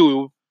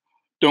you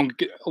don't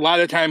get, a lot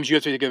of times you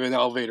have to give an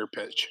elevator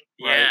pitch.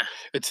 Right? Yeah.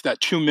 It's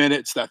that 2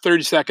 minutes, that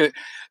 30-second.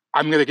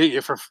 I'm going to get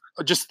you for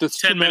just this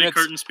 2 minutes. 10-minute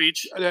curtain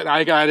speech.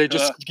 I got to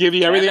just give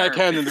you everything I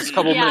can in this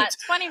couple minutes.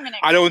 20 minutes.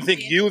 I don't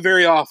think you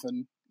very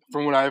often,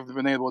 from what I've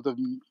been able to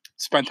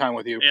spend time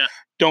with you,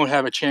 don't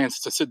have a chance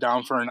to sit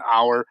down for an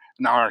hour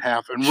and a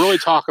half, and really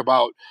talk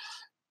about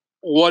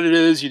what it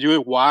is you do,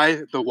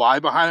 the why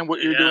behind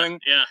what you're doing,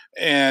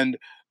 and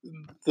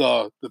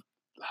the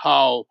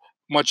how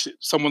much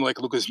someone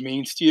like Lucas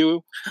means to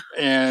you,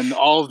 and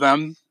all of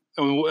them,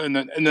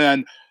 and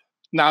then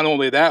not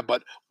only that,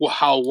 but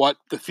what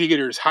the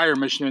theater's higher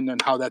mission and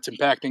how that's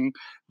impacting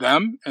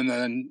them, and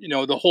then you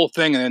know the whole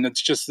thing, and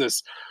it's just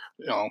this,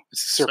 you know,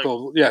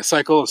 circle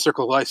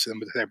of life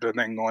type of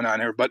thing going on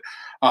here. But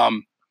I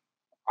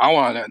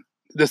want to.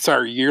 This is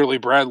our yearly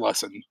Brad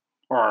lesson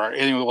or our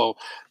annual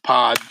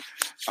pod.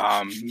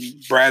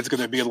 Brad's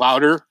going to be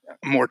louder,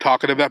 more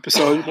talkative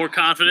episode, more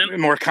confident.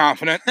 We're working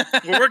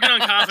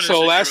on confidence.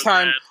 So last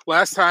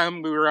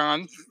time we were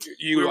on,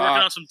 we were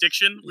working on some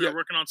diction. We were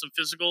working on some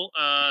physical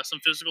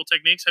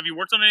techniques. Have you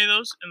worked on any of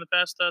those in the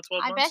past 12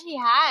 months? I bet he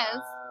has.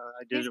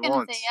 I did it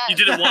once. Yes. You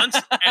did it once,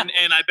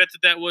 and I bet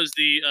that was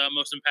the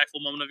most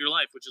impactful moment of your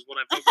life, which is what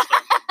I'm focused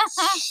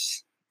on.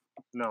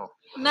 No.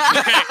 No.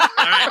 Okay.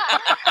 All right.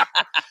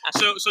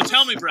 So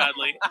tell me,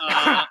 Bradley,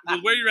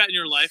 with where you're at in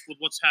your life, with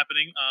what's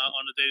happening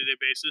on a day-to-day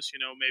basis, you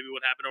know, maybe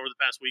what happened over the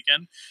past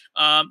weekend.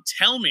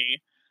 Tell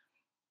me,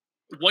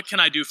 what can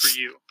I do for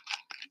you?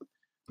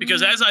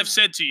 Because as I've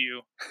said to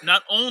you,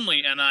 not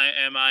only am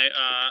I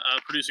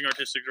a producing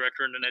artistic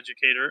director and an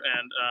educator,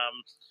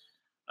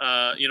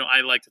 and you know,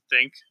 I like to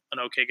think an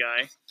okay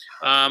guy.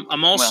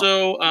 I'm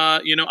also,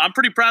 you know, I'm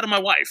pretty proud of my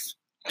wife.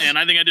 And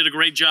I think I did a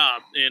great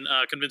job in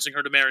convincing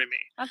her to marry me.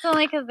 That's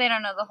only because they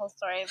don't know the whole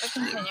story, but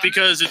continue.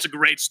 Because it's a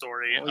great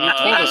story. Well, you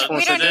told us we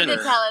once don't at need to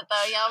dinner. tell it,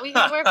 though,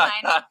 y'all. We're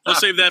fine. We'll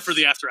save that for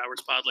the after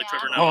hours pod, like Yeah.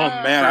 Trevor Oh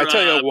now. man, I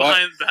tell you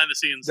what, behind the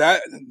scenes.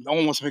 that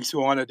almost makes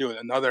me want to do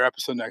another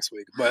episode next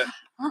week. But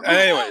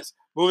anyways,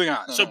 moving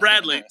on. So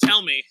Bradley,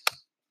 tell me,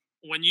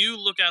 when you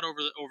look out over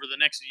the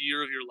next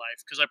year of your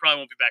life, because I probably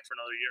won't be back for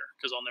another year,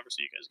 because I'll never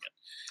see you guys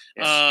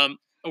again.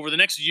 Over the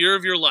next year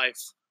of your life,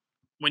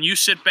 when you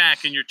sit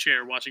back in your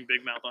chair watching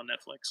Big Mouth on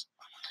Netflix,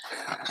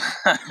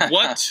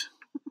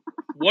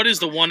 what is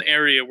the one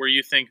area where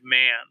you think,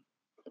 man,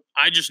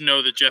 I just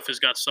know that Jeff has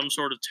got some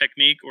sort of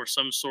technique or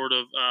some sort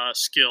of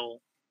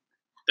skill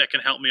that can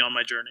help me on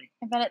my journey?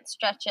 I bet it's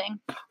stretching.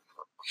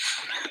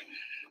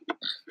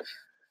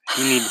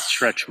 You need to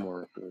stretch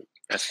more. But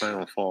that's my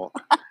own fault.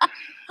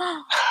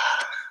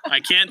 I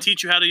can't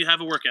teach you how to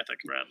have a work ethic,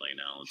 Bradley.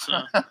 No, it's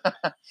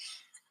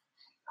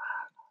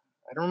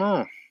I don't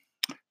know.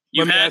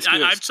 you've Let me had. ask you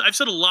this. I've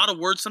said a lot of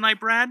words tonight,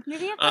 Brad.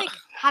 Maybe it's Uh, like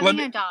having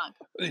me- a dog.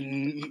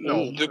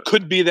 No, it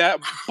could be that,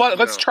 but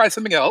let's No. try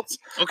something else.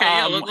 Okay,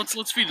 yeah, Um,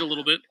 let's feed it a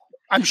little bit.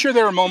 I'm sure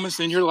there are moments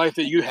in your life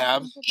that you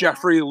have,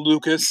 Jeffrey,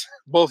 Lucas,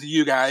 both of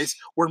you guys,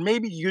 where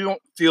maybe you don't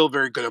feel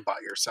very good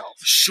about yourself.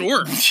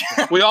 Sure.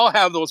 We all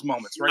have those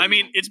moments, right? I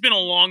mean, it's been a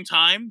long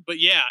time, but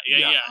yeah.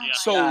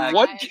 So God.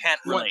 what? Can't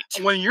When, relate.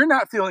 when you're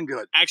not feeling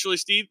good, Actually,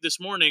 Steve, this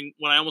morning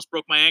when I almost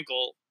broke my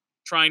ankle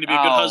trying to be a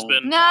good Oh,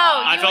 husband, No,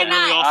 I you felt were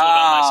really not. awful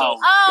about myself.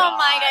 Oh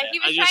my god, he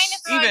I was trying to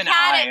just- throw a Even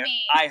cat at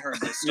me. I heard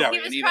this Yeah. story. He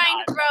was and even trying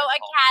to I throw a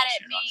felt cat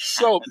shit at me. on it.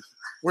 so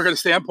we're going to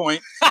stay on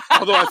point.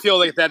 Although I feel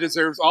like that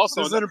deserves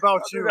also. This isn't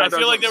about you. I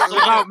feel like there was a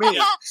It's lot about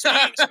me.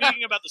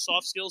 Speaking about the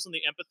soft skills and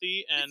the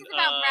empathy, This and is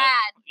about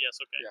Brad. yes,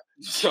 okay.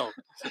 Yeah. So,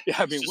 yeah,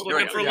 I mean, Just we're-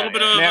 looking for a yeah, little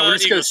bit of man, we're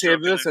just ego going to save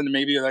stroking this there. and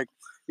maybe like,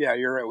 yeah,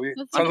 you're right. We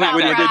This is sounds like about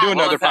we need to Brad. do We'll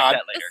another unpack pod.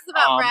 that later. This is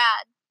about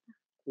Brad.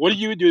 What do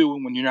you do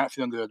when you're not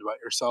feeling good about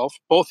yourself,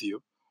 both of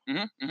you,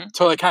 Mm-hmm.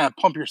 to like kind of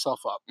pump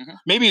yourself up? Mhm.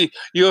 Maybe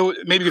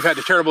you've had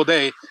a terrible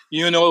day.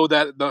 You know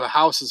that the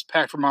house is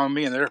packed for Mama and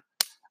me, and they're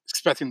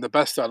expecting the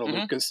best out of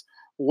Mhm. Lucas.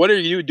 What are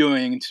you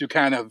doing to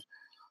kind of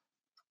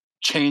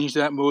change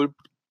that mood,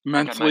 I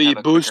might mentally have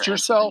a boost quicker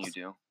answer than yourself? You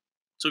do.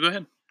 So go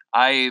ahead,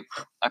 I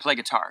play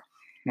guitar,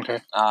 Okay.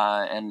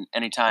 and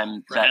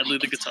anytime Bradley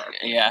that the guitar.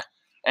 yeah,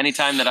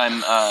 anytime that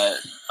I'm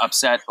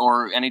upset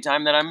or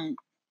anytime that I'm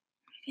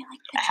I feel like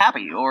the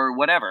happy or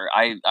whatever,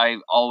 I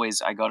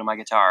go to my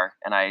guitar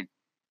and I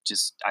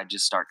just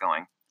start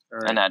going, All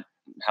right. and that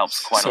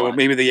helps quite a So lot.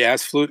 maybe the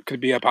ass flute could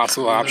be a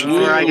possible option. for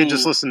Or you. I could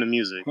just listen to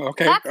music.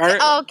 Okay. That's All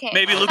right. okay.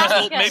 Maybe That's Lucas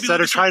will- good. maybe Instead of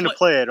Lucas will trying to play-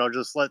 play it, I'll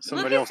just let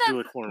somebody else Lucas do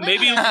it for me.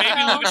 Maybe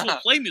Lucas will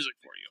play music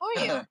for you.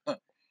 For you.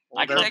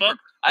 I can there- take. Bump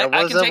I, There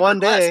I was can that take one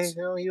day, requests.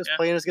 you know, he was Yeah.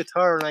 playing his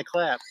guitar and I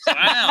clapped.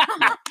 Wow.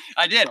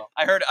 I did.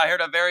 I heard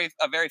a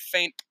very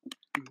faint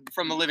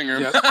from the living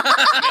room.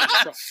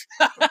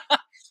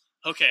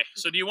 Okay,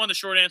 so do you want the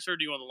short answer or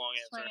do you want the long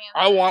answer?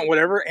 I want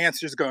whatever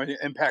answer is going to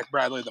impact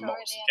Bradley the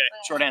most.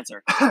 Short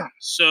answer.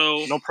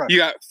 So, No pressure. You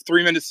got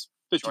 3 minutes,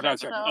 55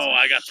 answer. seconds. oh,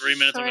 I got 3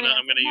 minutes. I'm Short gonna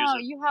answer. use No,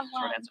 it. you have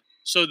Short one. answer.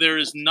 So there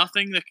is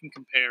nothing that can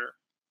compare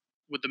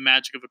with the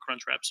magic of a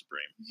Crunchwrap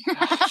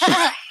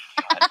Supreme.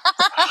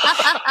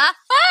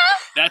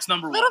 That's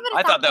number one. Little bit of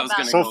I thought that was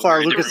something gonna about So go far,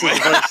 very Lucas's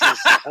different voice way. is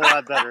a whole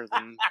lot better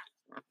than.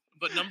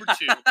 But number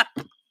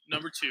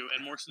two,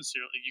 and more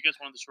sincerely, you guys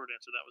wanted the short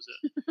answer. That was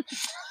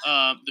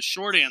it. The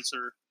short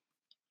answer,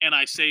 and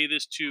I say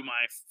this to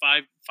my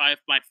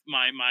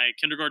my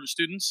kindergarten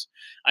students.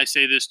 I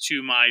say this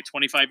to my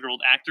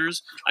 25-year-old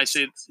actors. I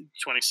say it to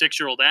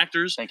 26-year-old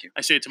actors. Thank you.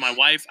 I say it to my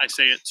wife. I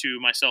say it to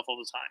myself all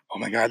the time. Oh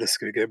my God, this is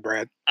going to get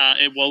Brad.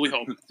 Well, we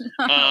hope.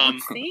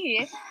 Let's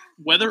see.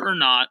 Whether or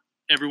not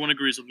everyone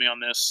agrees with me on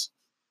this,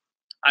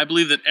 I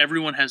believe that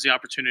everyone has the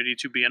opportunity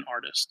to be an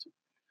artist.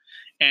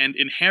 And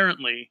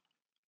inherently,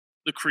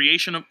 the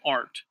creation of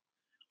art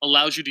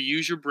allows you to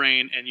use your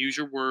brain and use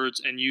your words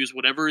and use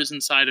whatever is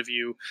inside of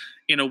you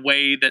in a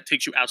way that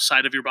takes you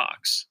outside of your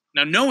box.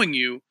 Now, knowing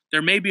you,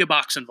 there may be a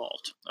box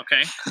involved,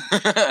 okay?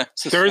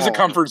 There is a small.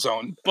 comfort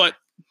zone. But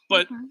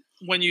Mhm.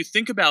 when you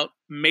think about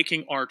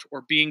making art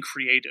or being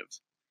creative,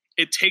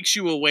 it takes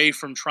you away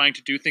from trying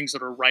to do things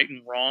that are right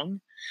and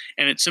wrong,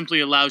 and it simply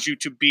allows you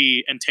to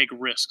be and take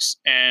risks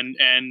and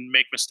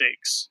make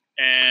mistakes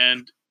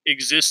and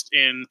exist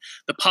in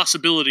the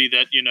possibility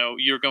that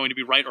you're going to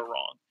be right or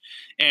wrong.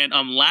 And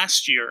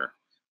last year,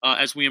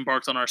 as we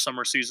embarked on our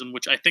summer season,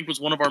 which I think was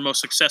one of our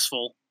most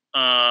successful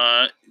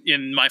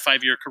in my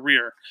 5-year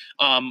career,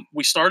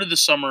 we started the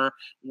summer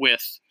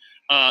with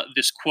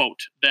this quote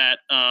that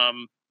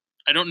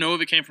I don't know if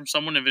it came from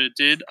someone. If it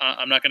did,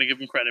 I'm not going to give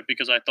them credit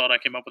because I thought I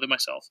came up with it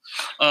myself.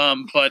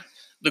 But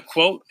the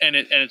quote, and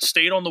it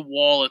stayed on the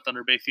wall at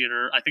Thunder Bay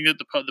Theater. I think that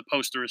the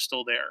poster is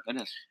still there.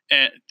 It is.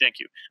 And thank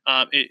you.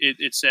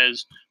 It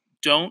says,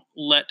 "Don't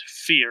let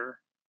fear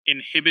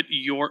inhibit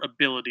your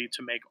ability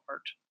to make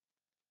art."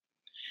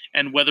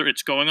 And whether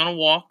it's going on a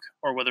walk,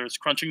 or whether it's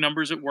crunching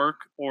numbers at work,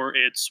 or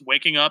it's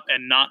waking up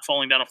and not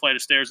falling down a flight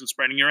of stairs and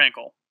spraining your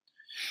ankle,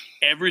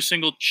 every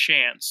single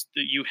chance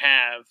that you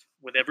have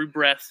with every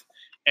breath,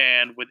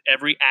 And with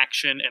every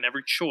action and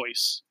every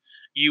choice,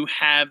 you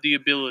have the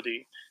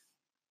ability.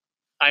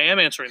 I am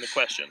answering the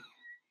question.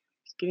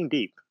 It's getting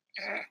deep.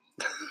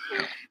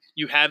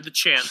 You have the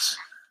chance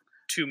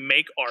to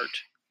make art,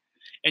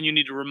 and you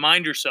need to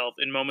remind yourself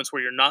in moments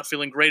where you're not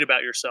feeling great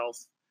about yourself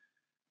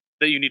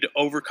that you need to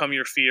overcome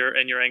your fear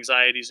and your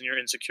anxieties and your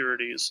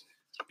insecurities,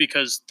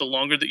 because the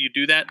longer that you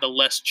do that, the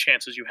less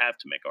chances you have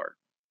to make art.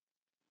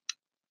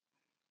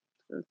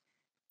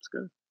 It's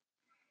good.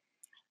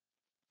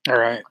 All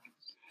right.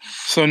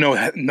 So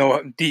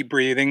no deep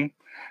breathing,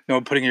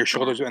 no putting your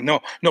shoulders, no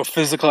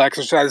physical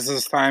exercises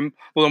this time.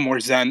 A little more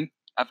zen.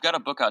 I've got a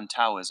book on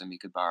Taoism you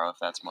could borrow if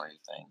that's more your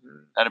thing.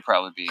 That'd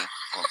probably be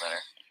a little better.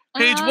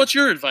 Paige, what's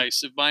your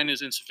advice if mine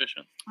is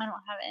insufficient? I don't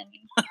have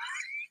any.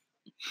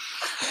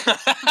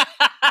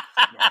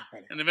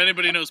 And if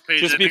anybody knows Paige,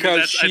 Just I think because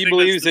that's- I she think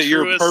believes that's that the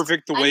you're truest-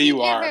 perfect the I way think you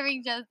you're are.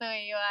 perfect just the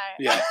way you are.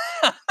 Yeah,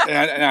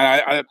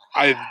 and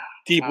I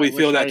deeply I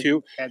feel wish that I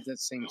too. Had that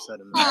same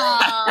sentiment.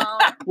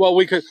 Aw. Well,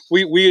 we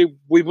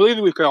believe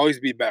we could always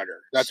be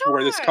better. That's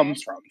where this Sure.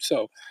 comes from.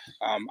 So,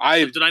 So I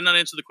did I not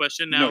answer the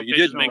question? Now no, you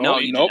Paige is didn't. making No, Nope,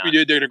 me- you did nope, not.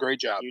 you did a great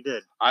job. You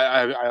did.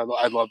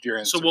 I loved your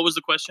answer. So what was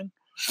the question?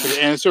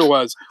 The answer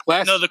was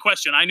last. No, the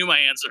question. I knew my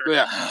answer.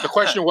 Yeah, the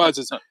question was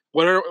is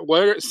what are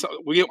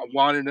we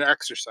wanted an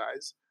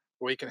exercise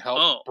where we can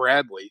help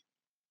Bradley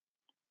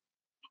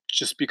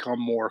just become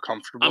more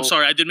comfortable. I'm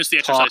sorry, I did miss the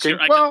exercise Talking.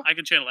 here. Well, I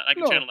can channel that. I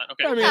can no. channel that.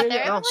 Okay. I mean, Got there.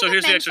 yeah. It was So like a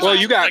here's the mental exercise. Well,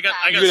 you got-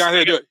 I You're not I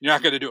gonna do got- it. You're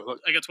not gonna do it. Look,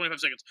 I got 25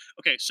 seconds.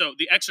 Okay, so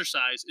the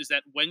exercise is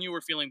that when you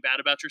are feeling bad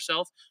about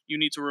yourself, you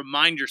need to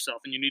remind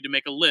yourself and you need to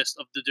make a list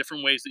of the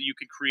different ways that you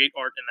could create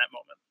art in that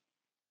moment.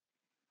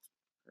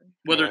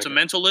 Whether it's a like it.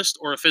 mental list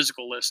or a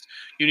physical list,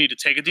 you need to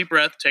take a deep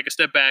breath, take a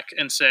step back,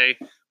 and say,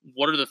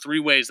 what are the 3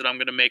 ways that I'm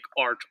going to make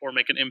art or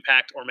make an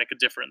impact or make a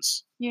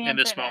difference You in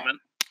this answered it. moment?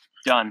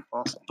 Done.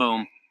 Awesome.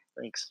 Boom.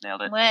 Thanks.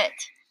 Nailed it. Lit.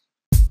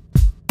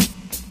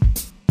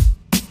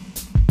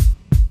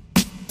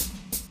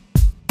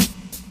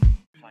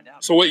 Find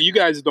out. So what you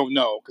guys don't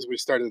know, because we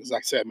started this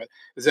next segment,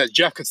 is that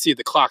Jeff could see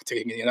the clock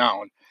ticking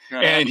down,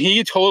 and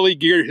he totally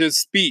geared his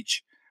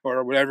speech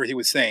or whatever he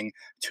was saying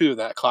to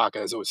that clock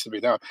as it was to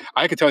be down.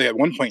 I could tell you at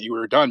one point you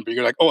were done, but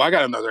you're like, "Oh, I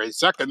got another 8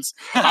 seconds.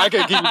 I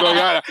can keep going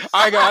on.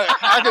 I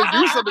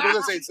can do something with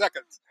this 8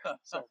 seconds."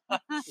 So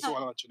just want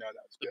to let you know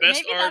that. The Good.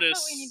 best Maybe that's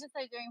artists, what we need to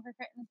start doing for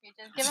curtain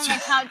speeches. Give them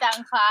a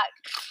countdown clock.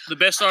 the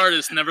best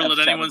artists never let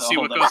That's anyone Tabitha, see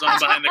what hold goes on. on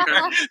behind the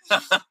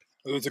curtain.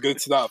 It was good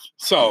stuff.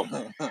 So,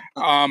 man,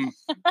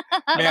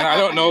 I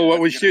don't know what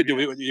we should do.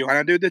 You want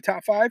to do the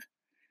top 5?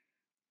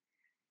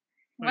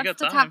 We What's got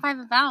the time. top 5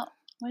 about?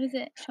 What is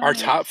it? Show Our me.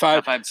 top Top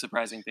 5, 5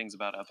 surprising things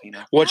about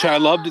Alpina. which I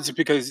loved, is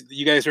because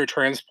you guys are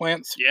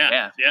transplants.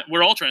 Yeah,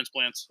 we're all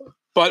transplants.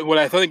 But what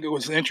I think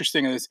was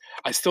interesting is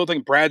I still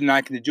think Brad and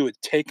I can do a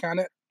take on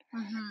it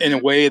Mhm. in a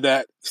way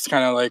that's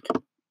kind of like,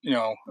 you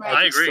know. Right.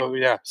 I agree. So,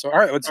 yeah. So, all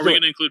right, let's Are do we it.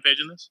 going to include Paige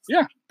in this?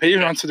 Paige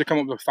wants to come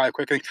up with 5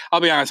 quick things. I'll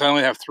be honest, I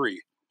only have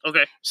 3.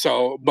 Okay.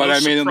 So, but No I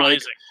mean, like,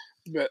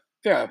 surprising. but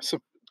yeah. So,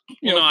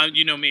 you Well, know, no,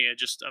 you know me.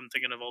 I'm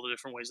thinking of all the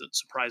different ways that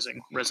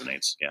surprising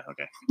resonates. Yeah,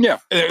 okay. yeah,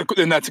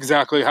 and that's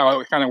exactly how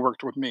it kind of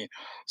worked with me.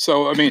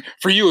 So, I mean,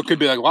 for you, it could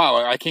be like, wow,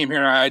 I came here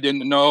and I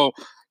didn't know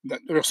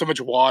that there was so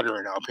much water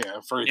in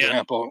Alpena, for Yeah.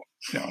 example.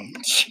 You know,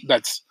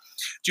 that's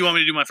Do you want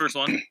me to do my first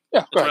one? yeah.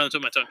 That's Go right ahead. on the tip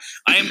of my tongue.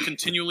 I am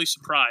continually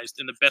surprised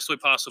in the best way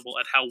possible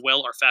at how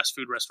well our fast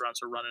food restaurants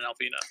are run in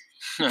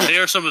Alpena. They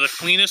are some of the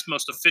cleanest,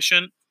 most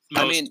efficient,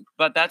 most. I mean,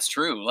 but that's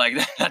true. Like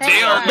that's They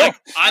they are. are. Like,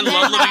 I And they're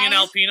love living in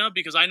nice. Alpena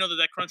because I know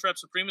that Crunchwrap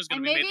Supreme is going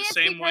And to be maybe made the it's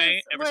same way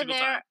because every we're single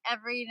there time.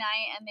 every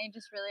night and they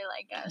just really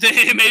like us.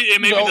 it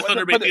may No, be the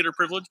Thunder Bay but- Theater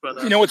privilege,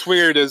 but You know what's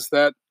weird is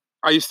that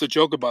I used to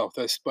joke about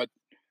this, but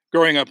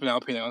growing up in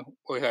Alpena,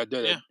 we had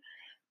did it.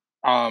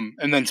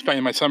 And then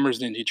spending my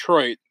summers in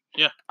Detroit.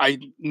 Yeah. I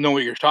know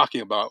what you're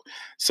talking about.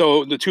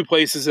 So the 2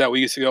 places that we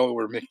used to go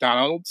were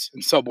McDonald's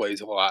and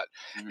Subways a lot.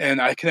 Mhm. And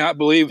I cannot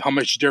believe how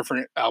much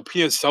different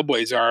Alpena's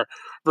Subways are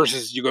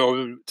versus you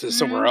go to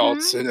somewhere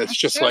else. And it's That's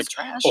just true. like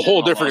trash. a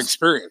whole different Almost.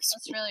 experience.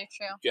 That's really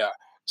true.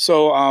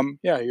 So,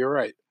 yeah, you're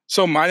right.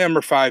 So my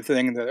number 5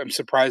 thing that I'm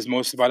surprised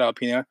most about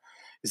Alpena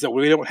is that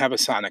we don't have a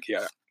Sonic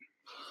yet.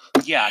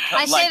 Yeah,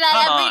 I say that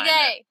come every on.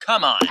 day.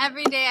 Come on.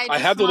 Every day I just I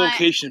have the want,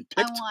 location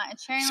I picked. want a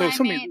cherry So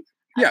somebody-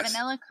 limeade, a yes.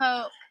 vanilla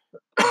Coke.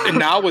 And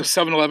now with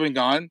 7-Eleven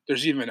gone,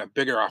 there's even a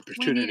bigger We need a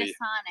opportunity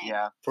Sonic.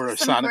 Yeah. for a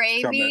Some Sonic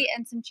to come in. gravy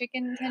and some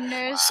chicken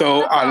tenders. So,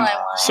 That's all I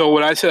want. so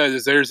what I said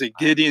is there's a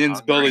Gideon's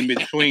hungry. building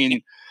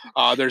between.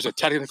 There's a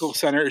technical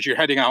center as you're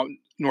heading out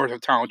north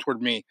of town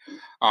toward me.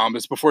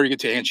 It's before you get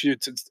to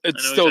Anschutz. It's I know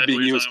still exactly being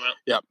what you're used. talking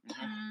about.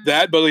 Mm.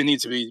 That building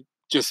needs to be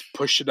just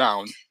pushed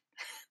down,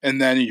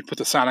 and then you put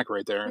the Sonic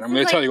right there. And This I'm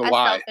going is to tell like you a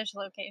why. selfish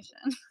location.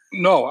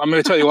 No, I'm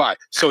going to tell you why.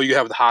 So you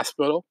have the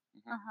hospital,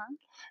 Uh-huh.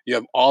 you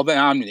have all the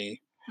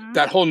Omni. Mhm.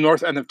 That whole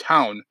north end of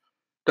town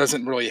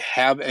doesn't really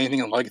have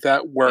anything like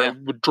that where Yeah. it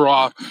would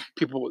draw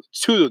people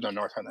to the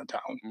north end of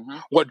town. Hmm.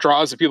 What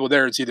draws the people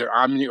there is either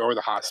Omni or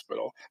the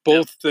hospital.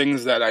 Both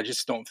things that I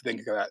just don't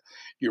think that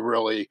you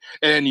really,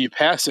 and you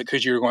pass it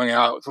because you're going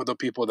out for the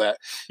people that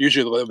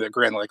usually live at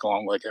Grand Lake,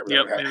 Long Lake,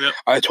 everything. Yep, like that. yep.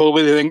 I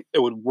totally think it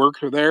would work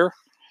there,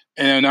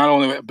 and not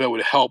only that, but it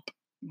would help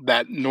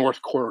that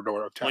north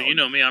corridor of town. Well, you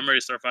know me, I'm ready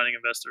to start finding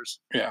investors.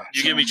 Yeah.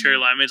 You give me cherry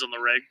limeades on the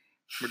reg,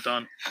 we're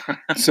done.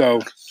 So,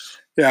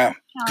 yeah,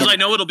 Because I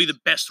know it'll be the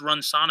best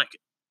run Sonic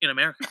in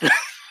America.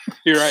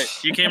 you're right.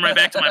 You came right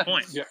back to my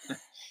point. Yeah.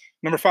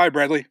 Number 5,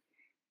 Bradley.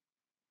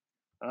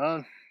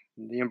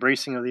 The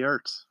embracing of the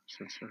arts.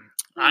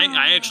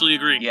 I actually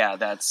agree. Yeah,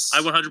 that's.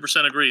 I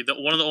 100% agree. That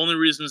one of the only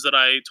reasons that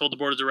I told the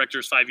board of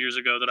directors 5 years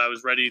ago that I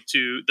was ready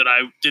to, that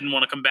I didn't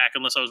want to come back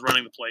unless I was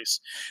running the place.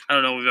 I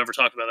don't know if we've ever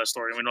talked about that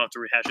story, and we don't have to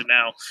rehash it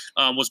now.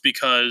 Was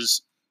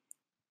because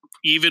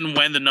even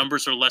when the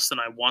numbers are less than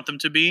I want them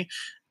to be,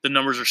 the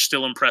numbers are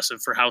still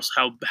impressive for how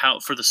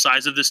for the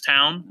size of this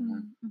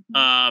town.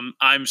 Mm-hmm.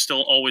 I'm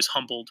still always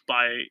humbled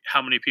by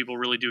how many people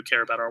really do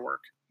care about our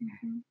work.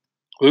 Mm-hmm.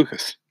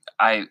 Lucas.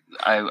 I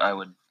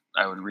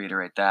would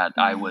reiterate that.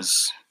 I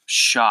was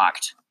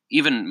shocked.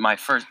 Even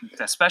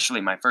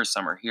especially my first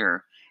summer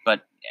here,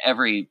 but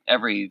every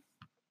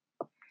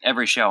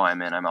show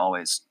I'm in, I'm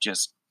always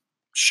just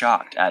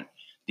shocked at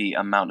the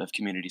amount of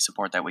community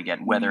support that we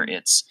get, whether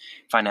it's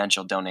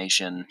financial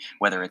donation,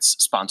 whether it's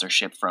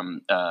sponsorship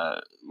from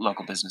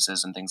local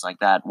businesses and things like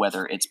that,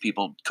 whether it's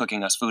people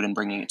cooking us food and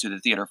bringing it to the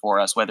theater for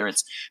us, whether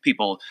it's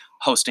people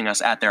hosting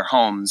us at their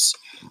homes,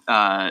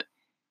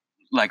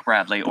 like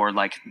Bradley or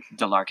like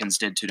the Larkins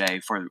did today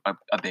for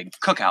a big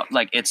cookout.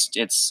 Like it's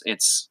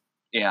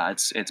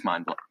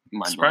mind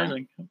blowing.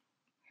 Surprising.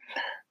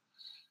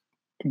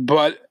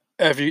 But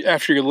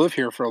after you live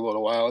here for a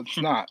little while, it's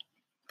not.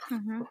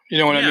 Mm-hmm. You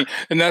know what I mean?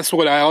 And that's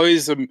what I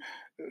always am.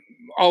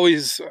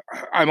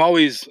 I'm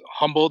always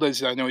humbled,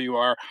 as I know you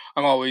are.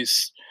 I'm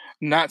always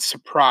not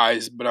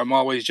surprised, but I'm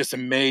always just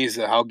amazed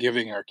at how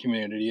giving our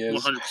community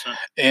is. 100%.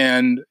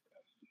 And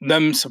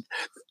them,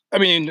 I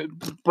mean,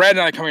 Brad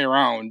and I coming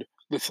around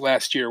this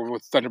last year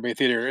with Thunder Bay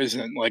Theater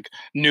isn't like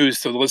news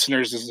to the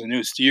listeners. This is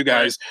news to you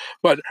guys.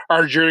 Right. But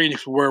our journey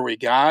to where we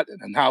got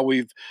and how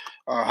we've,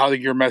 how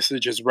your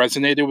message has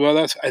resonated with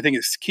us, I think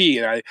is key.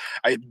 And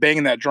I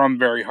bang that drum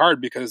very hard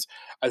because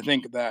I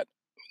think that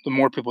the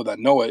more people that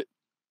know it,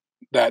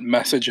 that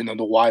message and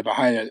the why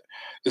behind it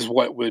is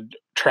what would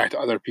attract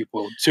other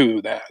people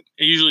to that.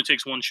 It usually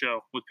takes one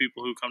show with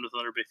people who come to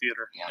Thunder Bay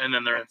Theater, and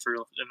then they're in.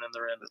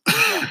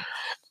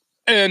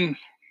 And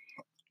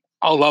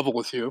I'll level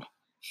with you.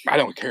 I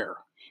don't care.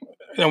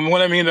 And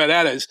what I mean by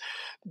that is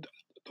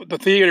the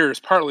theater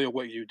is partly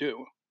what you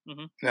do.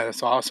 Mm-hmm. And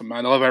that's awesome.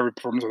 I love every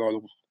performance I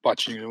love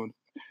watching you.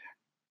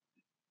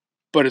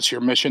 But it's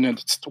your mission and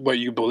it's what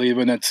you believe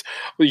in. It's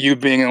you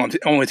being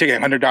only taking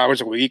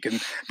 $100 a week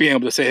and being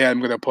able to say, hey, I'm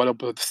going to put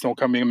up with the snow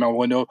coming in my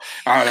window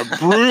on a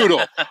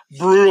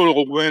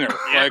brutal winter.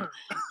 Yeah. Like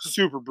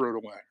super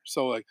brutal winter.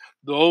 So like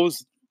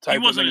those type he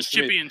of wasn't as things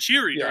to me- chippy and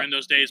cheery Yeah. during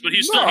those days, but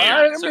he's No, still here.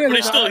 I mean, But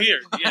he's still here.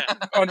 Yeah.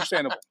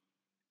 Understandable.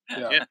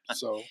 Yeah. Yeah.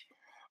 So,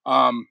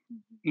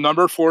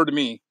 number 4 to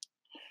me,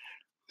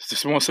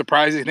 the most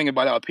surprising thing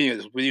about Alpena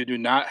is we do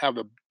not have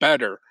a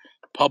better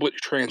public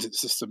transit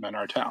system in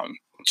our town.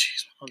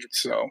 Jeez, 100%.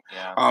 So,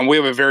 Yeah. we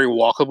have a very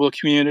walkable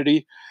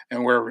community,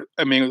 and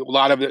a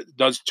lot of it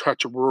does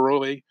touch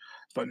rurally,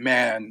 but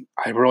man,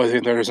 I really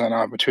think there's an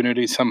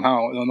opportunity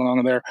somehow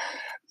along there,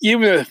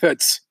 even if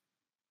it's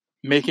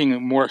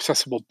making more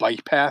accessible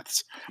bike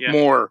paths, Yeah.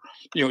 more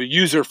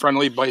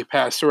user-friendly bike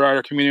paths throughout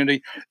our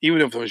community,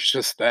 even if it was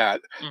just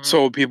that, Mhm.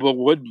 so people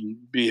would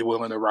be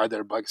willing to ride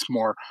their bikes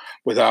more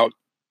without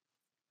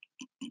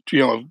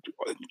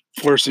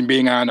worse than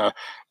being on a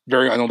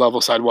very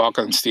unlevel sidewalk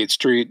on State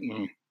Street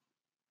and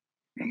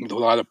with a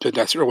lot of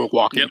pedestrian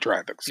walking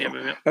traffic. So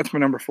Yeah. that's my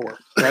number 4.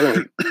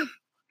 Riley.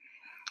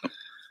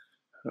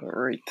 All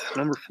right,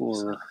 number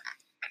 4.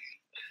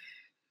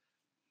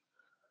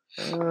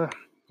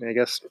 I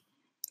guess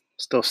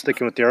still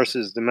sticking with the arts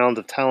is the amount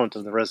of talent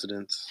of the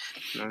residents.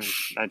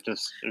 There's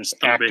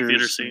Thunder Bay theater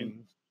actors, scene.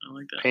 and I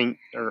like that. paint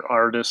or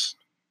artists,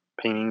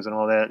 paintings and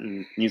all that,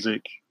 and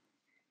music.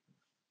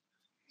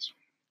 It's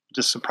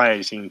just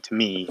surprising to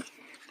me.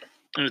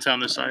 In a town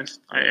this size.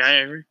 I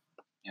agree.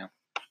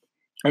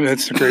 I mean,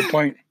 that's a great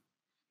point.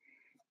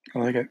 I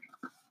like it.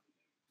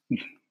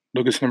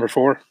 Lucas, number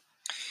 4.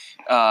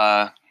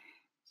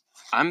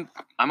 I'm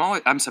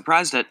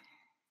surprised at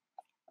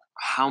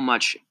how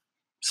much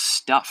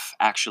stuff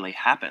actually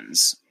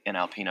happens in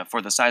Alpena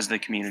for the size of the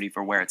community,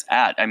 for where it's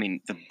at. I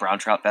mean, the Brown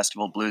Trout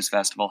Festival, Blues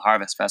Festival,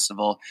 Harvest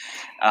Festival,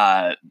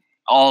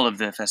 all of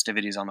the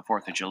festivities on the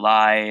 4th of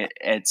July.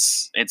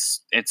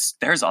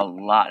 There's a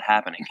lot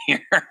happening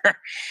here.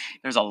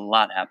 There's a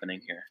lot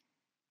happening here.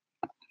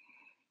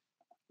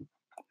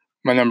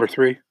 My number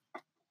 3.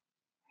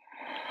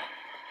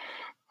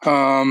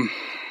 I'm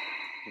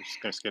just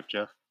gonna skip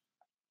Jeff.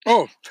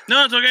 Oh,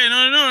 No, it's okay.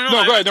 No.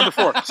 No, go ahead, number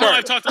 4. No, Sorry.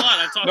 I've talked a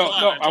lot. No,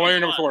 I want to hear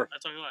number 4. I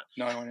talked a lot.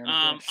 No, I want to hear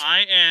number 4.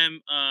 I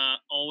am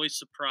always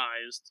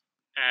surprised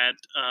at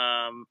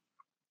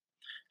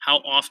how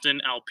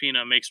often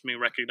Alpina makes me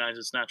recognize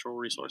its natural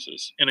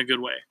resources in a good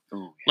way.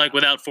 Ooh, Like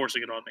without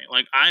forcing it on me.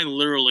 Like I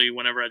literally,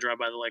 whenever I drive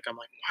by the lake, I'm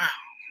like,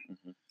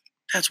 wow,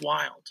 that's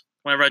wild.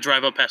 Whenever I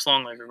drive up past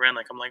Long Lake or Grand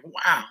Lake, I'm like,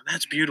 wow,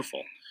 that's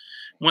beautiful.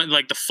 When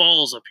like the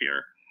falls up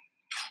here,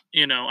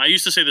 you know, I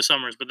used to say the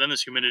summers, but then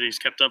this humidity's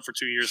kept up for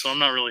 2 years, so I'm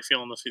not really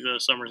feeling the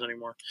summers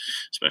anymore,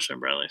 especially in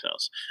Bradley's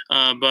house.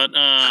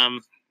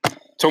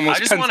 It's almost I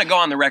just want to go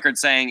on the record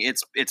saying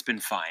it's been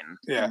fine.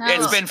 Yeah. No,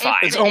 It's been fine.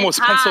 It's almost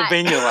hot.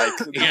 Pennsylvania-like,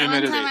 the Yeah. One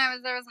humidity. time I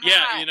was there, it was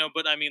Yeah, hot. you know,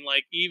 but I mean,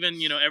 like,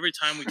 even, you know, every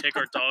time we take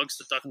our dogs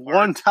to Duck Park.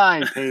 One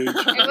time, Paige. It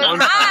was One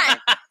hot.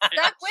 time.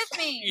 Stuck with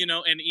me. You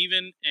know, and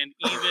even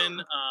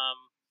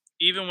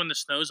when the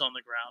snow's on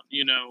the ground,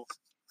 you know,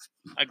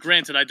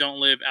 granted, I don't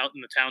live out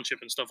in the township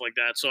and stuff like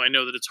that, so I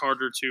know that it's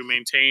harder to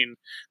maintain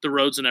the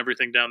roads and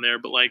everything down there.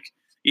 But like,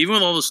 even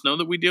with all the snow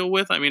that we deal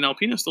with, I mean,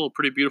 Alpina's still a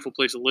pretty beautiful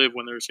place to live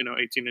when there's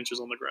 18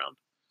 inches on the ground.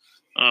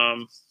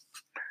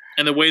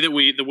 And the way that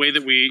we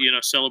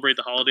celebrate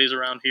the holidays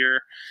around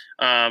here,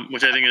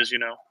 which I think is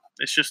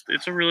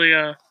it's a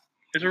really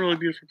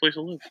beautiful place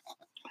to live.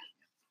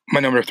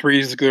 My number 3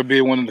 is going to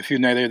be one of the few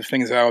negative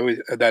things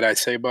that I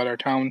say about our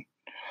town.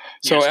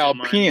 So Yes, don't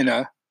mind.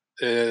 Alpena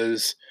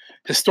is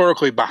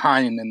historically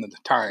behind in the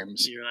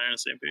times. You and I are on the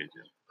same page.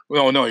 Yeah.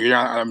 Well, no, you're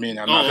not. I mean,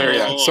 I'm not there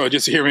yet. Oh. So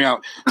just hear me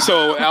out.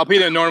 So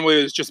Alpena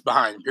normally is just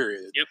behind,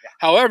 period. Yep.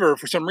 However,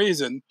 for some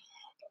reason,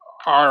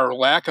 our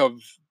lack of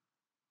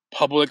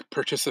public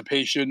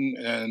participation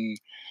and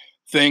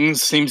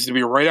things seems to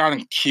be right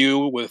on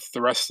cue with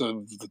the rest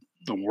of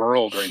the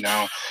world right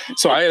now.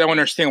 So I don't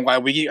understand why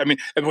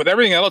with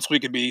everything else, we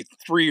could be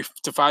 3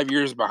 to 5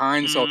 years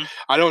behind. So Mhm.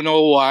 I don't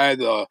know why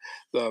the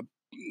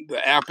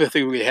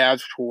apathy we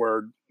have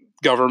toward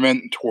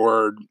government,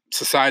 toward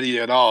society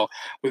at all,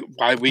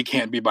 why we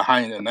can't be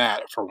behind in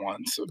that for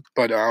once.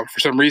 But for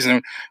some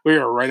reason, we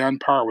are right on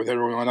par with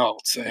everyone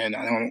else. And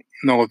I don't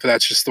know if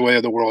that's just the way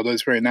the world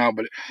is right now,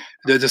 but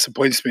it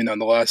disappoints me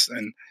nonetheless.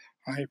 And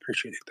I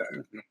appreciate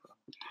that.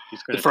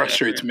 It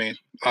frustrates me.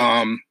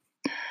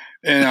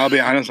 And I'll be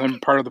honest,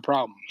 I'm part of the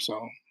problem.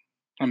 So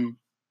I'm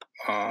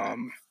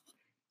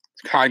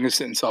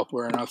cognizant and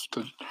self-aware enough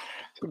to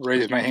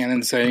raise my hand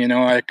and say,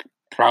 I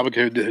probably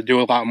could do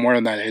a lot more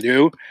than that I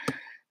do,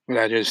 but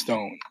I just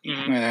don't.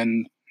 Mhm.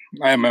 And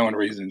I have my own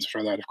reasons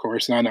for that, of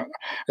course. And I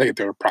think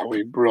they're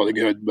probably really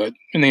good, but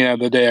in the end of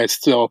the day,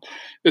 it's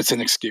an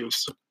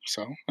excuse.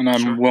 So, and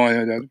I'm Sure.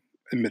 willing to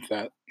admit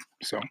that.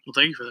 So, Well,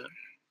 thank you for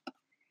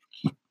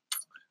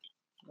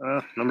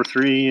that. Number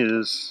 3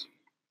 is,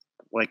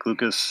 like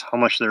Lucas, how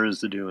much there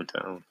is to do in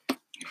town.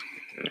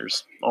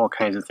 There's all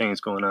kinds of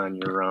things going on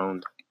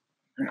year-round.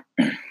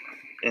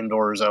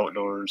 Indoors,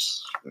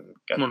 outdoors.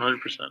 Got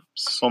 100%.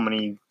 so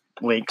many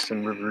lakes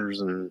and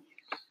rivers and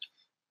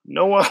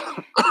Noah.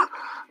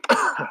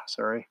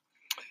 Sorry.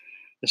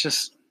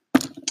 It's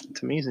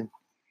amazing.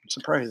 It's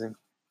surprising.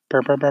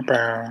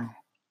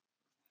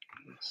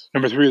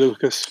 Number 3,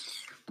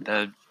 Lucas.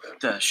 The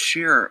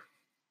sheer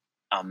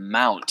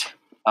amount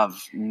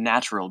of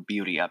natural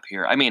beauty up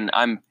here. I mean,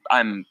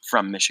 I'm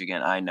from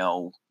Michigan. I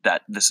know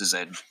that this is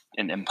an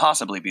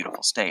impossibly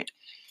beautiful state,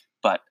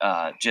 but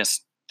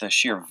just the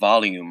sheer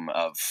volume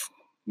of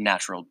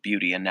natural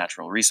beauty and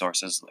natural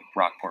resources like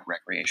Rockport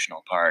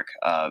Recreational Park,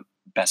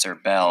 Besser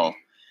Bell,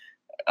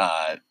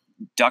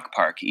 Duck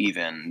Park,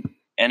 even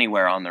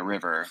anywhere on the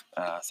river,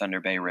 Thunder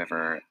Bay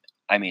River.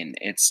 I mean,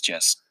 it's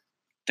just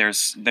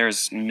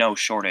there's no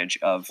shortage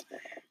of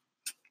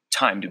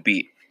time to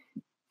beat.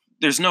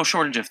 There's no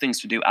shortage of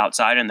things to do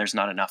outside, and there's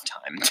not enough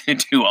time to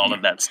do all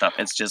of that stuff.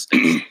 It's just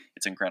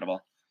it's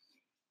incredible.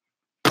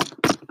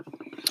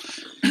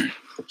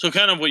 So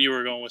kind of what you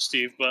were going with,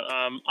 Steve, but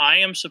I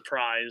am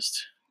surprised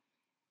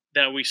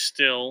that we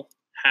still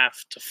have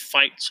to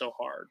fight so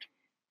hard.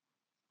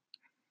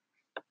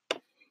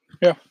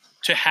 Yeah.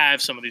 To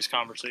have some of these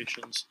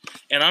conversations.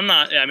 And I'm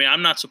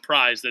not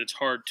surprised that it's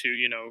hard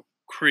to,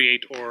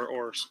 create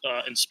or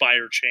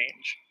inspire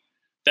change.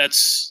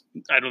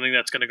 I don't think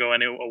that's going to go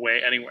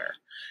away anywhere.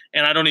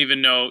 And I don't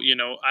even know,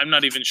 I'm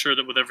not even sure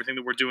that with everything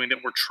that we're doing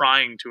that we're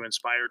trying to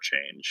inspire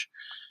change.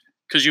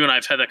 Because you and I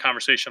have had that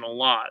conversation a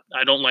lot.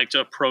 I don't like to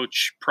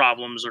approach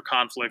problems or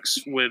conflicts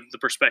with the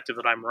perspective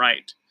that I'm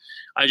right.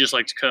 I just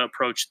like to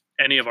approach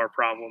any of our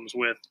problems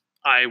with,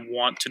 I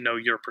want to know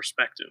your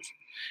perspective.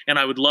 And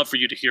I would love for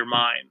you to hear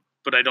mine,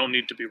 but I don't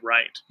need to be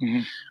right.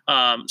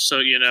 Mm-hmm.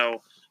 So,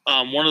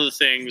 one of the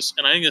things,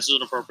 and I think this is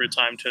an appropriate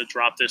time to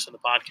drop this in the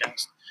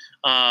podcast.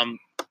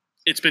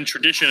 It's been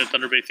tradition at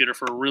Thunder Bay Theater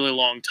for a really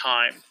long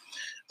time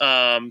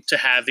to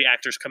have the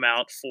actors come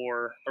out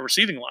for a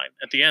receiving line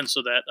at the end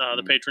so that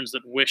the patrons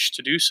that wish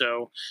to do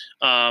so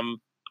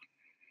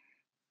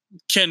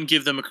can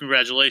give them a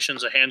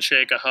congratulations, a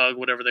handshake, a hug,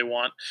 whatever they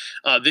want.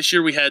 This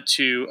year we had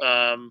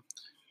to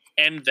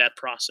end that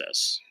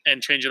process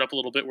and change it up a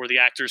little bit where the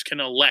actors can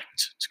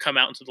elect to come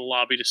out into the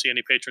lobby to see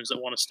any patrons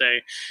that want to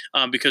stay,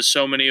 because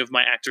so many of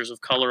my actors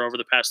of color over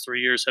the past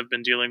 3 years have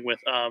been dealing with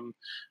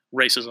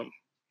racism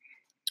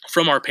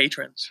from our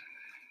patrons,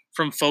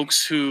 from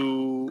folks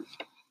who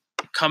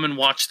come and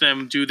watch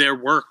them do their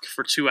work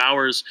for 2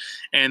 hours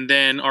and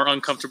then are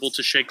uncomfortable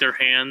to shake their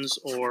hands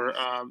or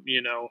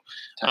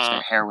Touch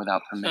their hair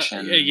without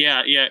permission.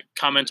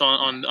 Comment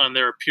on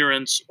their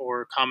appearance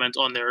or comment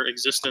on their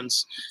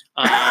existence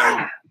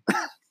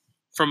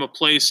from a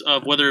place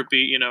of whether it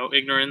be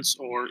ignorance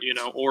or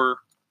or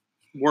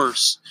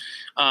worse.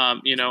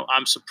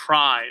 I'm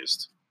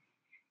surprised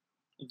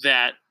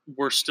that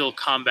we're still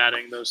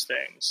combating those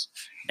things,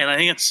 and I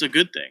think it's a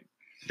good thing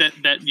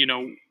that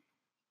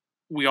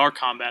we are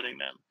combating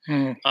them.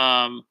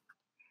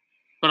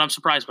 But I'm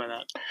surprised by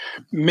that.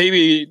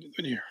 Maybe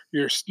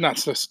you're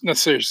not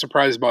necessarily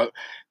surprised about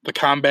the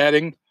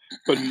combating,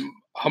 but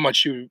how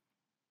much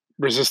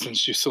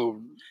resistance you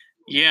still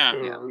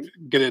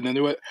get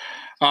into it.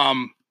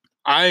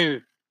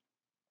 I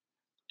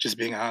just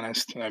being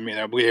honest. I mean,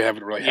 we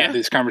haven't really had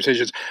these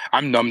conversations.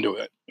 I'm numb to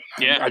it.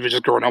 Yeah. I've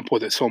just grown up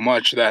with it so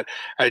much that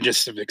I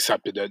just have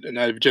accepted it. And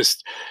I think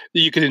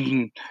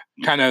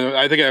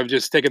I've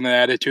just taken the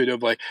attitude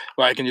of like,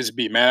 well, I can just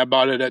be mad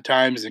about it at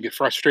times and get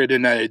frustrated.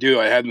 And I do.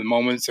 I had the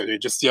moments.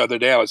 Just the other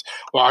day, I was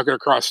walking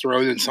across the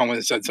road and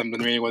someone said something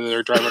to me, whether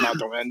they're driving out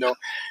the window.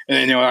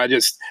 And,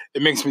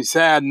 it makes me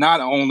sad,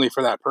 not only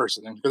for that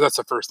person, because that's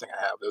the first thing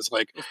I have. It's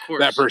like,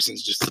 that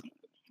person's just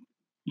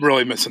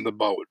really missing the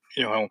boat,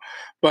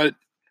 but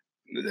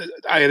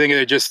I think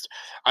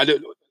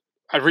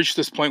I've reached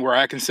this point where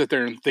I can sit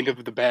there and think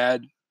of the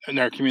bad in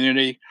our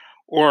community,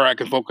 or I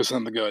can focus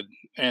on the good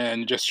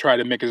and just try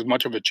to make as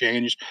much of a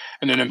change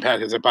and an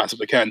impact as I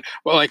possibly can.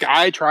 Well,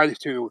 I try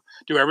to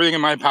do everything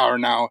in my power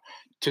now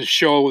to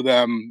show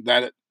them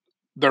that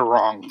they're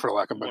wrong, for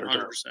lack of a better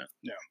term. 100%.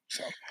 Yeah.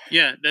 So.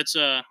 Yeah, that's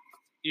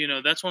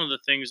that's one of the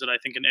things that I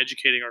think in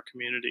educating our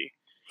community,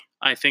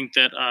 I think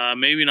that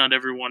maybe not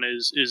everyone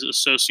is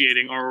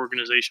associating our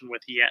organization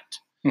with yet.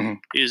 Mm-hmm.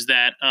 Is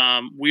that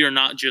we are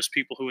not just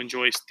people who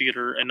enjoy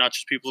theater and not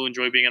just people who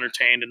enjoy being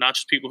entertained and not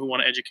just people who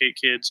want to educate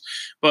kids,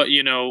 but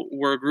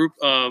we're a group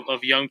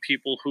of young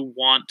people who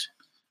want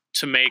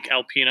to make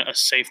Alpena a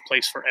safe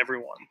place for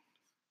everyone.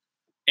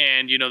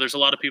 And there's a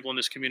lot of people in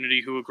this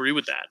community who agree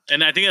with that,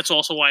 and I think that's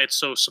also why it's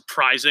so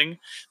surprising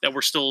that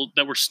we're still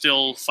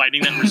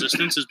fighting that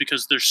resistance, is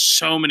because there's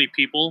so many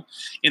people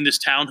in this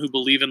town who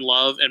believe in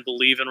love and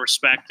believe in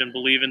respect and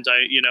believe in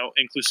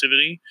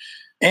inclusivity.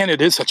 And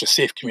it is such a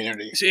safe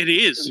community. It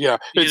is. Yeah,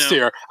 it's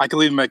there. I can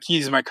leave my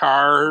keys in my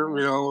car,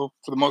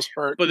 for the most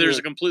part. But there's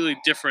a completely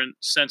different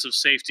sense of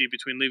safety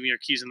between leaving your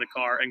keys in the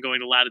car and going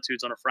to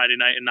Latitudes on a Friday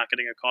night and not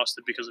getting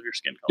accosted because of your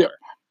skin color.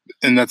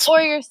 Yeah. And that's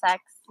or your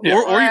sex. Yeah.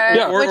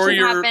 Or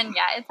your happened.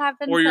 Yeah, it's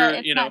happened. Or your,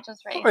 it's not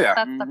just race. Oh, yeah.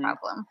 That's the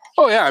problem.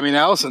 Oh yeah, I mean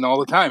Allison all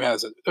the time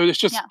has it. It's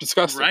just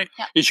disgusting. Right.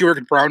 Yeah. She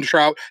worked at Brown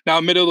Trout. Now,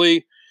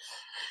 admittedly,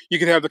 you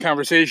can have the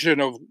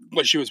conversation of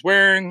what she was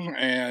wearing,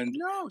 and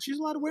no, she's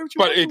allowed to wear what she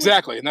wants. But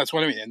exactly, and that's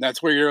what I mean. And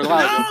that's where you're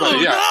allowed to.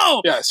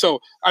 But yeah. So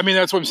I mean,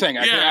 that's what I'm saying.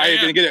 I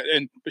didn't get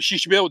it, but she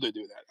should be able to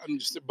do that.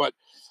 But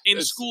in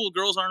school,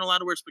 girls aren't allowed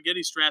to wear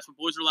spaghetti straps, but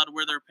boys are allowed to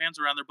wear their pants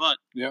around their butt.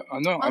 Yeah, I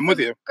know. I'm with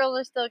you. Girls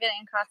are still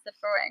getting accosted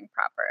for wearing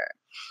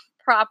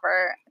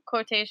proper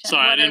quotation.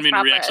 Sorry, I didn't mean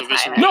to react so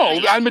viscerally.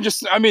 No,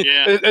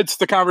 it's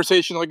the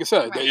conversation, like I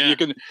said, that you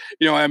can,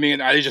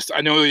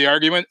 I know the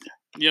argument.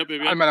 Yep.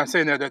 I'm not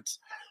saying that it's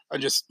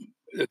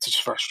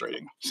just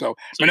frustrating. So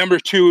my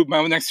next two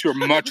are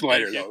much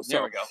lighter though. So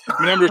there we go.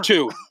 My number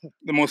two,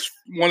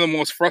 one of the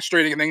most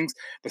frustrating things,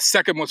 the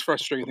second most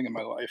frustrating thing in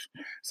my life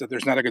is that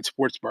there's not a good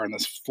sports bar in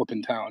this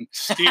flipping town.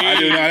 I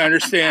do not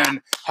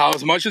understand how,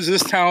 as much as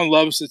this town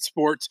loves its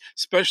sports,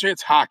 especially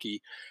its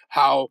hockey,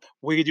 how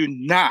we do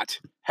not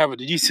have a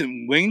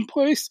decent wing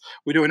place.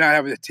 We do not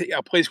have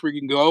a place where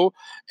you can go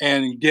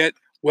and get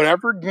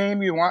whatever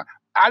game you want.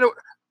 I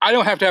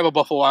don't have to have a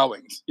Buffalo Wild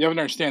Wings. You have to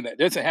understand that. It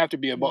doesn't have to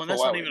be a Buffalo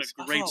Wild Wings. That's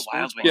not even a great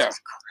sports bar.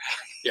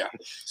 Yeah.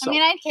 So. I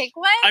mean, I take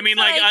one. I mean,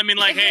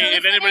 hey,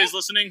 if anybody's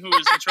listening who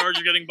is in charge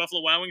of getting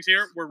Buffalo Wild Wings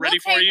here, we're ready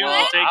for you.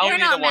 I'll take be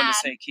the one to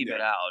say keep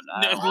it out.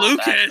 No,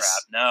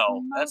 Lucas.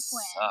 No, that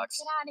sucks.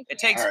 It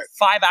takes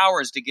 5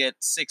 hours to get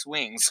 6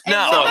 wings.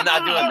 No, I'm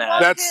not doing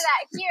that. We'll do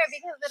that here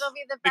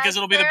because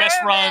it'll be the best.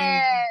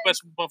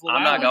 Best Buffalo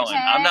Wild Wings.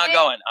 I'm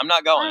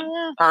not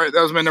going. All right,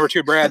 that was my number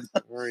 2, Brad.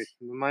 All right,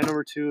 my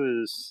number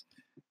 2 is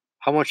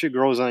how much it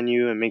grows on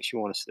you and makes you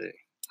want to stay.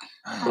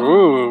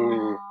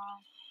 Ooh.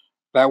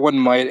 That one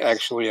might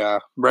actually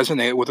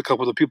resonate with a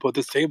couple of the people at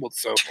this table.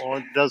 So, well,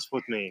 it does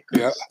with me.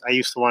 Yeah. I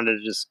used to want to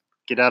just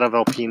get out of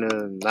Alpena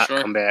and not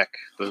come back,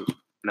 but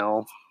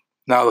no.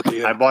 Now look at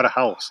you. I bought a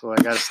house, so I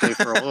got to stay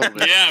for a little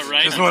bit. Yeah,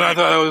 right. Just when I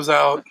thought I was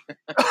out,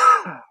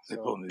 they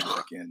pulled me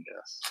back in.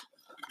 Yes.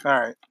 All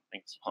right.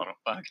 Thanks. Hold on,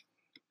 bug.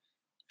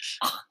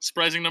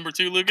 Surprising number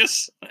 2,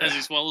 Lucas, as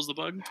he swallows the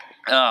bug.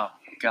 Oh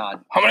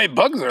God! How many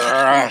bugs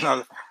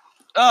are?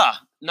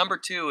 Number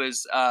 2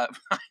 is I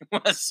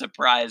was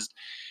surprised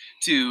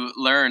to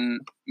learn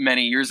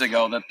many years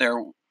ago that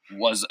there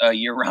was a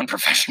year-round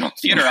professional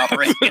theater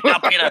operating in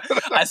Alpena.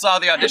 I saw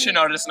the audition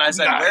notice and I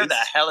said, "Where the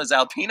hell is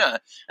Alpena?"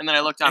 And then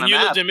I looked on And a you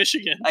map. lived in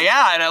Michigan.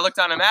 Yeah, and I looked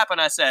on a map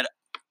and I said,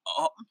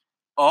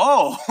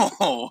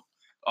 "Oh,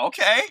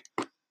 okay,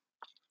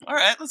 all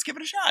right, let's give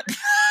it a shot."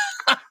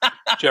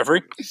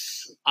 Jeffrey?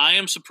 I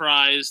am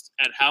surprised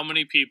at how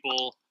many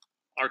people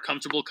are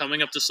comfortable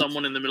coming up to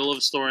someone in the middle of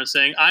a store and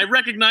saying, "I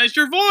recognize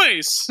your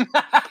voice,"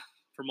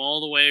 from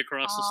all the way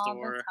across the All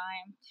store. the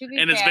time. To be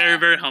And it's fair, very,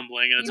 very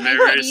humbling, and it's you very,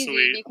 make it very easy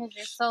sweet. because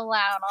you're so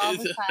loud all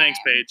the time. Thanks,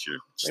 Paige. You're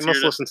They just must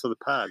here to- listen to the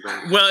pod.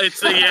 Then. Well,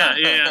 it's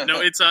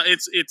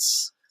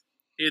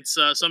it's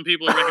some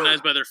people are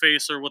recognized by their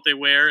face or what they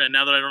wear, and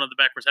now that I don't have the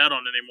backwards hat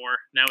on anymore,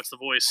 now it's the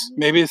voice.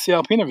 Maybe it's the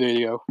Alpena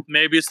video.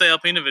 Maybe it's the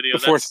Alpena video. The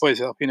fourth place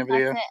Alpena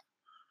video. That's it.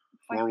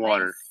 Fourth More place.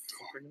 water.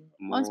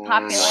 Most More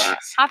popular. water.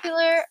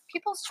 Popular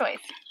people's choice.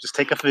 Just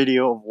take a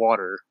video of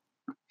water.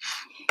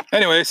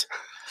 Anyways,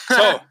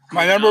 so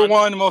my number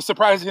one most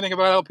surprising thing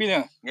about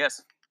Alpena,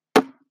 Yes.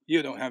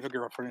 you don't have a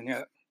girlfriend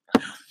yet.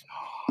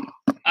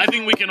 I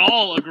think we can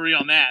all agree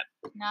on that.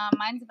 No,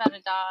 mine's about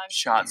a dog.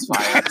 Shots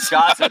fired.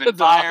 Shots have been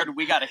fired.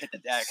 We got to hit the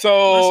deck.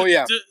 So, Listen,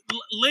 yeah.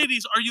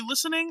 Ladies, are you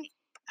listening?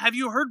 Have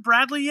you heard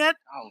Bradley yet?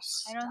 Oh,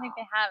 I don't think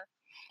they have.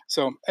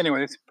 So,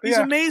 anyways, He's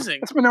yeah, amazing.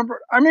 that's my number.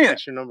 I mean,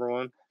 That's your number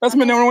one. that's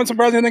my number one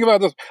surprising thing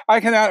about this. I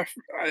cannot.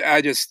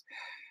 I just,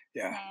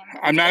 yeah.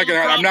 I'm not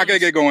gonna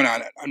get going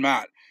on it. I'm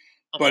not.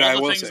 Of But all I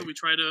the will things say- that we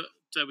try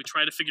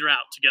to figure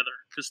out together,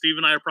 because Steve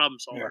and I are problem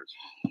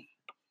solvers,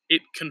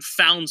 it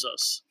confounds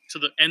us to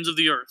the ends of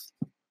the earth.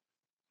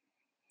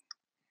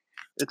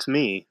 It's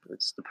me.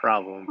 It's the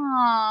problem.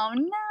 Oh,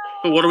 no.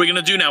 But what are we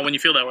gonna do now when you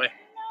feel that way?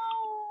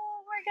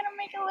 No, we're going to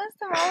make a list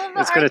of all of the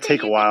It's going art to that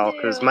take a you while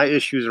can because do. my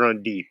issues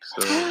run deep.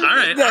 So All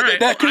right, all right.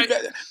 That could,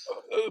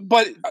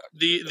 but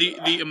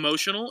The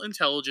emotional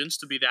intelligence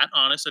to be that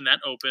honest and that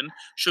open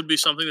should be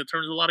something that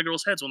turns a lot of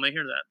girls' heads when they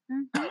hear that.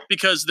 Mhm.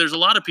 Because there's a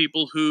lot of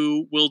people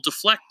who will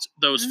deflect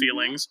those Mhm.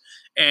 feelings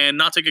and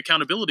not take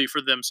accountability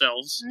for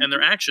themselves and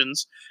their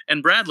actions.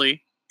 And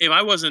Bradley, if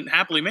I wasn't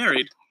happily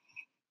married,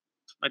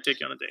 I'd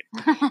take you on a date.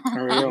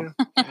 there we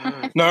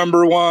go.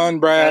 Number one,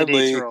 guy dates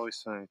Bradley. are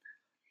always fun.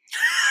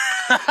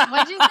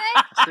 What'd you say?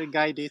 I said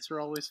guy dates are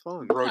always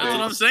fun. Bro That's what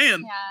I'm dates.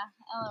 saying.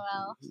 Yeah,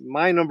 LOL.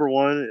 My number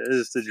one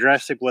is the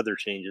drastic weather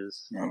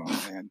changes. Oh,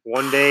 man.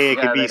 One day it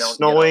Yeah, could they be don't get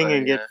snowing over it,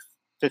 and get yeah.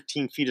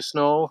 15 feet of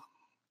snow,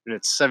 and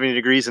it's 70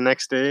 degrees the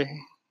next day.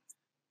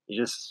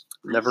 You just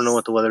never know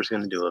what the weather's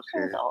going to do up It's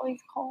here. always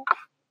cold.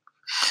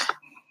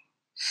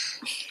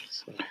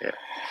 So, yeah.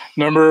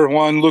 Number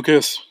one,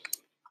 Lucas.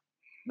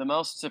 The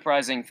most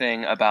surprising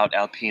thing about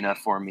Alpena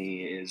for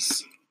me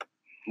is,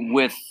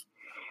 with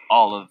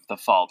all of the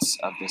faults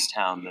of this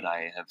town that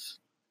I have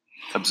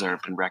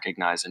observed and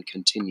recognized and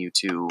continue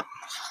to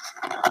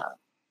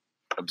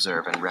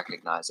observe and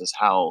recognize, is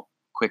how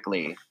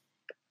quickly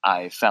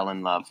I fell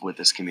in love with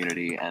this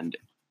community and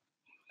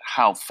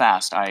how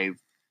fast I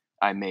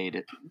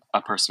made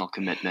a personal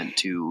commitment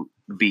to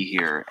be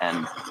here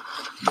and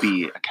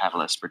be a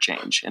catalyst for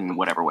change in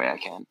whatever way I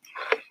can.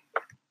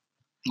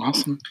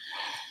 Awesome.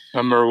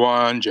 Number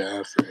one,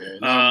 Jeffrey.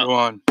 Number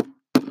one.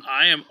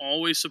 I am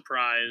always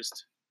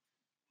surprised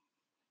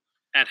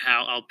at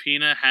how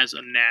Alpena has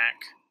a knack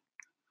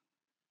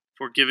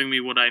for giving me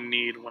what I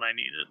need when I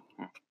need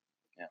it.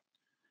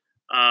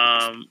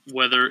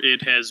 Whether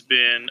it has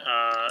been,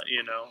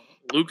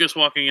 Lucas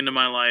walking into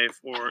my life,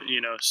 or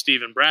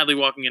Steve and Bradley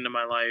walking into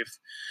my life,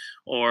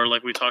 or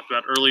like we talked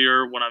about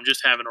earlier, when I'm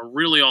just having a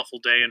really awful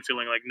day and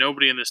feeling like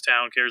nobody in this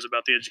town cares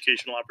about the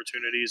educational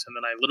opportunities, and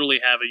then I literally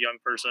have a young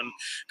person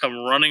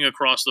come running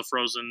across the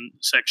Frozen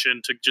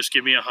section to just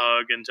give me a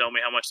hug and tell me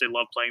how much they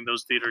love playing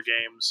those theater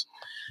games.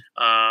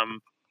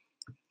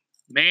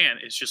 Man,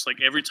 it's just like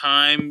every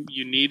time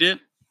you need it,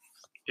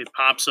 it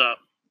pops up.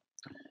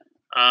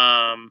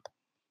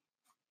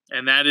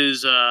 And that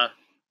is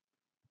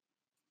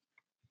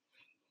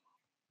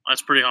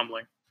that's pretty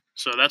humbling.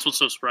 So that's what's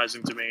so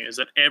surprising to me, is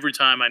that every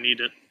time I need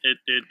it,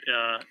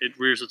 it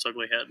rears its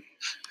ugly head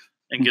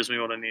and gives me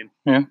what I need.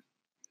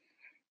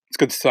 It's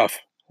good stuff.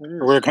 We're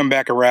going to come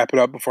back and wrap it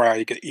up before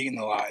I get eaten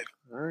alive.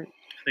 All right.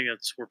 I think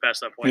we're past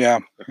that point. Yeah.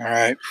 All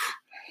right.